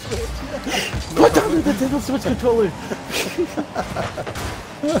Nintendo Switch. Put down the Nintendo Switch controller.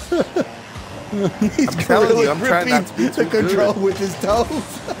 He's telling you, I'm gripping trying not to be the too control good. with his toes.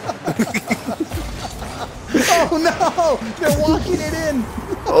 Oh no! They're walking it in.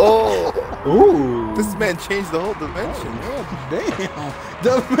 Oh! Ooh. This man changed the whole dimension. Oh, damn!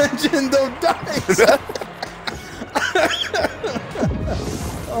 Dimension the dice.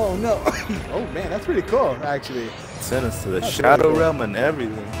 Oh no! Oh man, that's pretty cool, actually. Sent us to the That's Shadow really cool. Realm and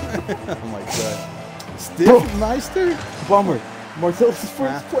everything. Oh my god! Stiffmeister? Bummer. Marcelo's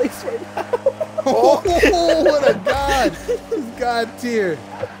first place right now. Oh, what a god! He's god tier.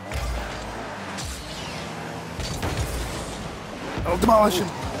 I'll demolish him.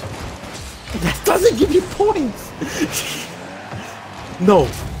 That doesn't give you points. No.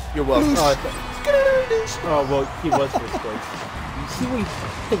 You're welcome. Oh, well, he was first place. You see what you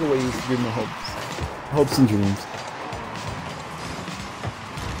take away his dream of hopes. Hopes and dreams.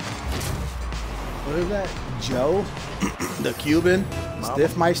 What is that? Joe, the Cuban,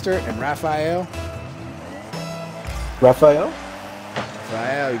 Stiffmeister, and Raphael. Raphael?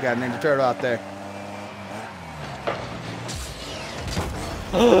 Raphael, you got a Ninja Turtle out there.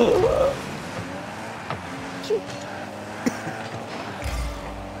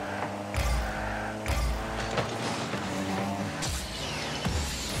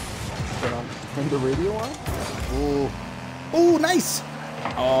 Turn the radio on? Ooh. Ooh, nice.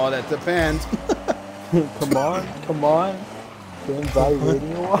 Oh, that depends. Come on, come on. Turn the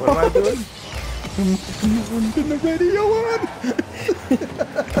radio on. What am I doing? Turn the radio on.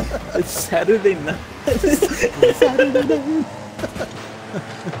 It's Saturday night. Saturday night.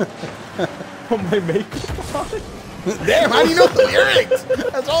 Put my makeup on. Damn, how do you know the lyrics?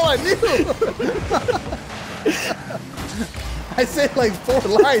 That's all I knew. I said like 4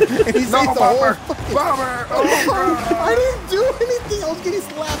 lines, and he said the whole fucking... Bomber! I didn't do anything. I was getting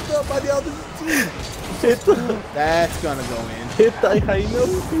slapped up by the other team. That's gonna go in. Hit the high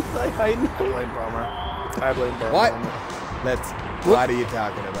note. Hit the high note. Blame Bomber. I blame Bomber. What? What are you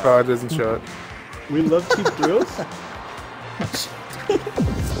talking about? Oh, it doesn't show it. We love cheap thrills.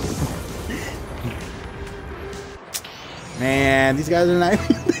 Man, these guys are not even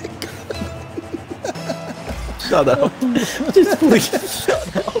that Shut up. Just please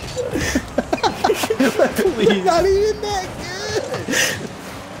shut up. Please. Not even that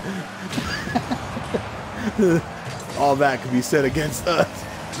good. All that could be said against us.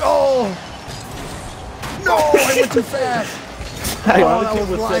 No! No! I went too fast. I Oh, honestly that was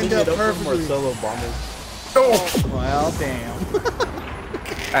was lined setting up it up for perfectly. Marcelo Bombers. Oh! Well, damn.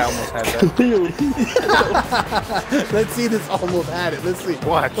 I almost had that. Let's see this almost had it. Let's see.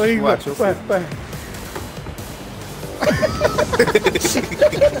 Watch, Where you watch, go? you'll see. Where?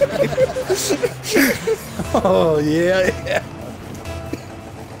 Oh, yeah.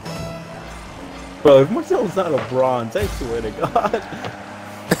 Bro, if Marcelo's not a bronze, I swear to God.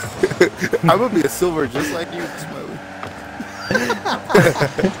 I'm gonna be a silver just like you, Smiley.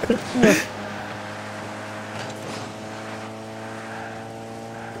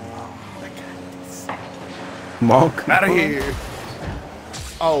 Monk. Out of here.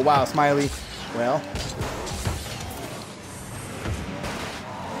 Oh, wow, Smiley. Well,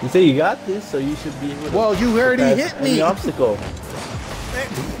 You say you got this, so you should be able to. well, you already surpass hit me. any obstacle.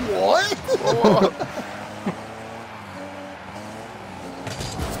 What?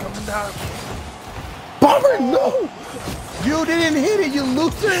 It's coming down. Bomber, no! You didn't hit it, you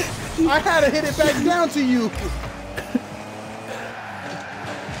loser. I had to hit it back down to you.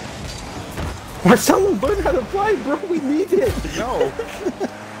 Marcelo, learn how to fly, bro. We need it. No.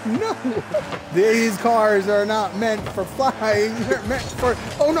 No. These cars are not meant for flying. They're meant for...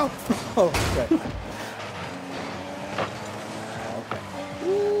 Oh, no. Oh, okay. Okay.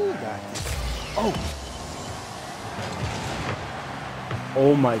 Ooh, got it. Oh.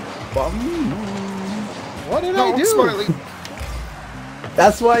 Oh my god. What did I do? Smiley.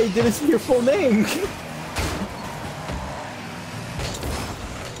 That's why you didn't see your full name.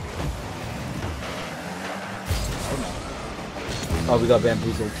 Oh, we got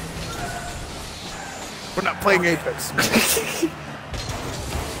bamboozled. We're not playing Apex.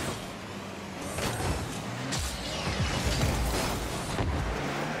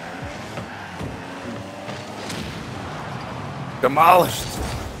 Demolished.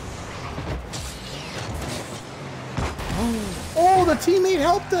 Oh, the teammate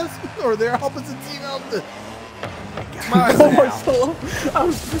helped us. Or their opposite team helped us. Oh, Marcelo, I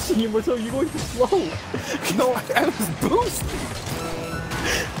was pushing you, Marcelo. You're going too slow. No, I was boosting.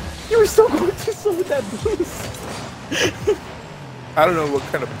 You were still going too slow with that boost. I don't know what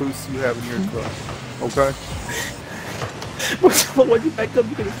kind of boost you have in your car. Okay. Marcelo, when you back up,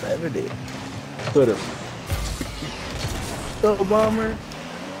 you could have saved it. Could have. Go, Bomber.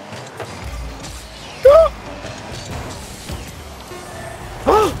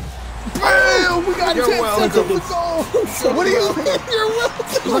 Bam! We got You're 10 welcome. seconds to go. What are you? You're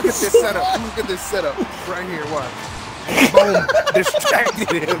welcome. Look at this setup. Look at this setup. Right here. Watch. Boom.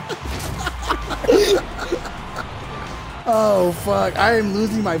 Distracted him. Oh, fuck. I am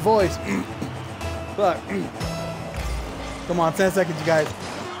losing my voice. Fuck. Come on, 10 seconds, you guys.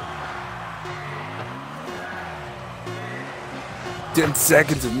 10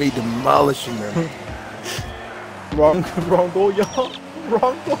 seconds of me demolishing them. Wrong goal, y'all.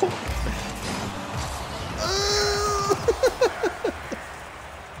 Wrong goal.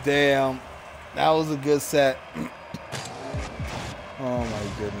 Damn. That was a good set. Oh, my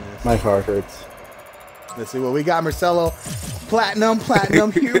goodness. My heart hurts. Let's see what we got, Marcelo. Platinum.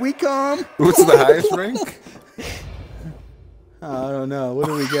 Here we come. What's the highest rank? I don't know. What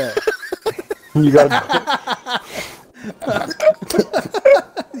do we get? You got.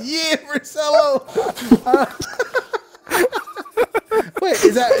 Yeah, Marcelo. Wait,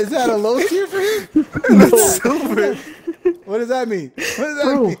 is that a low tier for him? Silver. What does that mean? What does that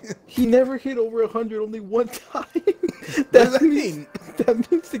Bro, mean? he never hit over 100 only one time. What does that mean? That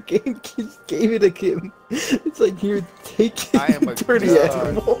means the game just gave it to him. It's like here, take it. I am a dirty god.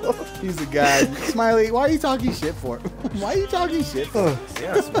 animal. He's a guy. Smiley, why are you talking shit for? Why are you talking shit for?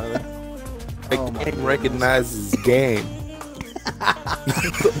 Yeah, Smiley. The Oh my game recognizes game.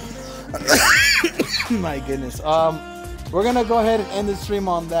 My goodness. We're gonna go ahead and end the stream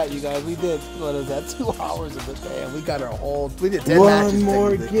on that, you guys. We did what is that? 2 hours of the day, and we got our whole. We did 10 One matches. more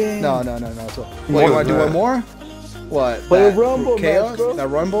technically. game. No. So, More what, you want to than do that. one more? What? Play a that Rumble chaos? match, bro. That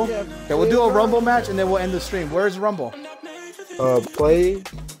Rumble? Yeah, Okay, play we'll do a a Rumble Rumble. match, and then we'll end the stream. Where's Rumble? Play.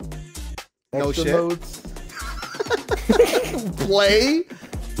 No Extra shit. modes. Play.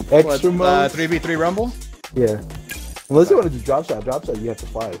 Extra modes. 3v3 Rumble. Yeah. Unless you want to do drop shot, you have to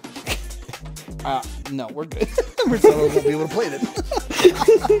fly. No, we're good. Marcelo won't be able to play this.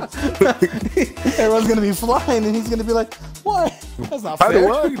 Everyone's gonna be flying, and he's gonna be like, "What? That's not How fair."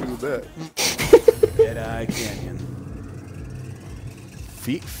 do I do that? Jedi Canyon.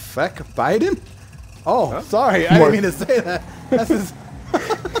 Feck Biden? Oh, sorry, I didn't mean to say that. That's his,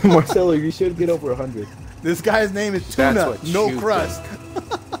 Marcelo, you should get over 100. this guy's name is That's Tuna, what no you crust.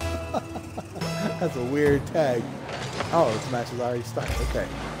 That's a weird tag. Oh, this match is already started. Okay.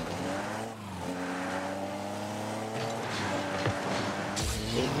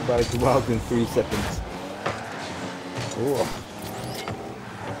 About to go out in 3 seconds. Cool.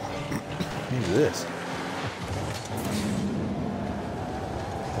 Who's this?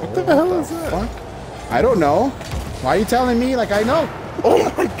 What the hell is that? Fuck? I don't know. Why are you telling me like I know?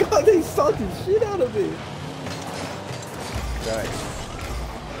 Oh my god, they sucked the shit out of it. Right.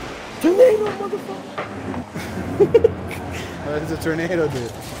 Tornado, motherfucker. What does a tornado do?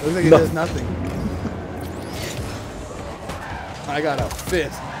 Looks like it No. does nothing. I got a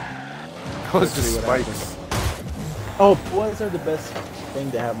fist. That was Let's see just what spikes. Oh, points are the best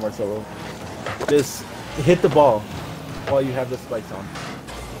thing to have, Marcelo. Just hit the ball while you have the spikes on.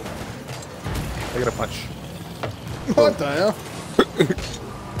 I got a punch. What the hell?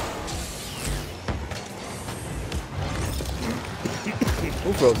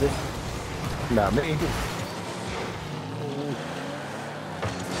 Who froze it? Not me.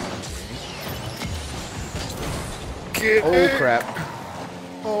 Oh crap.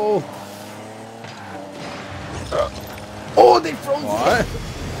 Oh. Oh, they froze What?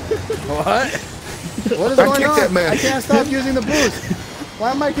 What? What is I going kicked on? that man. I can't stop using the boost.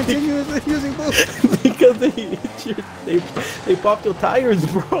 Why am I continuously using boost? it. Because they popped your tires,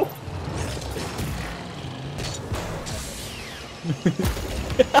 bro.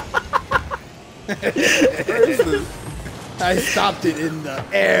 I stopped it in the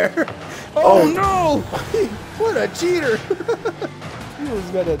air. Oh, no! What a cheater! He was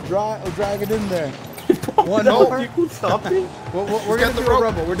gonna drag it in there. One more. You stopped it? We're gonna got the do a rope.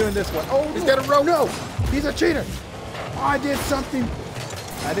 rumble. We're doing this one. Oh, He's got a rope. No, he's a cheater. Oh, I did something.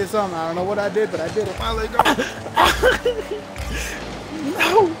 I don't know what I did, but I did it. Smiley, go.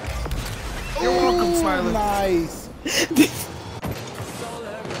 No. You're welcome, Smiley. Nice.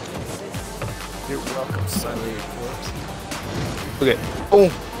 You're welcome, Smiley. Okay. Boom.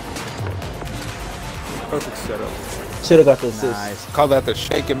 Perfect setup. Should have got the assist. Nice. Call that the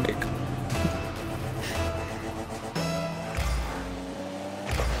shake and make.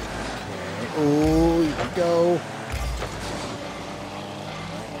 Oh, here we go.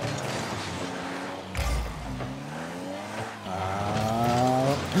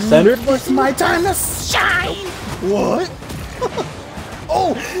 Standard? It's my time to shine. What?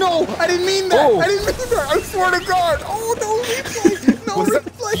 Oh no! I didn't mean that. Oh. I didn't mean that. I swear to God. Oh no replay. No Was that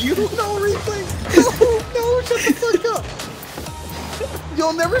replay. you? No replay. No, shut the fuck up.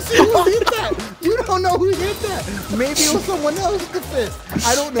 You'll never see who hit that. You don't know who hit that. Maybe it was someone else with the fist.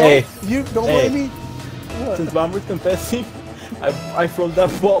 I don't know. Hey. You don't Hey. blame me. What? Since Bomber's confessing, I froze that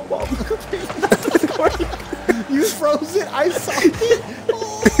ball bomb. You froze it. I saw it.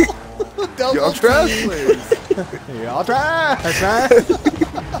 Oh, double Y'all trash team. players. Y'all trash, man.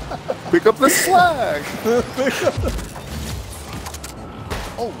 Pick up the slack.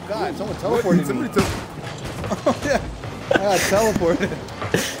 Oh God! Someone What? teleported me. Somebody took. I got teleported.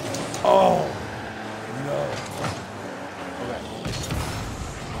 Oh no! Okay.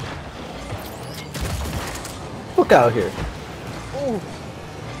 Look out here. Oh.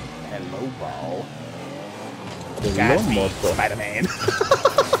 Hello, ball. The Got low me, motor. Spider-Man.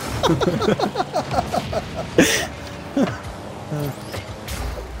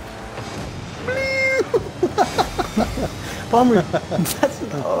 Bomber.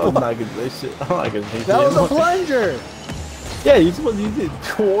 I'm not gonna say shit. I'm not gonna say shit. That was a plunger. Yeah, you're supposed to use it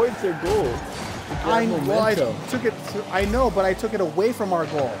towards their goal. I took it. I know, but I took it away from our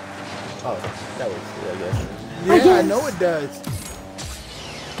goal. Oh, that was I guess. Yeah, I know it does.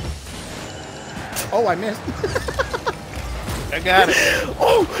 Oh, I missed. I got it.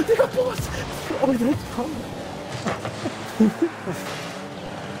 Oh, they got bullets. Oh, that's coming.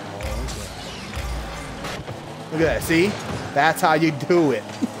 Look at that. See? That's how you do it.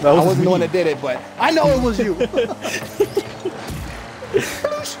 That I was wasn't the one me. that did it, but I know it was you.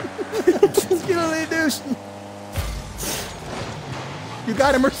 Skilly douche. You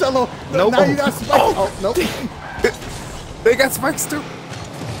got him, Marcelo. Nope. Now you got Spike. Oh, nope. They got spikes too.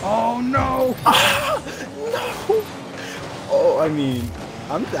 Oh, no. No. Oh, I mean,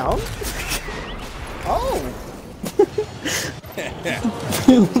 I'm down. Oh.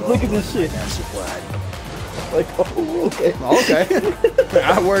 Look at this shit. Like, oh, okay. Okay.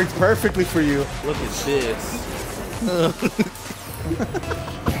 That worked perfectly for you. Look at this.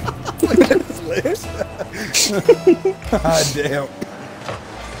 Ah, damn.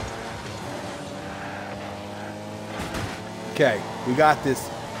 Okay, we got this.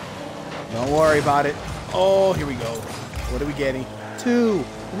 Don't worry about it. Oh, here we go. What are we getting? 2,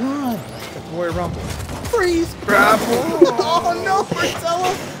 1. That's Royal Rumble. Freeze! Grapple! Oh no,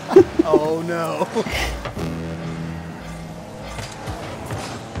 Marcelo! Oh no.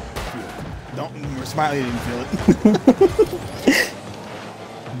 Don't, Smiley didn't feel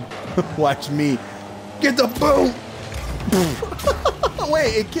it. Watch me. Get the boom!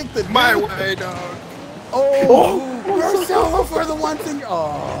 Wait, it kicked the My way, dog. Oh, Marcelo for the one thing.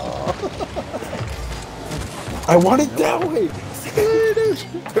 Oh. I want it that way.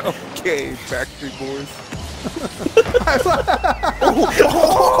 Okay, factory boys.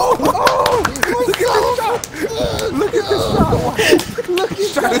 Look at this shot. Look at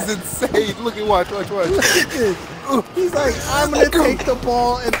Shot is insane. Look at watch. He's like, I'm gonna take the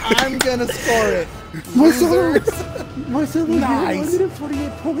ball and I'm gonna score it. Marcelo, Nice.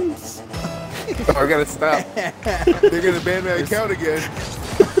 148 points. Oh, I gotta stop. They're gonna ban my account again.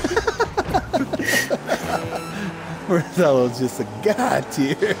 Marcelo's just a god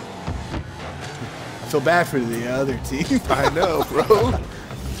tier. I feel bad for the other team. I know, bro.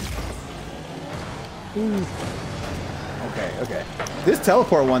 Okay. This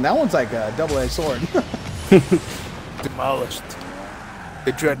teleport one, that one's like a double-edged sword. Demolished.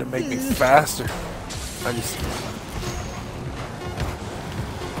 They tried to make me faster. I just.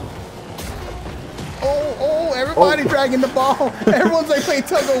 Oh, everybody dragging the ball. Everyone's like playing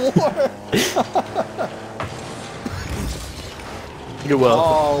tug of war. You're welcome.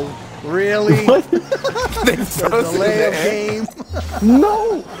 Oh, really? The delay of game.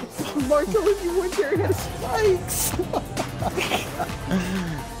 No! Marco, if you went there, he has spikes.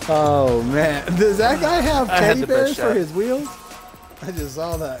 Oh, man. Does that guy have I had teddy the bears best for shot. his wheels? I just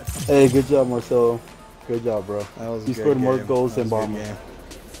saw that. Hey, good job, Marcelo. Good job, bro. That was a You good scored more game. goals That than was a good Bomber. game.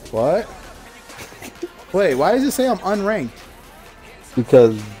 What? Wait, why does it say I'm unranked?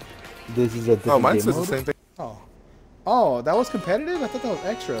 Because this is a different Oh, mine game says the mode. same thing. Oh, that was competitive? I thought that was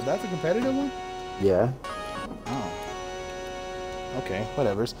extra. That's a competitive one? Yeah. Oh. Okay,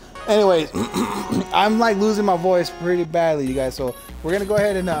 whatever's. Anyways, I'm like losing my voice pretty badly, you guys. So we're gonna go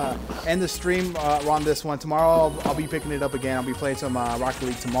ahead and end the stream on this one. Tomorrow I'll be picking it up again. I'll be playing some Rocket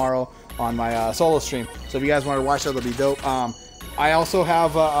League tomorrow on my solo stream. So if you guys want to watch that, that'll be dope. I also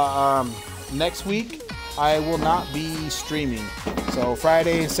have next week I will not be streaming. So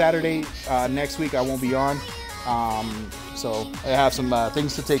Friday and Saturday next week I won't be on. So I have some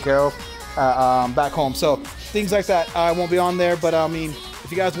things to take care of back home. So things like that, I won't be on there. But I mean,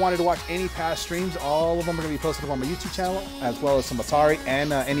 if you guys wanted to watch any past streams, all of them are going to be posted up on my YouTube channel, as well as some Atari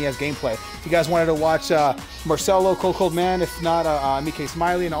and NES gameplay. If you guys wanted to watch Marcelo, Coldcoldman, if not MEK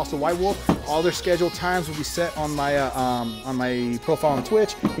Smiley, and also White Wolf, all their scheduled times will be set on my profile on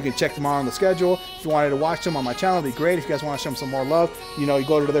Twitch. You can check them out on the schedule. If you wanted to watch them on my channel, it'd be great. If you guys want to show them some more love, you know, you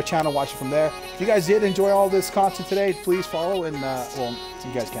go to their channel, watch it from there. If you guys did enjoy all this content today, please follow and well,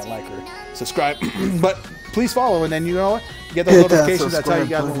 you guys can't like or subscribe, but please follow, and then you know what, you get those Hit that notifications that tell you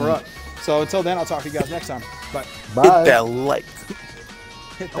guys when subscribe we're up. So until then, I'll talk to you guys next time. Bye. Bye. Hit that like.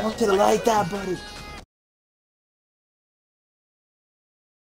 Hit I that want you to like that, buddy.